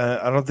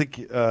 I don't think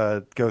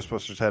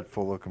Ghostbusters had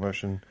full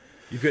locomotion.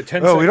 You've got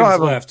 10 seconds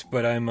left,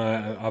 but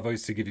I'll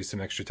obviously give you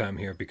some extra time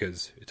here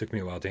because it took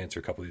me a while to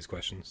answer a couple of these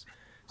questions.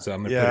 So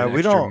I'm going to put an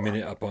extra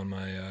minute up on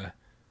my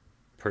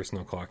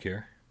personal clock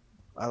here.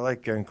 I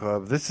like Gun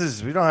Club.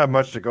 We don't have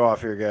much to go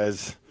off here,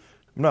 guys.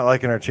 I'm not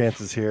liking our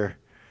chances here.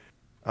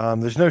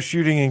 There's no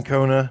shooting in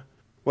Kona.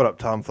 What up,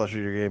 Tom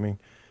Flusher Gaming?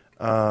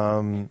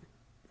 I've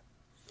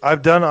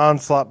done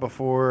Onslaught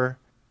before.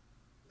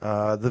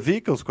 The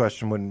vehicles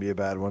question wouldn't be a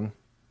bad one.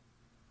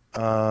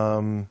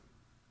 I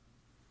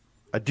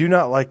do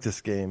not like this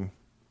game.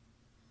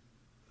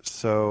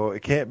 So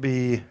it can't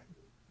be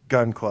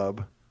Gun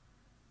Club.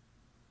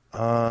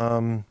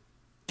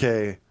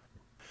 Okay.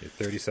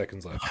 30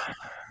 seconds left.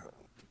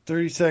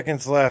 30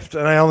 seconds left,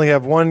 and I only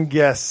have one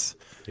guess.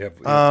 You have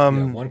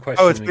one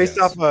question. Oh, it's based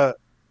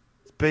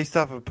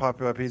off a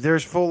popular IP.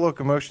 There's full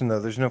locomotion though.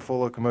 There's no full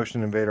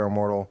locomotion in Vader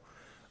Immortal.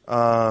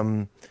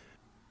 Do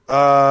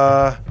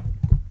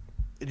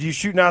you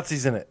shoot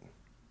Nazis in it?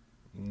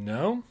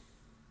 No.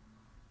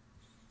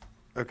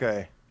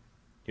 Okay.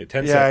 You have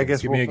 10 seconds. I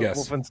guess Give me a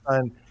guess.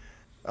 Wolfenstein.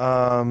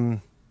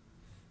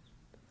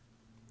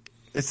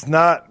 It's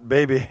not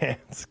Baby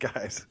Hands,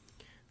 guys.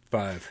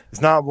 5.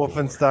 It's not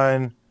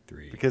Wolfenstein.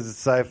 3. Because it's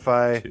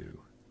sci-fi. 2.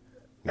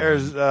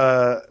 There's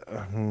What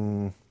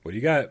do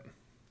you got?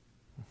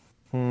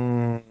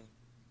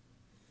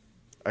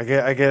 I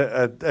get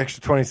an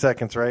extra 20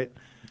 seconds, right?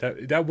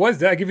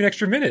 That I give you an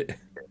extra minute.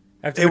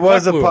 It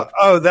was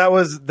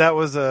that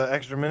was a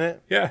extra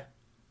minute? Yeah.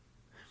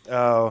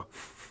 Oh.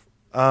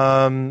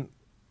 I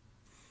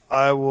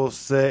will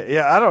say,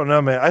 I don't know,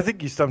 man. I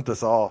think you stumped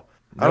us all.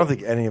 Nope. I don't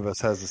think any of us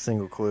has a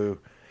single clue.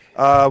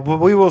 But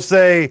we will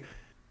say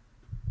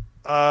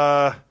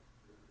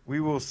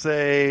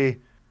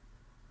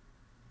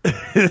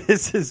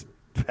this is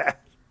bad.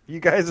 You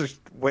guys are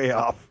way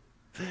off.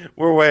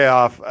 We're way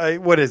off.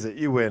 What is it?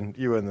 You win.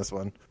 You win this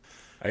one.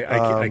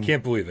 I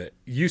can't believe it.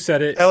 You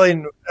said it.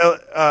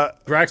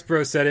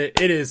 Braxbro said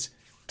it. It is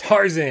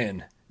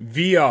Tarzan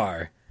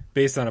VR,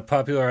 based on a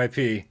popular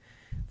IP,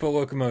 full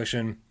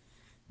locomotion.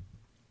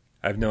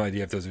 I have no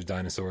idea if those are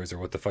dinosaurs or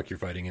what the fuck you're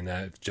fighting in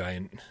that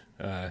giant.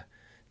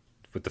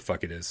 What the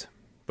fuck it is,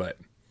 but.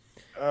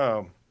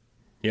 Oh.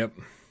 Yep.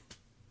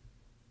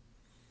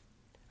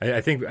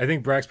 I think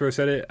Braxbro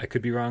said it. I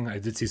could be wrong. I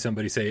did see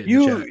somebody say it in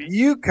the chat.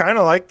 You kind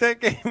of like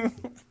that game?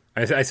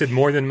 I said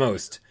more than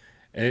most.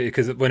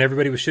 Because when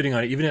everybody was shitting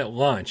on it, even at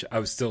launch, I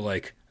was still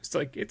like,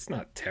 it's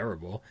not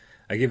terrible.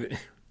 I give it,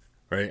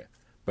 right?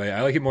 But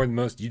I like it more than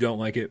most. You don't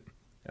like it.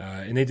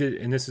 And they did,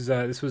 and this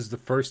was the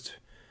first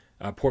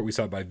port we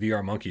saw by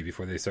VR Monkey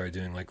before they started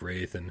doing like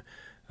Wraith and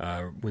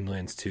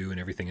Windlands 2 and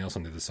everything else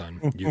under the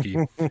sun, Yuki.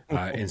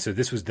 And so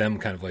this was them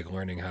kind of like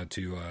learning how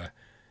to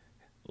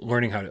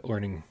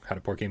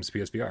port games to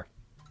PSVR.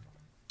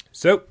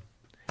 So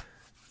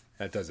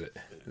that does it.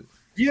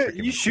 Yeah,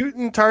 you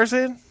shooting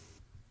Tarzan?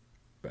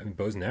 I mean,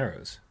 bows and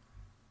arrows.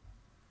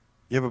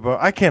 Yeah, but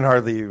I can't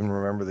hardly even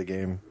remember the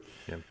game.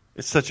 Yeah.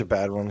 It's such a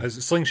bad one. It's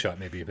a slingshot,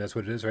 maybe. That's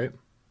what it is, right?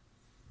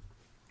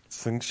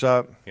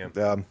 Slingshot?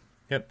 Yeah.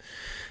 Yep.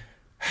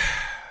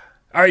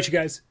 All right, you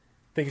guys.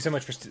 Thank you so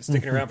much for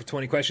sticking around for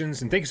 20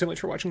 questions, and thank you so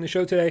much for watching the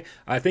show today.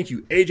 Thank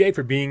you, AJ,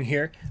 for being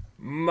here.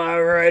 My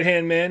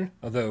right-hand man.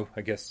 Although,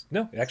 I guess,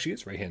 no, it actually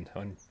is right-hand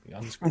on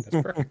the screen.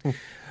 That's perfect.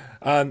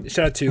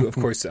 Shout out to, of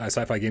course,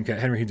 Sci-Fi GameCat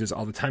Henry, who does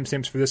all the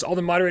timestamps for this. All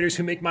the moderators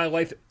who make my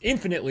life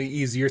infinitely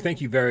easier.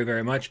 Thank you very,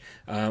 very much.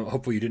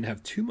 Hopefully you didn't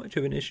have too much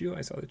of an issue.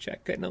 I saw the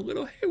chat getting a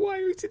little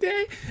haywire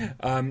today.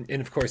 And,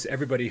 of course,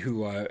 everybody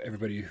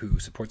who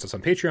supports us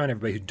on Patreon,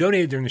 everybody who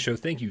donated during the show,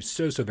 thank you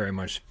so, so very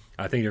much.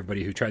 Thank you to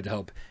everybody who tried to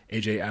help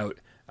AJ out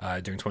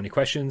during 20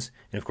 questions.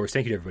 And, of course,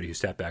 thank you to everybody who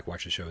sat back,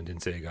 watched the show, and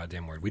didn't say a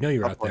goddamn word. We know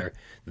you're out there.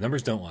 The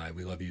numbers don't lie.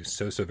 We love you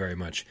so, so very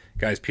much.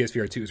 Guys,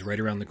 PSVR2 is right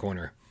around the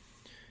corner.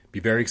 Be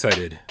very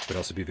excited, but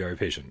also be very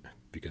patient,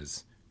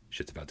 because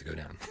shit's about to go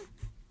down.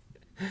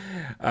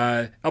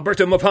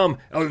 Alberto Mopum,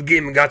 El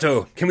Game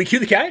Gato. Can we cue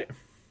the cat?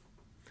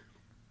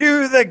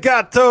 Cue the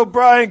gato,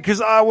 Brian,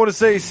 because I want to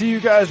say see you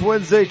guys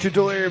Wednesday to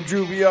Delirium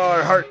Drew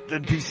VR. Heart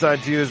and peace sign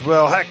to you as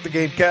well. Hack the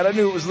Game Cat. I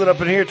knew it was lit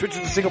up in here. Twitch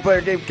is a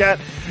single-player Game Cat.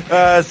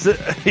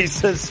 He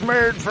says,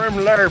 smeared from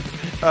LARP.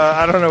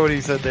 I don't know what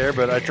he said there,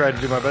 but I tried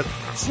to do my best.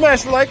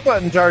 Smash the like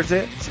button,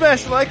 Tarzan.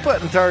 Smash the like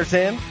button,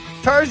 Tarzan.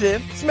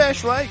 Tarzan,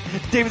 smash like.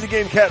 David the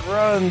Game Cat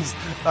runs.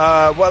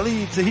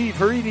 Waleed, Sahib,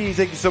 Haridi,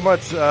 thank you so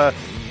much.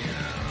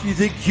 You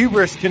think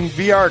Hubris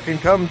VR can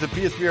come to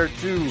PSVR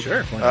 2?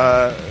 Sure. Why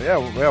not?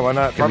 Yeah, why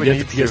not? Can we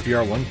get to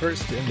PSVR 1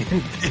 first? I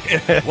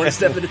mean, one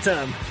step at a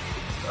time.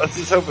 Let's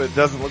just hope it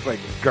doesn't look like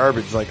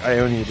garbage like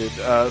Ionia did.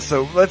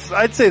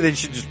 I'd say they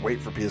should just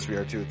wait for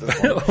PSVR 2 at this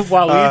point.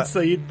 Waleed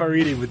Saeed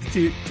Faridi with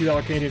the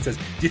 $2 Canadian says,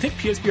 do you think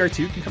PSVR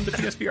 2 can come to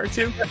PSVR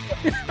 2?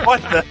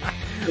 What the?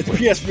 It's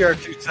PSVR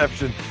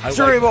 2ception.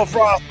 Cerebral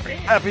Frost,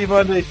 happy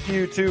Monday to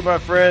you too, my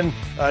friend.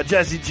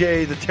 Jesse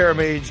J, the Terra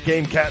Mage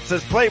Game Cat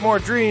says, play more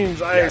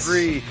dreams. I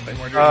agree. Play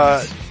more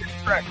dreams.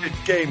 Distracted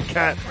Game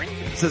Cat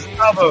says,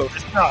 Albo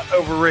is not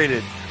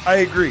overrated. I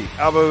agree.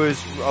 Albo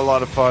is a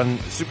lot of fun,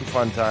 super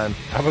fun time.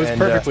 Albo is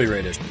perfectly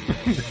rated.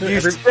 You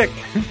stick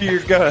to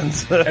your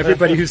guns.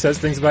 Everybody who says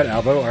things about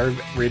Albo are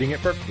rating it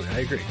perfectly.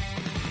 I agree.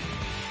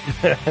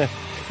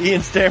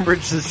 Ian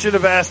Stambridge says, should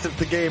have asked if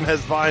the game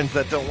has vines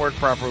that don't work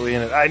properly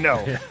in it. I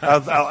know.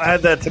 I'll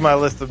add that to my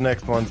list of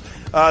next ones.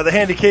 The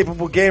Handy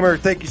Capable Gamer,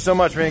 thank you so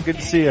much, man. Good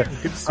to see you.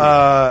 Good to see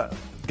you.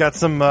 Got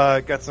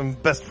some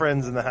best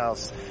friends in the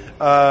house.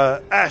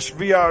 Ash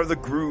VR, the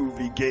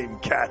groovy Game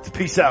Cat.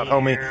 Peace out,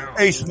 homie.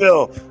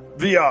 Aceville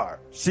VR.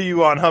 See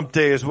you on Hump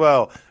Day as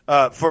well.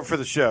 For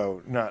the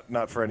show,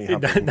 not for any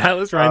hump. Now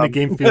let's Ryan the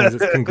Game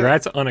Feelings.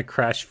 Congrats on a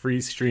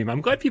crash-free stream.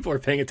 I'm glad people are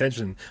paying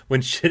attention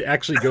when shit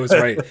actually goes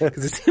right,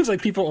 because it seems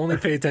like people only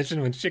pay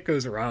attention when shit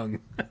goes wrong.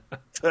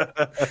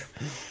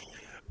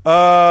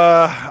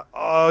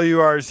 All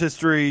you are is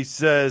history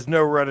says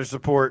no rudder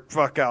support.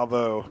 Fuck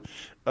Albo.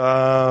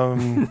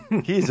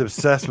 He's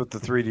obsessed with the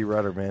 3D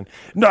rudder, man.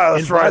 No,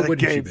 let's ride the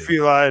Game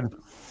Feline.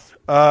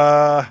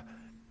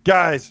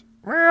 Guys.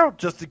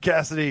 Justin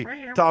Cassidy,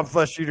 Tom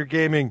Flesh Shooter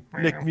Gaming,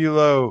 Nick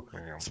Mulo,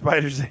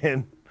 Spider's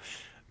In.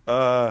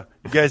 You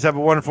guys have a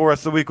wonderful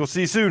rest of the week. We'll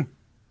see you soon.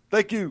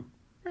 Thank you.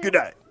 Good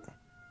night.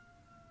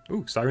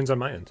 Ooh, sirens on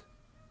my end.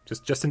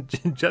 Just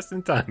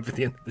in time for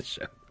the end of the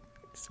show.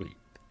 Sweet.